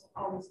bladder muscle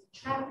always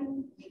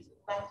contracting, it makes it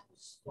less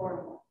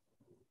restore more.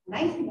 The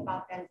nice thing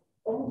about that is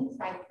the only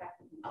side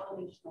effect is the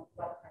elevation of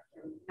blood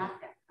pressure, not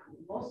that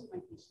common. Most of my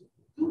patients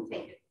who do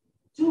take it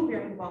do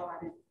very well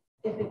on it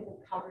if it's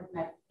a covered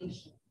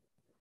medication.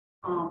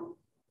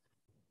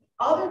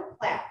 Other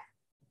class,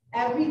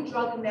 every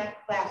drug in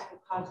that class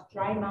will cause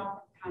dry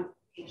mouth and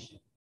constipation.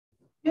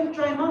 If you have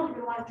dry mouth, you're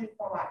going to want to drink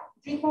more water.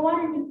 Drink more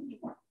water, you're going to pee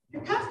more. If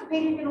you're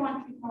constipated, you're going to want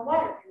to drink more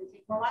water. If you're going to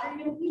drink more water,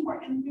 you're going to pee more.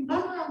 And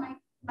remember on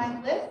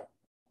my list,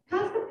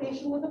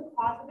 constipation was a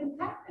cause of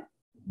incontinence.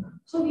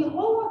 So the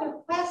whole other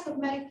class of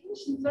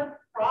medications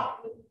are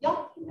fraught with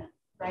yuckiness,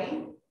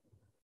 right?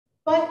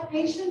 But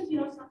patients,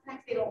 you know,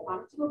 sometimes they don't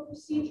want to do a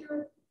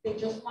procedure. They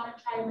just want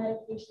to try a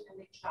medication and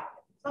they try it.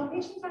 Some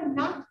patients are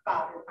not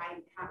bothered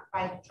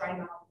by dry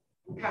mouth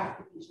and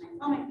constipation. I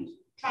tell my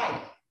patients, try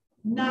it.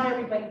 Not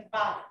everybody's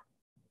bothered.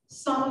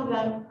 Some of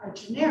them are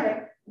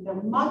generic. They're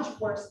much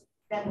worse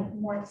than the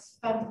more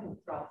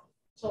expensive drugs.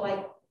 So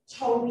like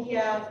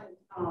Tolias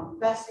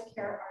and Vesicare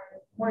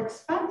are more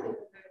expensive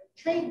than the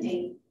trade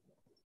name,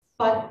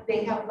 but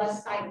they have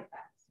less side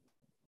effects.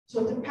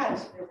 So it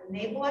depends. There's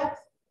Enablex,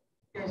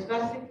 there's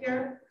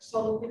Vesicare,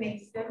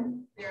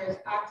 Solupinacin, there's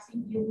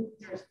Oxybute,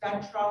 there's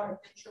Dentrol or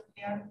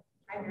Ditropan.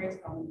 There is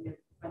only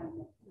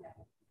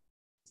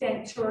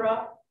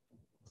Centura.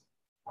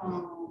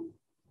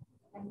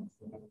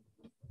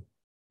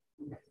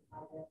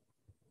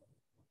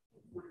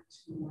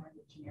 Two more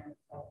generic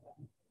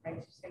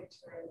right? So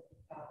Centura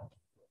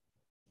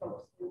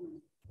folks.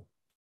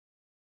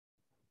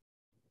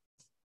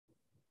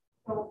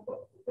 So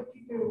what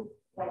you do,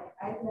 like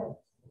I have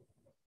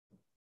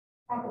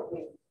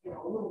probably, you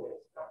know, a little bit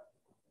of stuff,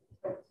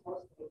 but it's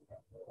mostly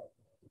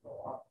go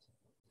up.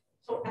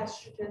 So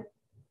estrogen,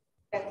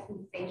 that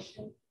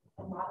sensation,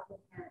 a lot of them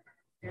are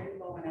very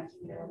low in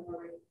estrogen.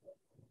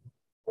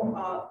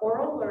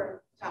 Oral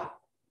or topical?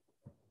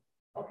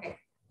 Okay,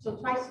 so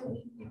twice a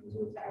week, you can do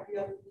it to every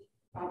other week,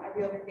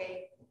 every other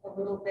day, a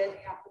little bit,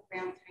 half a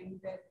gram, tiny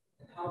bit,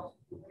 it helps.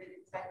 You put it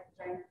inside the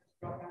vagina,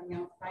 rub it on the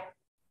outside.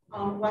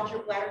 Watch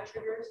your bladder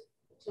triggers.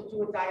 So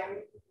do a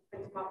diary,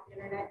 print them off the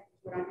internet,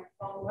 do it on your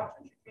phone. Watch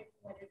what you're drinking,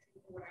 when you're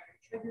drinking, what are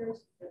your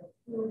triggers, is it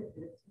food, is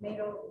it a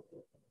tomato,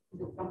 is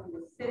it something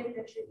acidic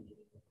that you're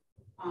eating?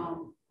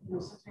 You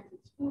know, sometimes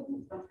it's food,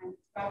 and sometimes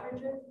it's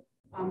beverages.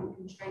 You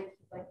can try to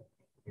keep like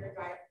your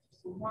diet for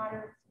some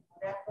water, see how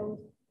that goes.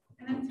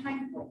 And then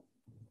time flow.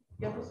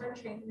 You have to start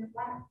training your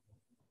bladder.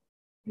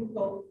 You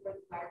go where the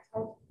bladder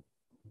tells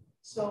you.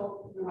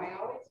 So, you know, I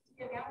always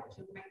give allergies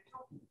with my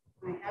puppy.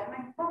 When I had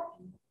my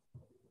puppy,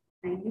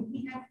 I knew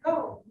he had to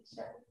go. He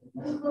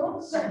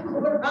started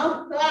going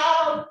around the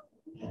house.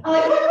 I'm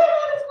like,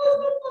 let's go.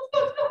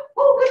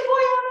 Oh, good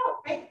boy, I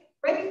don't know.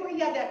 Right before he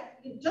had that,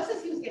 just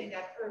as he was getting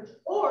that urge,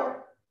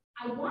 or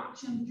I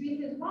watch him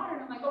drink his water,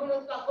 and I'm like, okay,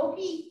 let's go. Go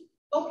pee,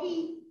 go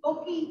pee,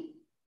 go pee.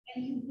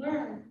 And he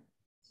learned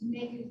to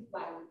make his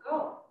bladder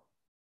go,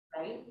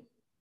 right?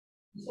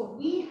 So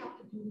we have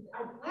to do,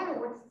 our bladder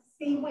works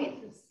the same way.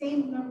 It's the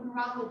same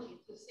neurology.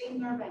 It's the same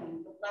nerve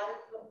ending. The bladder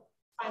to the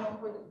spinal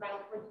cord to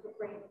the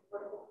brain, the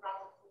vertical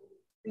process,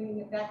 bringing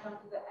it back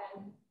onto the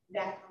end,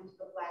 back onto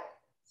the bladder.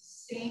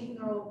 Same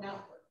neural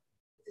network.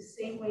 It's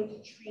the same way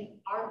to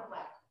train our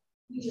bladder.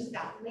 We just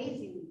got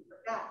lazy and we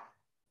forgot.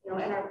 You know,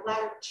 and our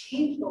bladder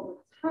changed over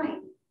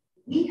time.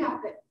 We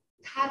have to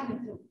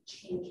cognitive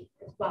change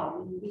as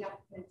well. We have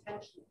to pay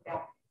attention to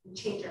that and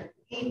change our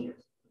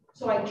behaviors.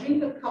 So I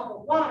drink a cup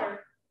of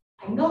water.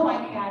 I know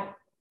I had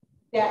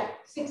that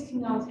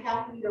 16 ounce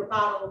half liter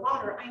bottle of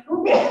water. I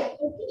know that I have to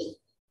go pee.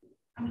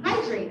 I'm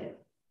hydrated.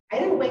 I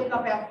didn't wake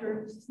up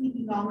after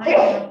sleeping all night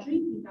and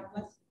drinking. God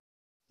bless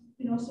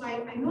you. You know, so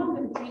I know I'm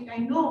going to drink. I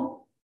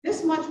know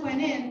this much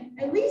went in.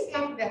 At least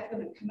half of that's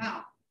going to come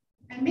out.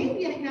 And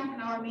maybe in a half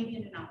an hour, maybe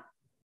in an hour.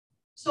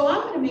 So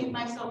I'm going to make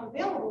myself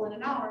available in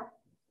an hour.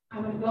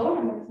 I'm going to go and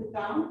I'm going to sit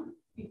down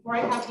before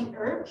I have the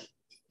urge.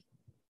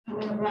 I'm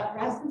going to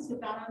rest and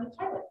sit down on the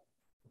toilet.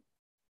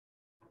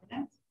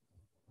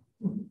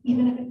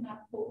 Even if it's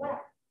not full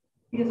bladder.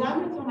 Because I'm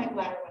going to tell my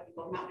bladder when to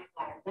go, not my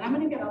bladder. Then I'm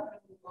going to get up and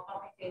I'm going to go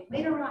about my day.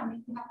 Later on,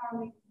 maybe half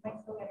hour later, you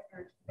might still get an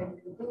urge. Then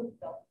you can do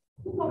stuff.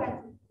 You go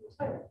back to the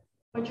toilet.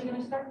 But you're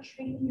going to start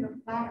training your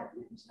bladder.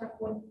 You're going to start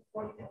going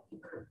before you get the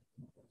urge.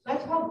 So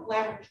that's called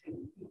bladder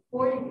training.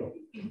 Before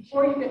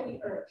you get the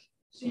urge.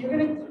 So you're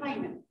going to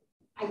time it.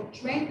 I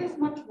drank this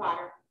much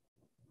water.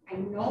 I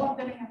know I'm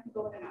going to have to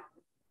go in an hour.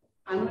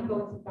 I'm going to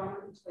go and sit down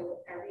on the toilet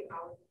every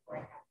hour before I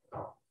have to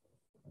go.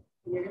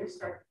 And you're going to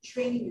start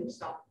training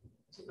yourself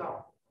to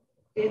go.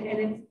 And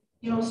it's,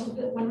 you know, so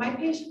when my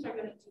patients are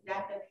going to do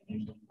that, then they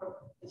usually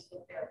work with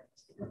physical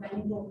therapists because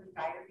then you go over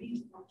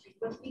diaries more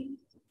frequently,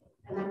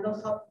 and then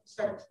they'll help you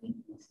start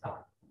tweaking stuff.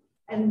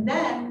 And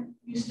then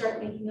you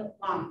start making it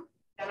long.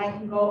 Then I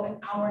can go an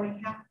hour and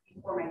a half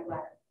before my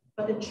bladder.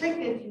 But the trick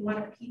is you want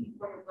to pee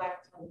before your bladder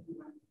tells you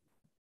when.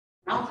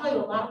 And I'll tell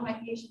you, a lot of my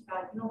patients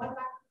are, you know what,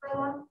 Dr.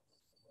 Furlong?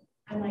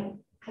 I'm like,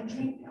 I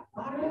drank that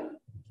water.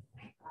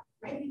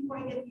 Right before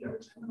I get the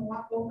urge, I'm going to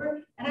walk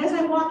over. And as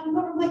I'm walking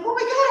over, I'm like, oh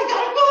my God, I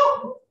got to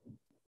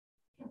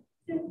go.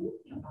 They're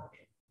thinking about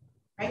it,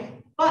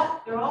 right?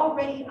 But they're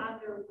already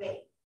on their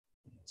way.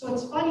 So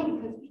it's funny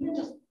because even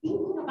just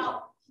thinking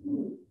about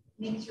food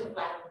makes your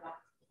bladder run.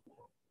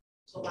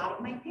 So a lot of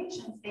my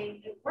patients,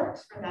 it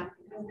works for them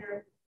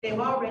because they've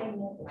already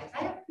mobilized.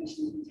 I have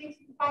patients who take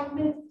 5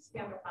 minutes to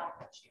stand up out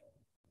of that chair.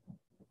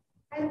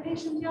 I had a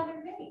patient the other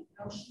day, you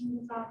know, she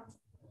was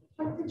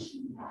what did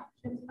she have?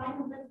 She had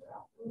spinal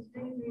liftoff. It was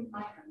very, very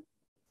minor.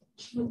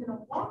 She was in a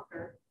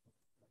walker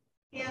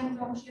and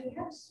she had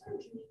had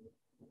surgery.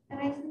 And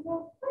I said,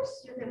 well, of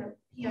course you're going to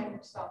pee on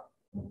yourself.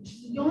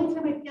 She said, the only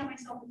time I pee on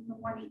myself is in the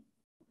morning.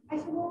 I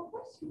said, well, of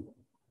course you do.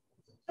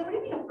 So what do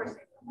you mean, of course I do?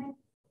 I'm like,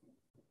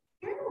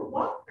 you're in a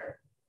walker.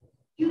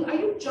 Are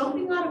you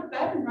jumping out of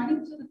bed and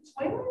running to the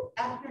toilet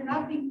after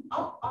not being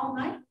up all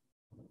night?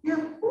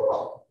 You're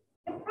full.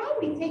 It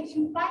probably takes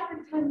you 5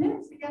 or 10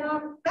 minutes to get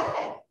out of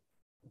bed.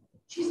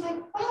 She's like,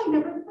 wow, I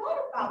never thought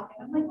about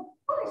it. I'm like, of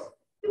course.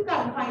 You've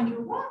got to find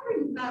your walker.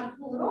 You've got to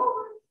pull it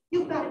over.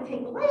 You've got to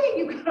take a leg.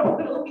 You've got to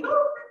put a leg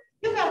over.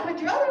 You've got to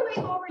put your other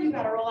leg over. You've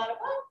got to roll out of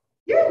bed.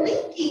 You're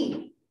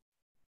leaking.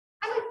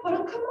 I'm like, put a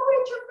commode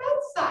at your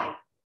bedside.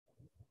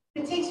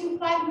 It takes you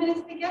 5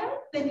 minutes to get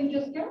up. Then you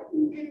just get up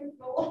and you can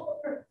roll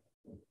over.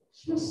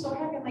 She was so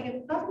happy. I'm like, if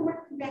it doesn't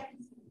work, come back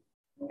and see me.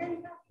 There you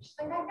go. She's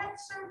like, I got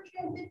surgery.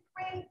 I did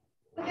great.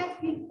 But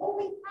that's the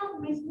only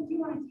problem. I said, do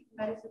you want to take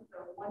medicine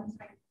for one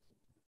time?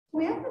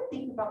 We have to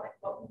think about like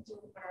what we do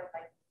with our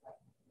life,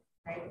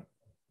 right?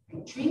 I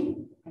drink,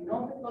 I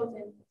know if it goes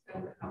in, it's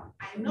going to come.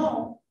 I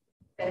know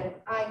that if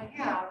I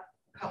have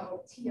a cup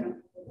of tea and a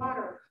cup of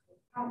water,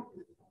 a cup of coffee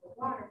and a cup of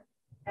water,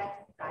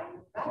 that's a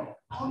diuretic.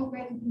 All you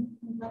guys do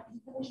is let me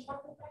finish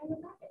what the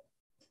diuretic.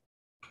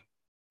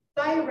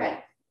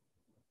 Diuretic.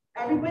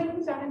 Everybody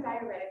who's on a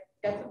diuretic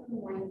gets up in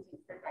the morning and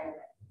takes their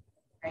diuretic,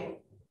 right?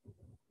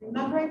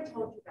 Remember I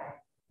told you guys,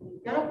 when you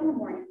get up in the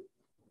morning,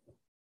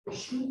 your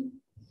shoes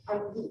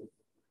are loose,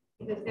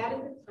 because that is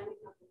the time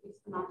you have the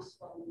least amount of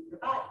swelling in your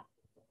body.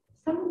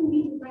 Some of you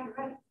need a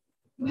diuretic.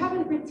 You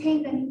haven't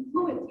retained any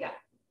fluids yet.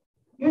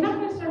 You're not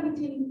going to start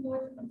retaining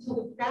fluids until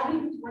the gravity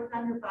has worked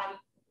on your body,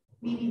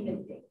 maybe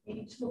midday,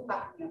 maybe 2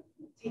 o'clock in the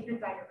afternoon. Take your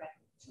diuretic,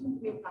 2,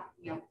 3 o'clock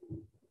in the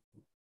afternoon.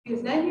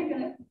 Because then you're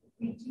going to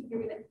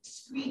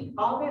excrete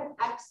all that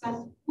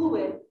excess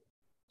fluid.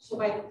 So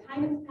by the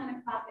time it's 10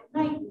 o'clock at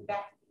night, you're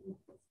back to being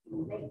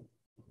 16 days.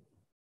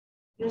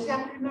 You just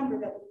have to remember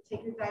that when you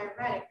take your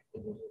diuretic, it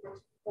usually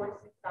works 4 to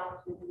 6 hours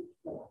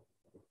before.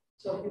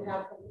 So if you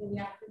have something in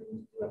the afternoon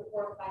to do at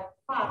 4 or 5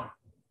 o'clock,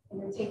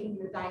 and you're taking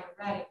your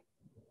diuretic,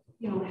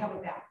 you know, have a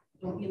bath.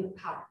 Don't be in the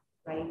car,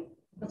 right?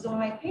 But some of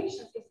my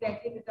patients, they say I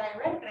take a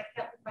diuretic and I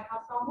can't leave my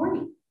house all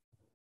morning,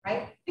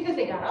 right? Because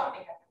they got up, they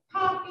had their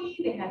coffee,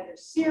 they had their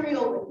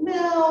cereal with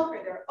milk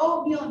or their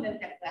oatmeal, and then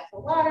they had a glass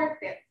of water,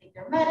 they had to take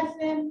their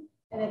medicine,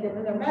 and then they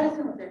did their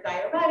medicine with their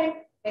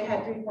diuretic, they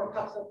had 3 or 4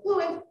 cups of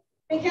fluid.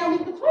 They can't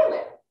leave the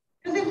toilet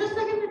because they've just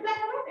taken the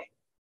diuretic.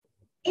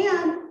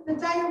 And the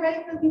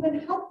diuretic doesn't even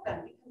help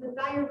them because the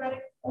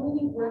diuretic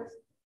only works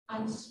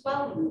on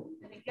swelling.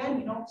 And again,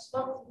 you don't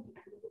swell until the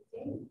end of the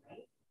day,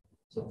 right?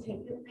 So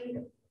take it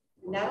later.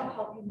 And that'll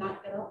help you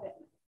not get up at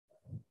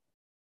night.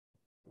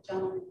 The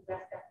gentleman who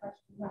asked that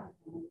question.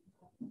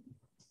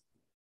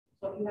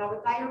 So if you have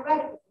a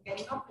diuretic, if you're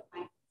getting up at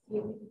night, see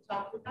if you can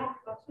talk to the doctor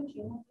about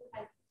switching. Most of the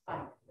time, it's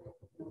fine.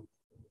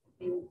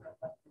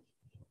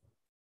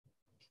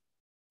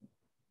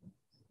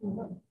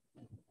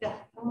 Yeah.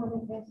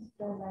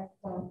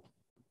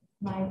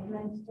 My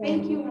friends.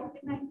 Thank you.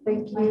 Good night.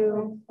 Thank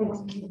you.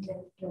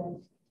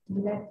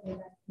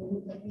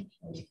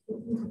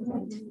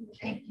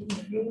 Thank you.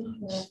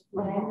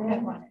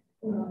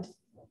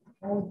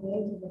 All day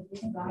with a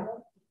big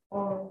bottle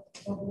or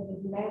with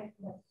a glass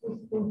like 2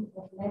 spoons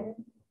of lemon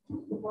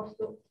supposed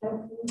to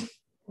help you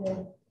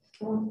the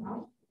stones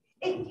out?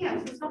 It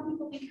can. So some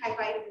people think high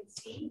vitamin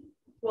C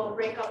will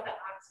break up the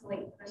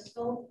oxalate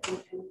crystal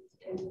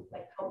and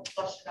like help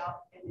flush it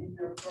out in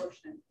their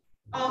absorption.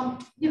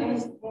 You know, and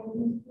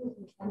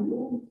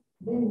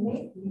then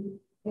maybe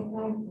if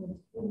I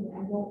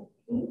don't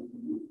eat,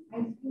 I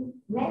see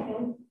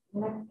lemon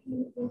like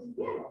pink is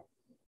yellow.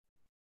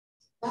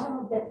 Some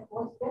of that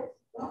was that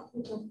stuff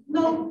because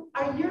no,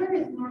 our urine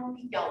is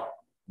normally yellow.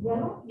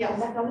 yellow, Yes.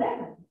 like a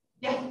lemon.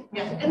 Yes,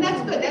 yes, and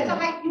that's good. That's a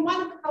high. You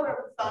want the color of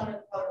the sun or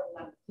the color of the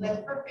lemon. So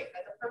that's perfect.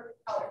 That's a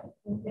perfect color.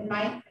 In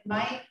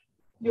my,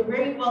 you're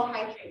very well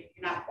hydrated.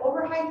 You're not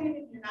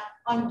overhydrated. You're not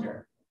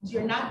under. So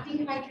you're not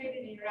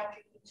dehydrated and you're not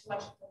drinking too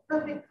much. It's a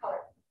perfect color.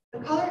 The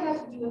color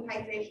has to do with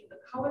hydration. The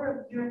color of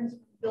urine is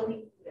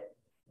bilirubin.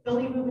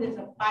 Bilirubin is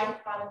a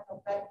byproduct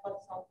of red blood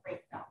cell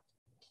breakdown.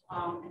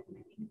 And I think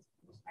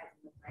it's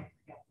right.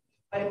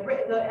 But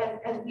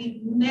as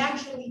we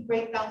naturally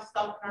break down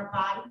stuff in our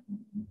body,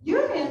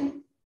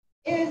 urine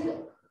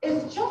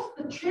is just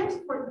the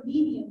transport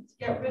medium to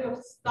get rid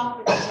of stuff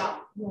in the junk.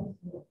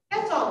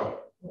 That's all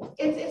it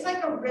is. It's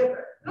like a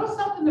river. Throw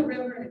stuff in the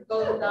river and it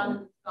goes down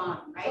and it's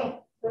gone, right?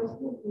 So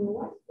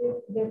what's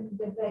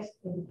the best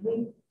thing?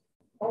 Drink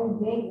all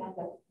day like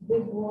a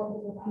big water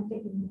because I'm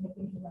taking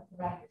medication of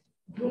arthritis.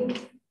 Drink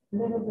a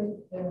little bit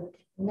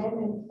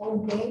lemon all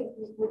day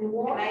with the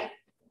water. Right?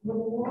 With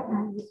the water,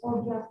 or just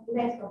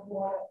less of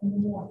water in the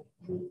morning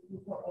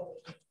before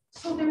everything.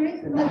 So there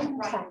is no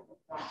right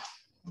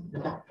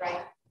with that,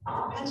 right?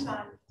 Depends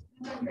on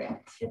your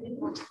activity,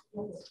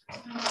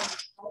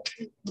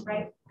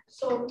 right?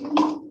 So if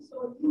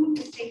you need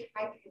to stay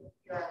hydrated with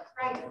your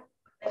arthritis,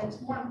 then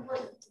it's more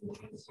important to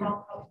drink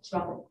small cups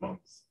of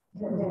things.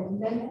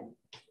 Then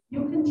You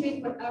can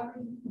drink whatever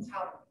you can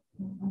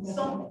tolerate.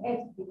 some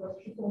eggs because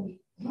she told me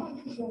no,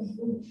 you can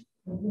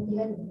do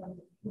lemon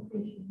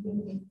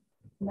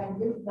like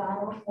this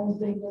bottle all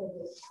day like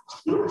this.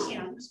 You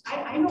can.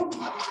 I know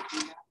how to do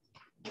that.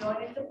 You know,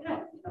 and it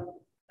depends. You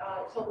know,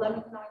 so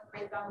lemon can always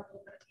break down a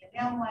little bit of the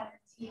enamel on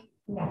your teeth.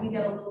 Yeah. You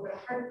get a little bit of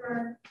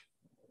heartburn.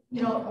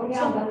 You know, Oh, yeah,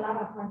 some- a lot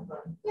of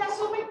heartburn. yeah,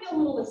 so it might be a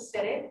little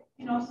acidic.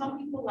 You know, some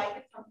people like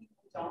it, some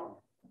people don't.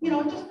 You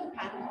know, it just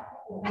depends.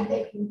 I'm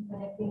taking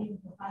medication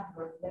for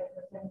heartburn.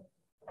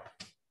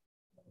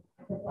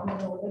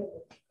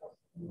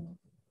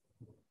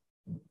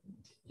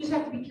 Just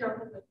have to be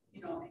careful with,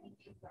 you know,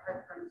 anything with the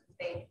heartburn.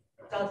 It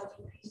does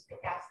decrease the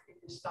acid in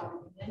your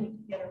stomach, and then you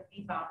can get a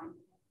rebound and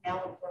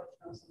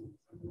malabsorption of some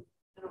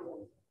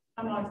minerals.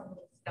 I'm always a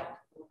little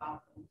skeptical about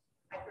them.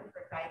 I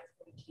prefer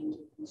dietary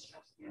changes and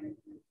stress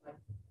management, but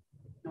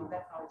you know,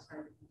 that's always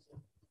hard to do.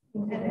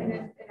 And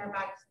in our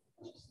bodies,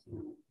 it's just,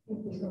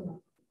 you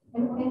know.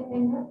 And what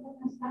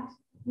kind of stuff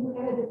you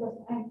have because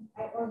I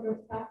order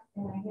stuff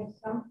and I have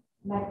some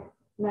like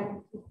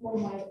before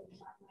my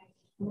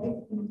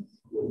legs and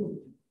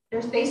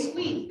They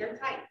squeeze, they're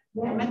tight.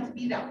 They're yeah. meant to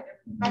be that way. They're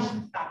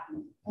compression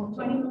stockings.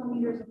 20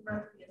 millimeters of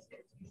mercury is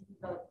usually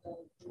the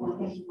one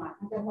that you want.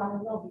 I just want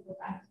to know because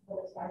I'm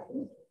going to start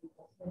using it.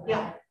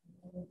 Yeah.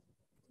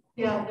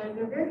 Yeah,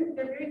 they're very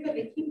good.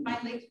 They keep my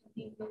legs from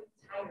being really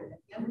tired. At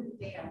the end of the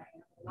day, I have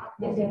a lot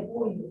Yeah, of they're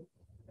for you.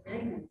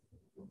 very nice.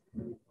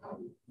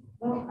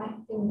 Well, I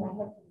think I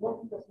have to work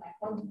because my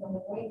phone's on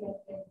the way.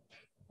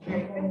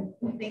 Very good.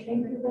 Thank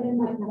you very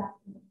much.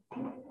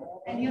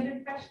 Any other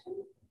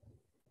questions?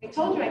 I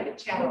told you I could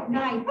chat all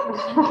night.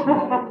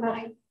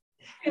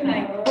 Good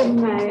night. Good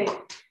night.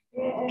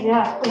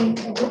 Yeah,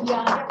 thank you. Good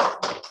job.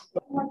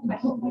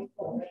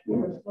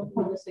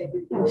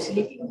 I'm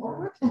sleeping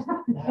over.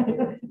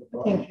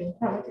 Thank you.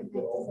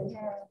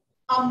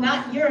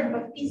 Not urine,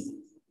 but feces.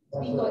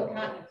 Fecal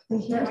incontinence.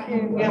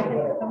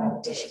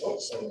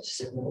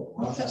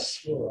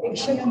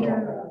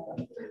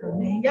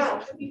 Yeah,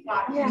 it could be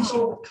fine. Yeah.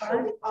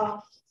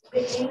 The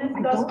anus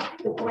does,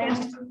 the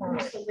glands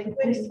produce the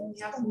liquid, and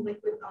you have some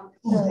liquid on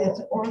No, the.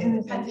 it's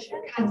organization.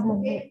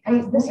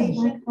 This is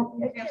my copy.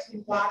 You have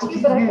some water.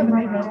 But I can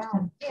write it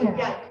down. Yeah, you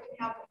can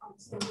have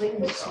some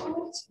liquid to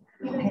it,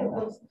 even if it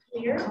was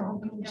clear. You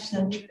can have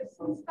some mucus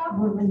and stuff.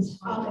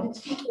 And it's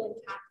fecal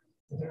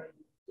incontinence.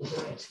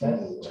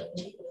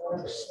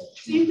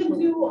 So you can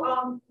do,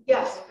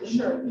 yes, for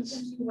sure. You can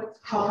do what's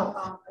called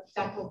a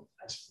deco.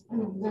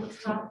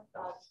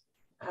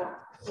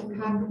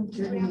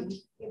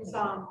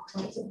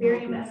 It's a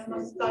barium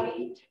enema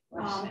study,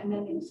 and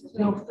then you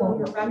fill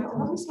your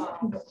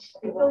rectum,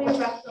 you fill your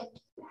rectum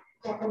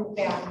from the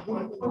back,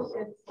 and push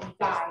it and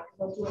die, and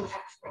they'll do an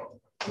X-ray,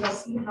 and they'll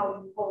see how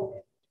you hold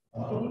it. If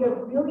you have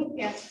really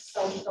fancy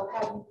studies, they'll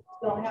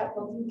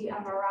do the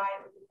MRI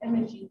or the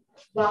imaging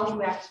while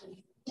you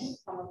actually pull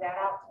some of that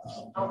out.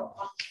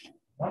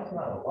 Mine's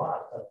not a lot,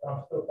 but I'm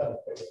still trying to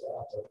figure it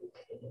out.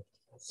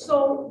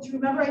 So do you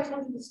remember I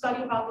told you the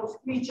study about those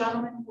 3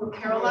 gentlemen who were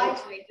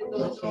paralyzed and they did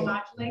those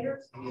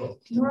neuromodulators?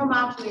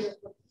 Neuromodulators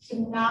were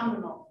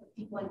phenomenal for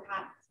people in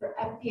incontinence. They're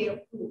FDA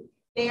approved.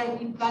 they are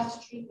the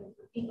best treatment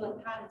for fecal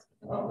incontinence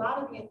because a lot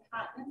of the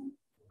incontinence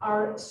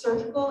are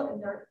surgical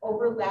and they're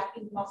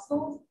overlapping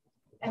muscles,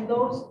 and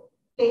those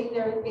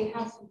they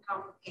have some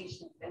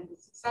complications, and the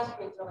success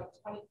rates are like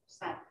 20%.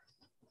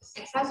 The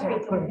success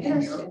rates of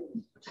Incontinence,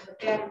 which is a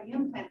battery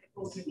implant that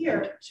goes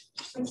here,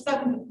 is like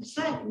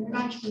 70%, and you're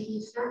not even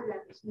doing surgery on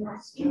this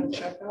nerve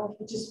sphincter,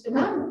 which is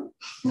phenomenal.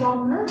 It's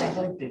all nerve.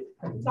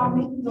 It's all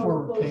making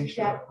those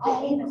that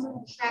anus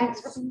contracts,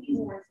 squeeze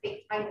more, and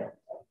stay tighter.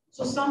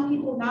 So some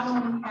people not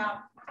only have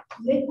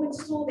liquid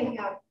stool, they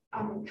have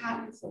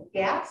incontinence of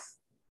gas,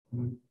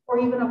 or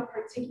even a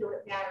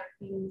particulate matter,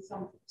 meaning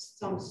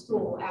some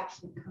stool will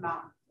actually come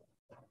out.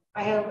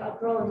 I had a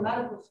girl in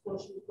medical school.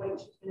 She was going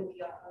to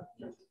be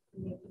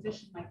a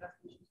physician like us,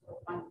 and she was so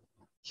funny.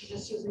 She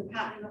was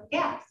incontinent of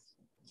gas.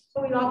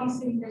 So we'd all be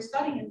sitting there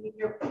studying, and we'd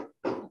hear,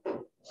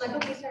 she's like,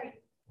 okay, sorry.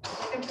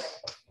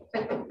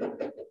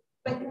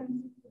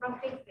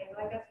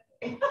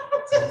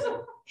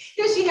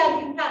 Because she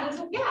had incontinence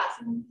of gas,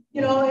 and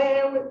it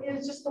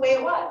was just the way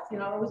it was. It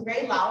was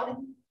very loud,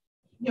 and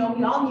we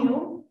all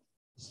knew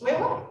just the way it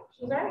was.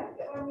 She was all right.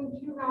 I mean, do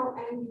you know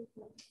any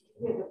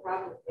the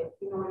problem is,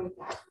 any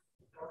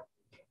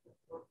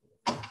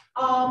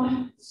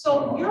So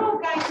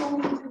urologists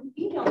only do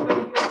female, but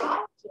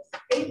urologists,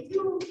 they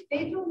do the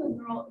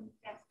neural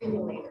implant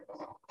stimulators.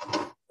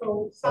 So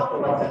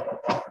Southwest.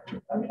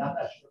 I mean, I'm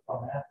not sure if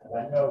I'm asking, but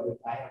I know that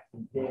I have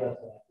some data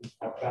that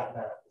I've gotten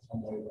that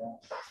some way around.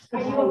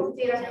 Are you up to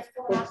date on your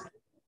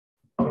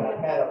I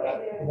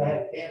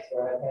had cancer.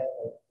 I've had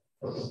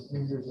for 3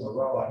 years in a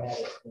row. I had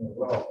it in a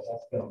row. But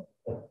that's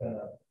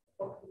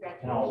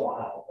been now a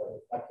while, but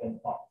I've been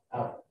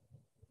out.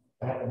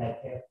 I haven't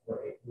had cancer for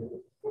 8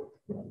 years.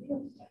 Do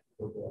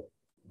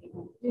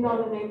you know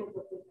the name of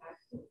the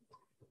test?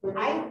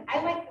 I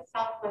like the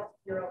Southwest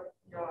urologist.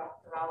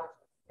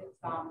 It's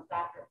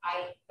Dr.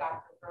 Ike,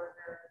 Dr.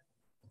 Berger,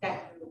 that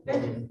group.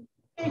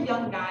 They're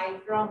young guys.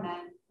 They're all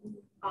men.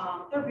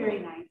 They're very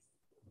nice.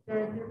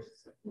 They're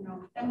just,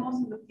 and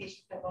most of the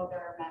patients that go there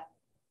are men.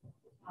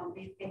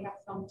 They have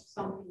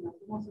something that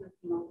most of the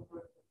females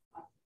work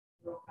with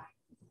real guys.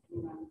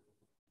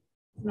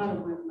 None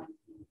of them like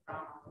being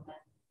proud of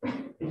men.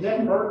 Is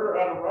that Berger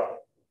out of Russia?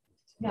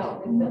 No,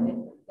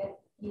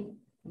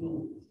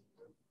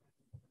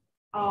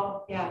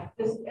 Oh yeah.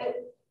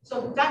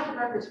 So Dr.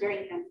 Berger is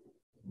very handsome.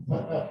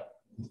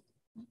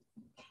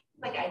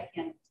 Like I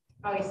can't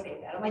always say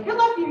that. I'm like, you're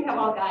lucky you have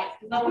all guys,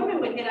 because the women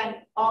would hit on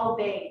all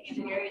day. He's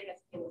an area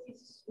that's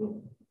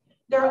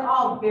they're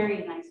all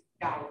very nice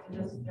guys.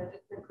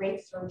 They're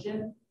great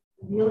surgeons,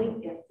 really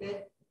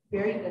gifted,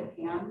 very good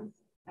hands.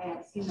 I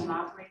have seen them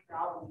operate. They're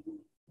all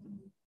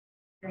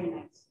very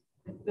nice.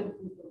 A good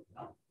group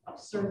of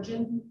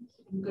surgeons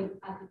and good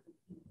empathy.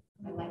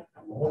 I like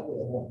them. Hopefully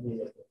it won't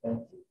be a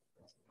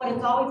But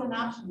it's always an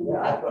option.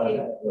 Yeah, I thought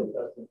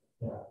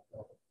that.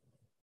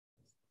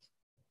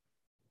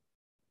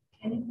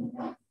 Anything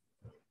else?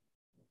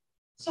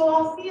 So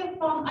I'll see if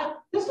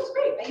this was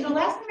great.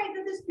 Last time I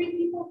did this, 3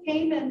 people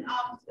came, and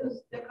it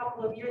was a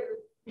couple of years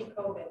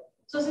pre-COVID.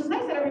 So it's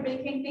nice that everybody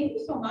came. Thank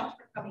you so much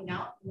for coming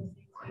out and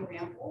listening to me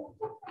ramble.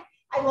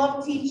 I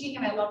love teaching,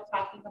 and I love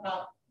talking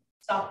about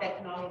stuff that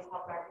can always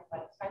help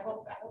everybody. So I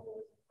hope it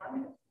was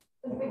informative.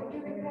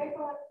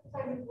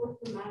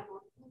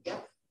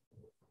 Yes.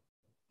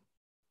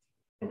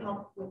 Can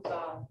help with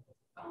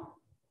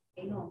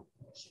anal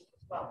issues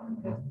as well.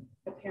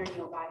 The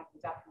perineal body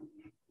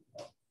definitely.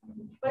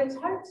 But it's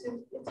hard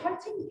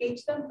to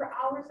engage them for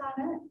hours on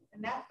end,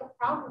 and that's the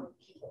problem with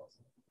people.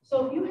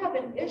 So if you have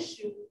an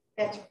issue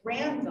that's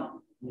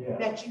random,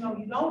 that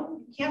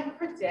you can't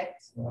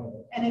predict,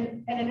 and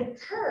it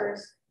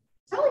occurs,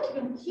 it's not like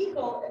you can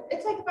Kegel.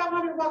 It's like if I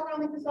wanted to walk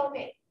around like this all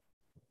day.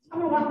 I'm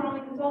gonna walk around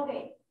like this all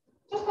day.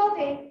 Just all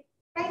day,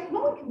 right?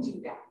 No one can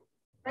do that,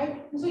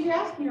 right? And so you're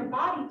asking your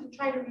body to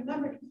try to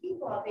remember to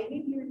Kegel all day.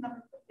 Maybe you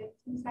remember for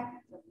 15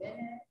 seconds, a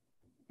minute,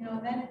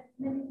 and then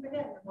you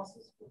forget. The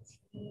muscles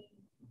fatigue,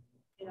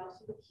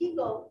 So the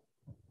Kegel,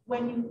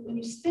 when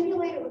you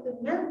stimulate it with the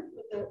nerve,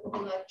 with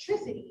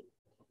electricity,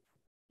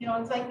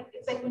 it's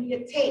like when you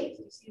get tased.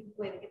 You see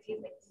the way they get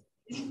tased,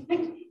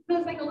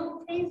 it's like a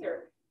little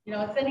taser.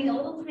 It's sending a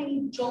little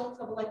tiny jolt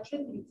of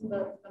electricity to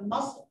the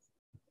muscles,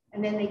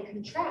 and then they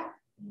contract.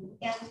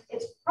 And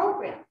it's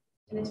programmed,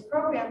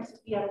 to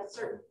be at a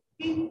certain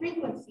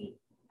frequency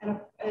and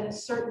a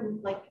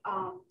certain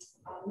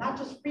not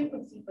just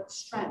frequency but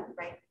strength,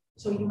 right?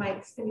 So you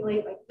might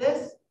stimulate like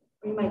this,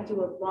 or you might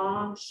do a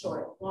long,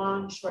 short.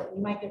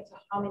 You might get to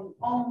how many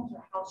ohms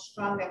or how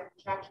strong that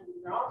contraction is.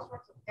 There are all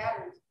sorts of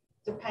patterns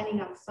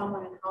depending on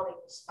someone and how they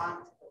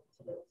respond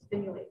to the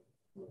stimulator.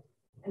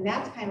 And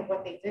that's kind of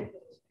what they did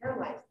with those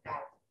paralyzed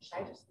guys, which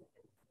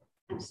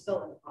I'm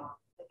still in awe.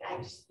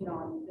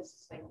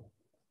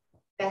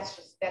 This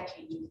is that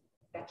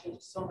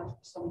changes so much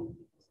for so many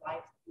people's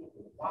lives to be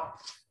able to walk.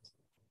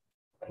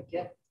 What a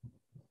gift.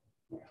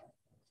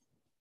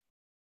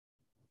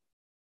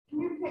 Can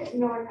you take,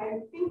 I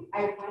think I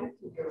went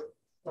to your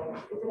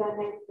place. Is it on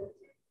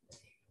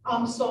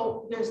next?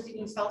 So there's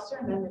Denise Seltzer,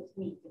 and then there's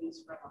me,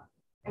 Denise Furlong.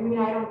 I mean,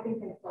 I don't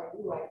think it's for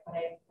you, but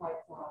I applied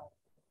for.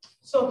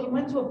 So if you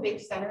went to a big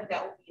center,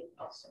 that would be an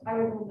also. I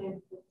would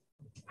live.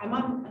 I'm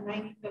on a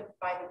 95th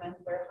by the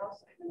men's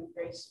warehouse. I'm in a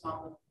very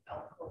small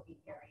alcove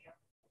area.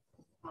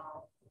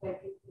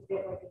 Like, is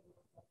it like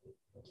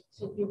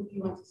So you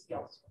went to see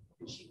elsewhere,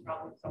 and she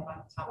probably was up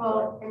on top of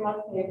well, I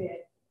must say that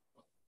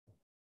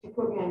she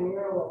put me on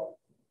mural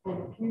and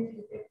a few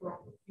people,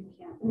 you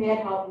can't. and that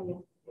helped me.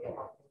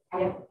 I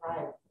have to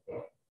try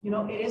it. You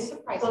know, it is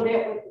surprising. So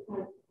that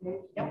was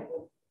the kind of.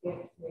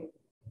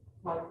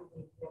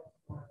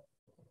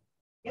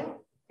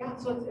 Yeah,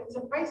 so it's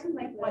surprising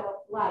like what.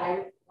 A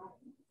lot.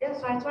 Yeah,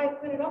 so that's why I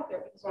put it up there,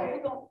 because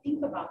people don't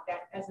think about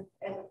that as a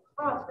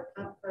cause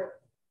for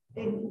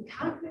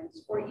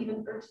incontinence or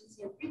even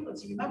urgency and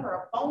frequency. Remember,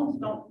 our bones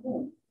don't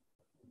move,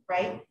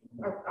 right?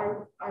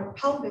 Our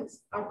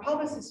pelvis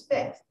is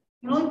fixed.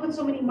 You can only put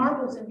so many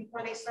marbles in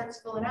before they start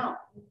spilling out.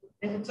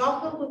 If it's all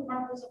filled with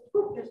marbles of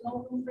poop, there's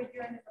no room for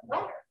urine in the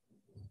bladder.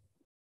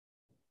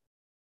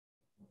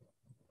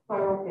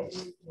 Bladder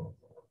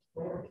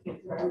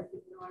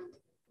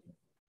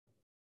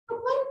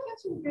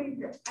cancer is very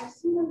rare. I've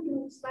seen them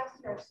do this last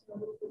year. I've seen a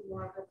little bit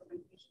more of the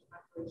patient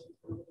population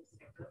for a little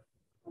sicker.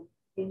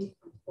 Maybe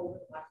from over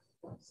the last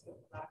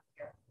year.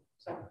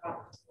 So I've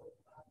got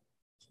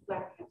two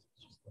bladder cancers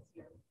just this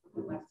year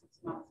in the last 6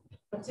 months.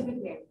 But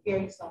typically, I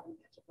very seldom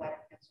catch a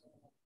bladder cancer.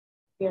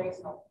 Very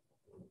seldom.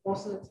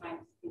 Most of the time,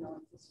 you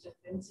know, it's just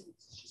the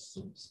incidence is just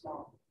super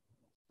small.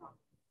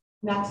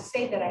 Not to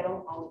say that I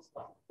don't always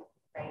look,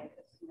 right?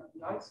 Because you know,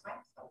 you always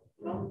find stuff.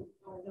 You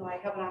know, I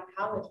have an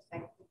oncologist I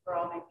do for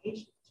all my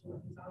patients too.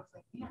 And he's always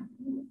like, man,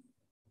 you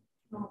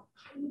know,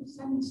 how do you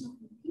send me so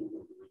many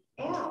people?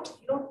 I'm like, Al, if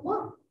you don't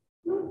look,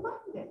 you don't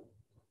find it.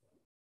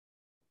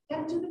 You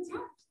gotta do the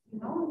test, you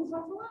know, and so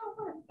it's a lot of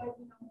work, but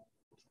you know,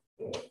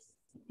 it's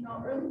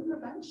early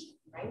prevention,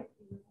 right?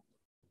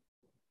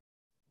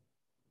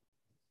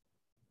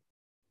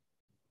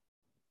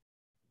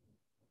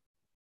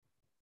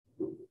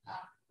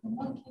 In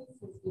what cases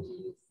would you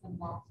use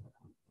mmoran?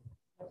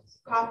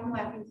 Coughing,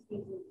 laughing,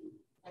 sneezing,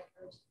 like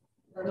urgency,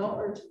 or no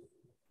urgency.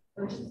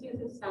 Urgency is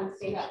a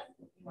sensation.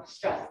 Yeah.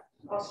 Stress.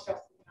 All stress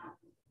is not.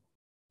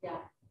 Yeah.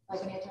 Like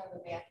when you're talking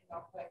about bathroom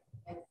real quick,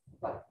 and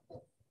what?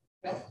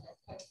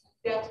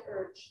 That's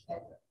urge.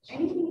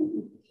 Anything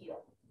you can feel.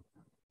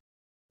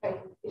 Like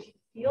if you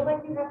feel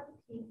like you have to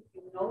pee, if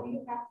you know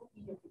you have to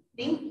pee, if you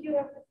think you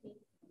have to pee,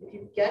 if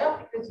you get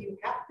up because you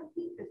have to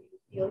pee because you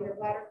feel your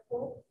bladder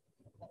full,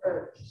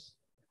 urge.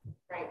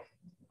 Right.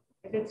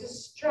 If it's a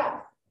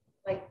stress,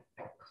 like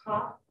a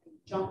cough,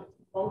 jump,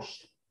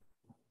 motion,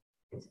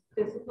 it's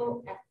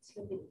physical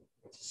activity.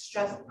 It's a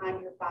stress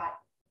on your body.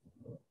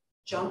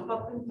 Jump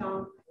up and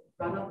down,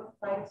 run up a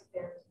flight of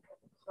stairs,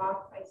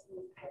 cough, I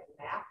sneeze, I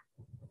laugh.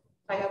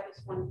 I have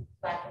this one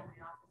laugh in my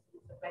office.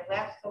 If I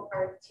laugh so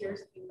hard,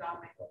 tears came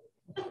down my face.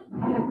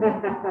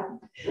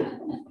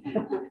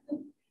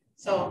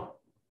 So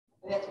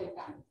that's what you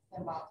found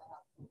involved to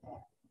help with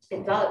that.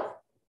 It does.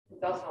 It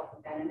does help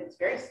with that, and it's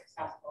very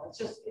successful. It's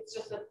just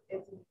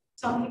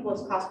some people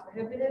it's cost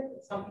prohibitive,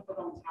 and some people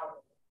don't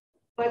tolerate it.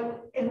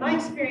 But in my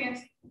experience,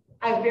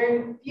 I have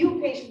very few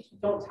patients who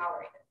don't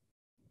tolerate it.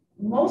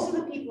 Most of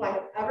the people I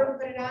have ever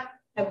put it on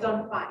have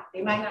done fine.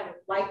 They might not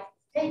have liked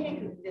taking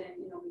because it didn't,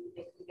 you know, maybe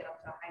they couldn't get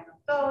up to a high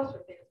enough dose,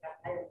 or they just got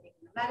tired of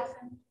taking the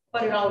medicine.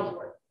 But it always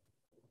works.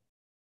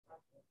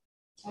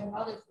 My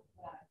mother's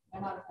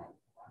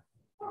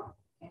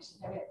and she's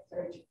having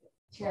surgery,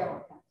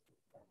 terrible cancer.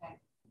 Okay,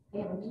 they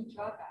have a new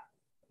drug out.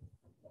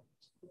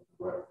 It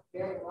works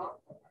very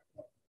well for her.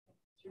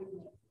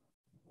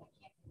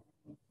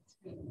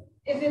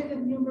 Is it the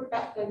new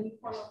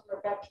form of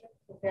Rebecca?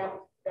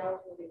 That was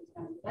really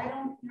expensive. I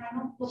don't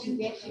She's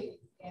actually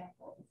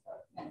example,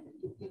 and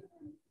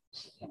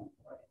she can't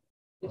afford it.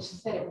 But she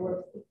said it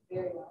works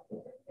very well.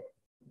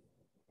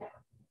 Yeah.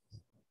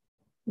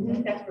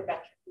 That's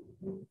Rebecca.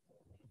 You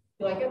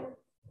like it?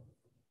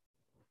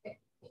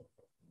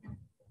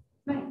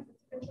 Nice.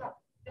 Good job.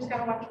 Just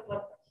gotta watch your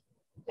blood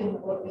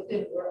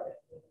pressure.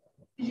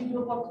 Did you do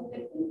a blood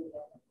pressure?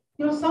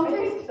 You know,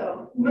 sometimes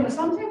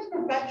sometimes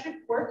Rebecca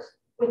works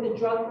with a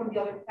drug from the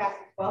other class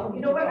as well.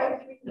 You know what? I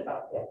was reading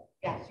about that.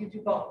 Yes, you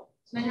do both.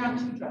 So then you're on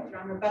two drugs. You're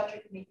on Rebecca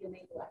to make you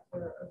enable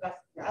or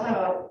Vesicare. I like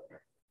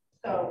that.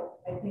 So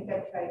I think I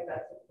tried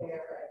Vesicare.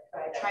 I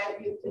tried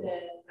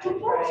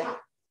Urogynecologist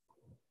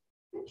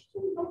Do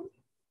both.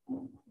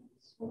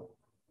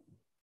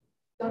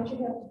 Don't you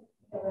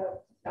have a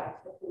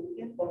stop the food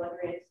while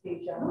under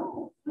anesthesia?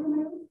 No.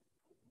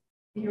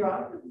 You're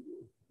on.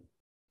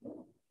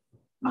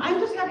 I'm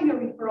just having a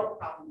referral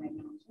problem right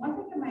now. So once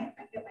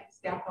I get my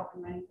staff up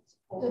and running,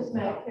 Does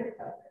Medicare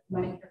cover?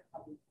 Medicare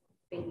coverage,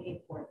 they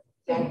pay for it.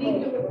 So you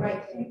can do it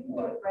right. So you can do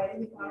it right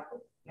in the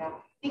office. Yeah.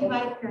 I think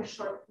Medicare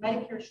short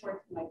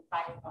like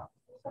 $5.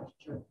 Such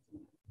a jerk.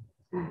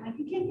 Like,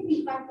 you can't give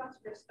me $5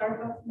 for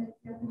Starbucks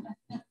Medicare.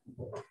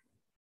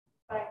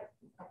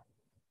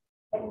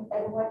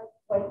 And what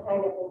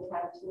kind of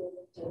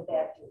incontinence do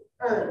that do?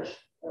 Urge,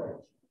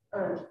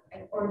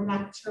 and or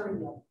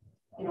nocturnal.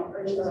 You know,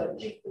 urges of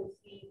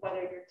frequency,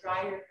 whether you're dry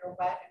wired or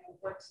wet, and it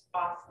works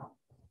awesome.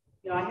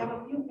 You know, I have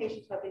a few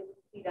patients who have been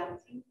complete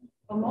empty,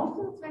 but most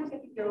of the times I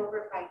can get over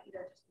if I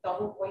either just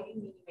double voiding,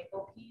 meaning they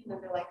go pee, and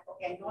then they're like,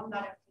 okay, I know I'm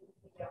not empty,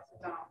 I'll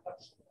sit down and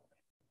push.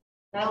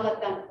 Then I'll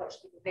let them push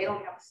because they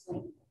don't have a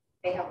sling,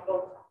 they have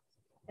both.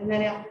 And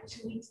then after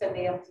 2 weeks, then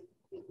they empty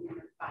completely and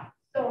they're fine.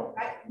 So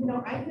I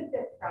did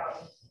that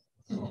problem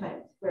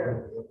sometimes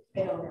where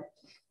they don't have.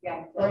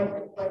 Yeah. Very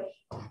good question.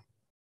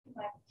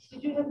 Like,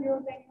 did you have your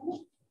own thing?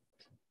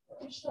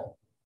 You should.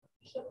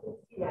 You should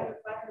see how your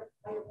bladder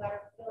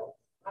fills.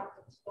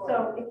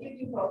 So if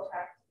you do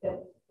Botox, then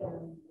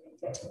you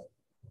get it.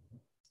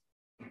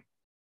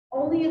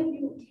 Only if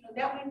you know,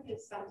 that might be a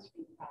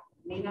sunscreen problem.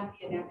 It may not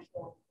be an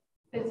actual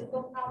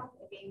physical problem.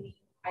 It may be,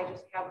 I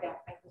just have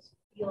that, I just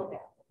feel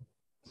that.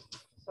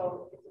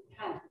 So it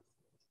depends,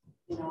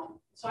 you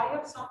know. So I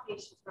have some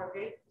patients who are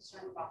very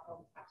concerned about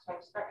Botox. So I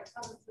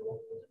tell them to do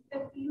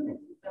 50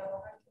 units instead of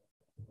 100.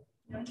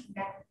 You know, you can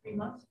back in 3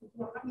 months, we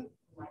do 100.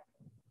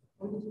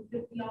 Or we do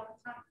 50 all the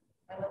time.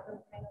 I let them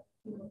kind of,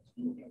 you know,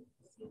 tweak it,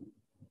 see,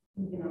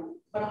 you know.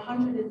 But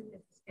 100 is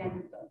the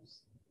standard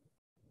dose.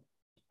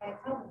 I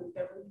tell them if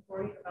they're really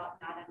worried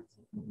about not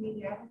emptying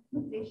completely. I have a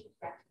few patients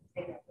who actually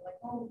say that. They're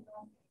like, oh, you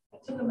know, I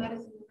took a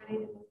medicine and I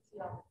didn't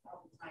see all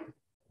the time.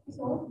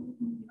 So,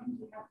 you know,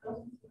 you have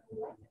those and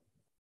you like it.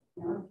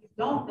 You know, if you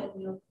don't, then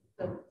you know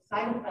the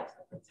side effects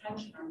of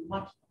retention are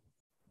much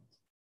less.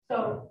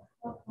 So,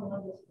 what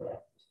is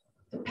that?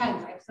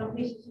 Depends. I have some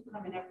patients who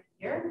come in every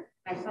year.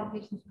 I have some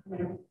patients who come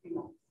in every 3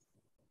 months.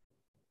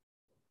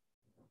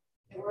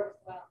 It works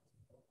well.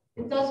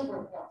 It does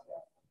work well.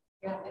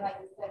 Yeah, and like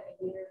you said,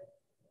 a year.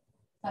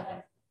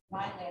 Sometimes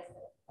mine lasts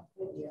a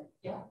good year.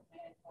 Yeah.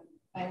 And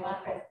my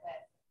mom has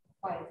that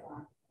quite as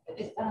long, but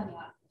it's done a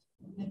lot.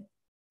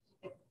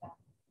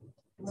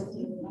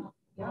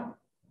 Yeah.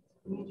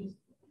 We just,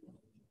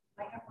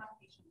 I have one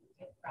patient who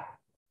gets cracked.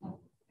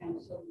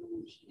 And so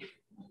when she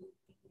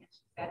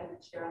sat in a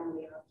chair on the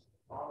way out, she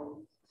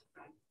falls,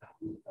 crying,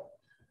 stuff.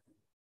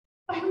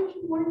 Why don't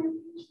you warn your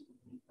patient?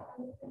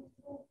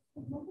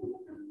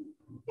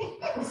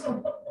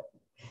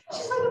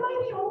 She's like, am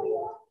I the only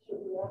one?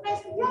 I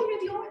said, yeah,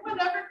 you're the only one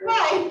that ever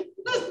cried.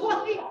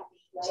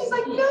 She's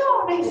like,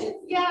 no. And I said,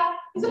 yeah.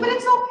 I said, but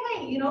it's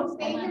okay, you know,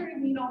 stay here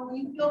and, you know,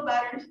 you feel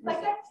better. She's like,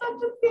 I'm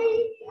such a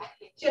baby.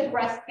 She had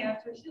breast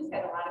cancer. She just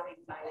had a lot of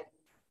anxiety.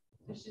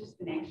 So she's just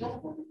an anxious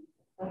woman.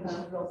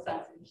 She's real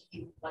sensitive. She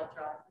needs blood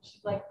draws.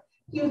 She's like,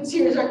 you know,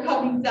 tears are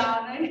coming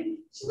down. And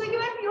she's like,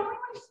 and I'm the only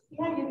one.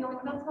 Yeah, you're the only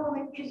one. I'll tell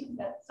my patients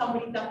that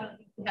somebody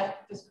definitely has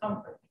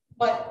discomfort.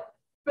 But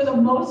for the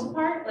most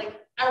part, like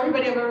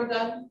everybody I've ever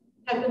done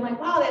have been like,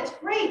 wow, that's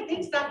great.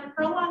 Thanks, Dr.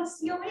 Furlong.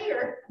 See you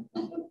later.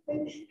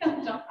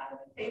 Jump out of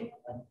the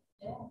table.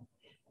 Yeah.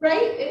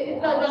 Right?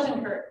 It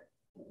doesn't hurt.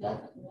 It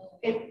doesn't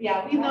really.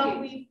 Yeah, we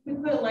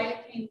put a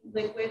lidocaine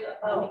liquid.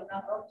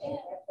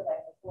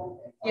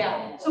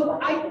 Yeah. So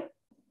I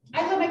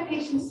let my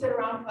patients sit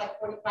around for like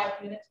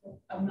 45 minutes with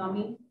a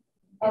numbing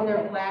in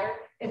their bladder.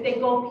 If they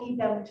go pee,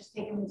 then we just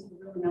take them into the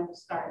room and then we'll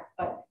start.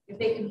 But if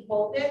they can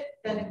hold it,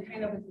 then it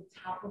kind of is the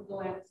top of the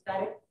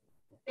anesthetic.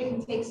 They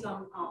can take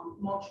some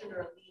Motrin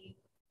or lead,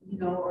 you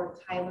know, or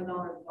Tylenol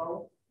or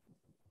both.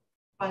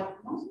 But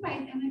most of my,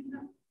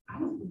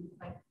 honestly,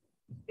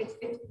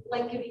 it's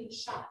like giving a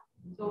shot.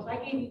 So if I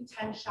gave you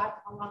 10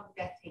 shots, how long would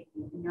that take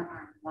you in your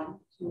arm? 1,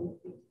 2,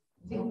 3.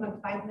 Take them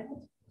like 5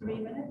 minutes, 3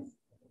 minutes,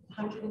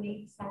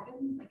 180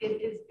 seconds. Like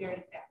it is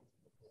very fast.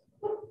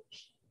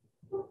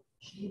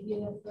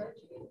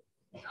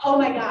 Oh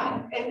my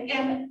God.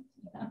 And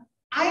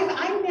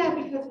I'm mad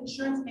because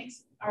insurance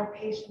makes our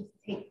patients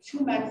take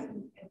 2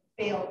 medicines and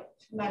fail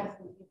 2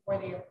 medicines before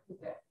they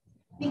approve it.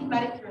 I think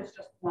Medicare is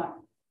just 1,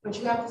 but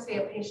you have to say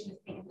a patient is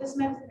taking this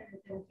medicine and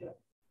it didn't do it.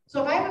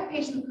 So if I have a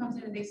patient who comes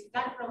in and they say,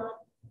 Dr. Furlong,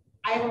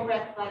 I have a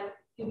red bladder,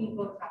 give me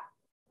Botox.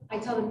 I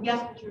tell them, yes,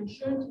 but your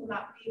insurance will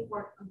not pay for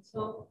it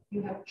until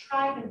you have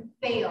tried and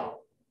failed.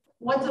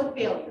 What's a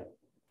failure?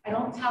 I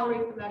don't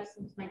tolerate the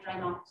medicines, my dry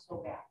mouth is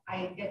so bad.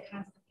 I get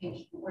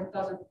constipation or it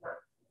doesn't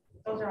work.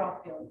 Those are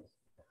all failures.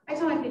 I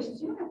tell my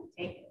patients, you don't have to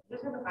take it.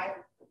 Just have a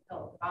Bible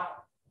pill at the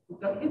bottom. You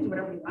can do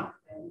whatever you want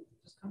with it.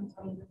 Just come and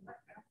tell me it doesn't work.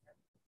 I don't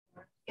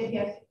care.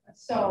 Yes.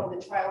 So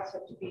the trials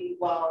have to be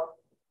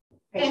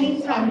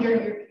Anytime under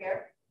your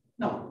care.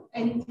 No,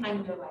 anytime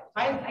in your life.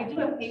 I do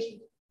have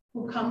patients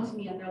who come to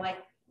me and they're like,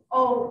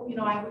 oh, you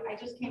know, I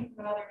just came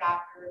from another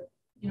doctor.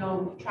 You know,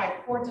 we've tried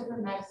 4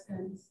 different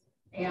medicines,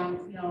 and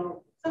you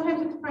know,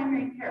 sometimes it's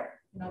primary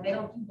care. You know, they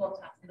don't do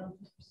Botox, they don't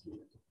do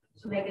procedures,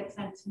 so they get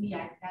sent to me.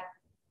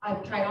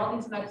 I've tried all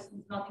these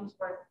medicines, nothing's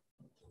worked.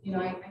 You know,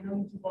 I know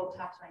you do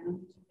Botox, or I know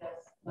you do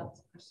this.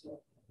 Let's pursue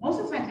it. Most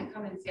of the times they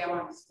come in and say, I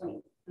want to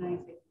sling, and I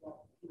say,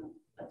 well, you know,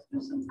 let's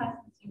do some tests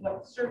and see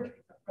what surgery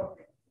is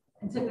appropriate.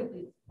 And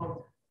typically it's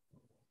Botox.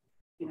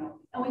 You know,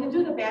 and we can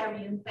do the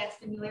battery implant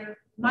stimulator.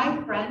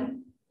 My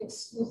friend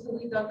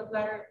exclusively does the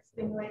bladder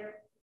stimulator.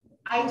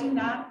 I do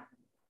not.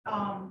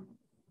 I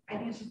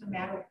think it's just a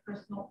matter of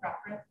personal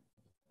preference.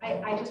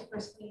 I just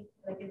personally,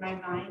 like in my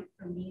mind,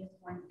 for me, it's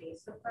more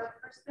invasive for a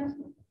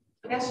person.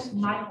 But that's just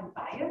my own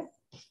bias.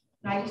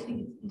 And I just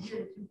think it's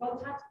easier to do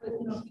Botox, but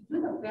you know, if you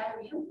do the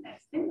battery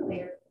implant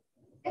stimulator,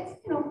 it's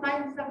 5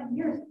 to 7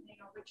 years,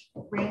 depending on which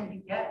brand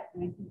you get.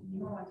 And I think the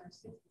newer ones are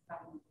 6 to 7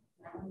 years.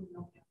 I don't even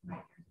know if you have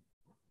 5 years.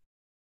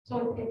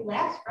 So it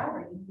lasts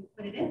forever. You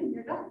put it in and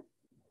you're done.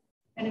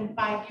 And in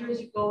 5 years,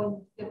 you go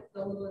and get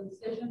the little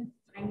incision,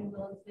 tiny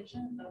little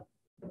incision.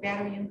 The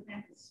battery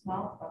implant is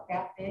small, it's about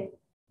that big,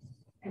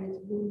 and it's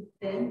really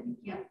thin.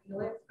 You can't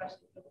feel it,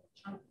 especially if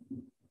it's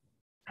chunky.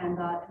 And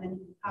then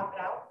you can pop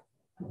it out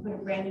and put a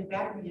brand new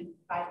battery in 6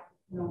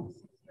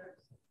 years.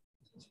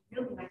 So it's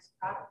a really nice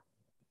product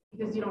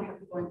because you don't have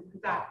to go into the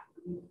doctor.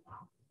 You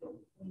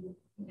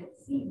get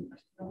seen, but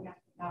you don't have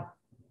to have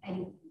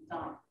anything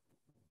done.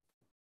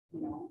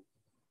 You know,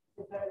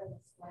 Is it better than the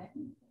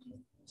sling?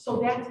 so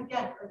that's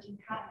again for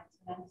incontinence.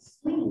 And then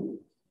sling,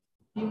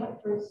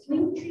 for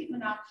sling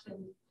treatment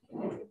options, it's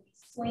going to be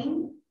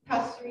sling,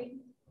 pessary,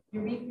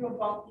 urethral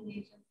bulking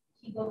agent,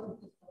 Kegels, and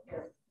physical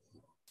therapy.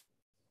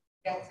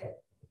 That's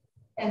it.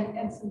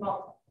 And some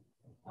bulk.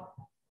 So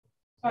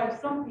I have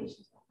some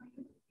patients,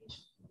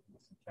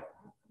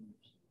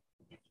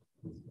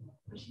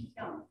 but she's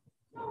young.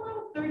 No,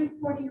 little 30,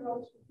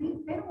 40-year-olds, they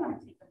don't want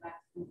to take the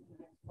medicine for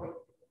the next 40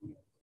 years.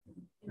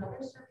 You know,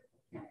 they're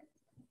surgical candidates.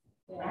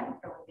 I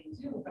don't care what they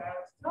do, but I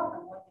always tell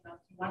them, well, you know,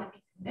 if you want to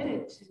be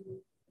committed to,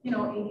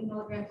 80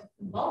 milligrams of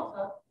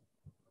Cymbalta,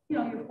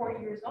 you're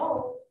 40 years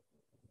old,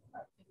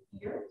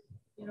 50 years,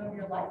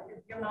 your life,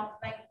 your mouth's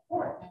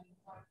 94.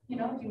 Do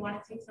you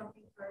want to take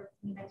something for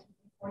the next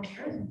 54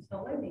 years and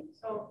still living?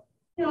 So,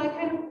 I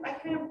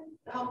kind of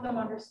help them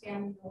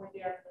understand where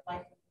they are in their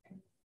life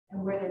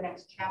and where their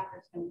next chapter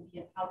is going to be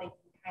and how they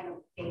can kind of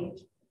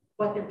gauge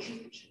what their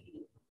treatment should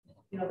be.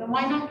 Then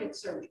why not get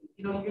surgery?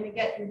 You're really going to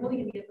get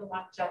the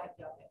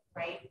longevity of it,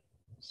 right?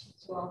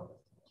 Well,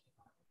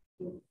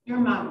 Your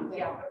mom,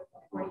 yeah.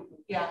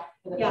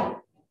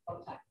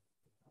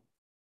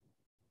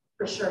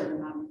 For sure, your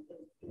mom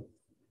is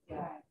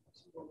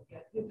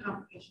good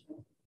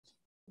complications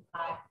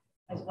high,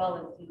 as well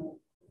as the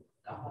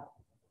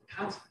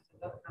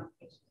consequences of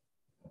complications.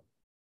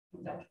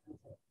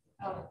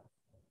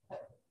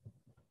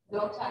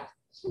 no tax,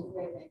 she's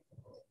very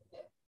thankful.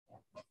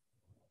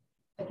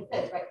 Like you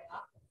said, right now.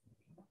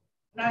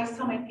 And I always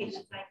tell my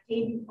patients, I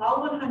gave you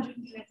all 100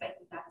 units, I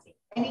did not take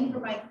any for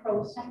my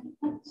pros.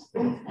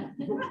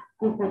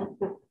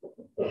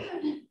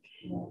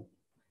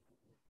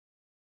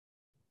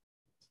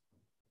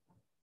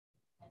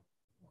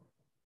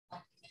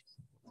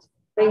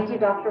 Thank you,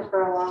 Dr.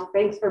 Furlong.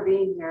 Thanks for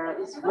being here. It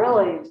was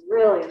really,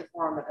 really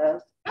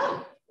informative.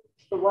 It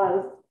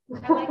was.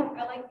 I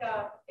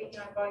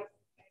like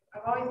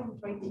I've always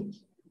enjoyed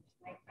teaching.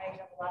 I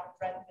have a lot of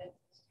residents.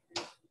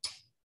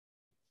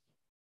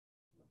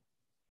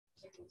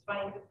 It's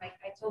funny because I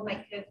told my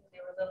kids when they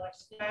were little,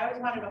 I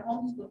always wanted to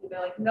homeschool. They're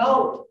like,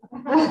 no,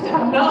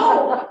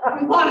 no,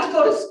 we want to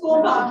go to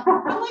school, Mom.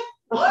 I'm like,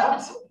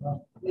 what?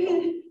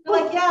 They're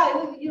like,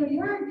 yeah,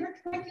 your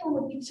curriculum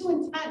would be too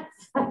intense.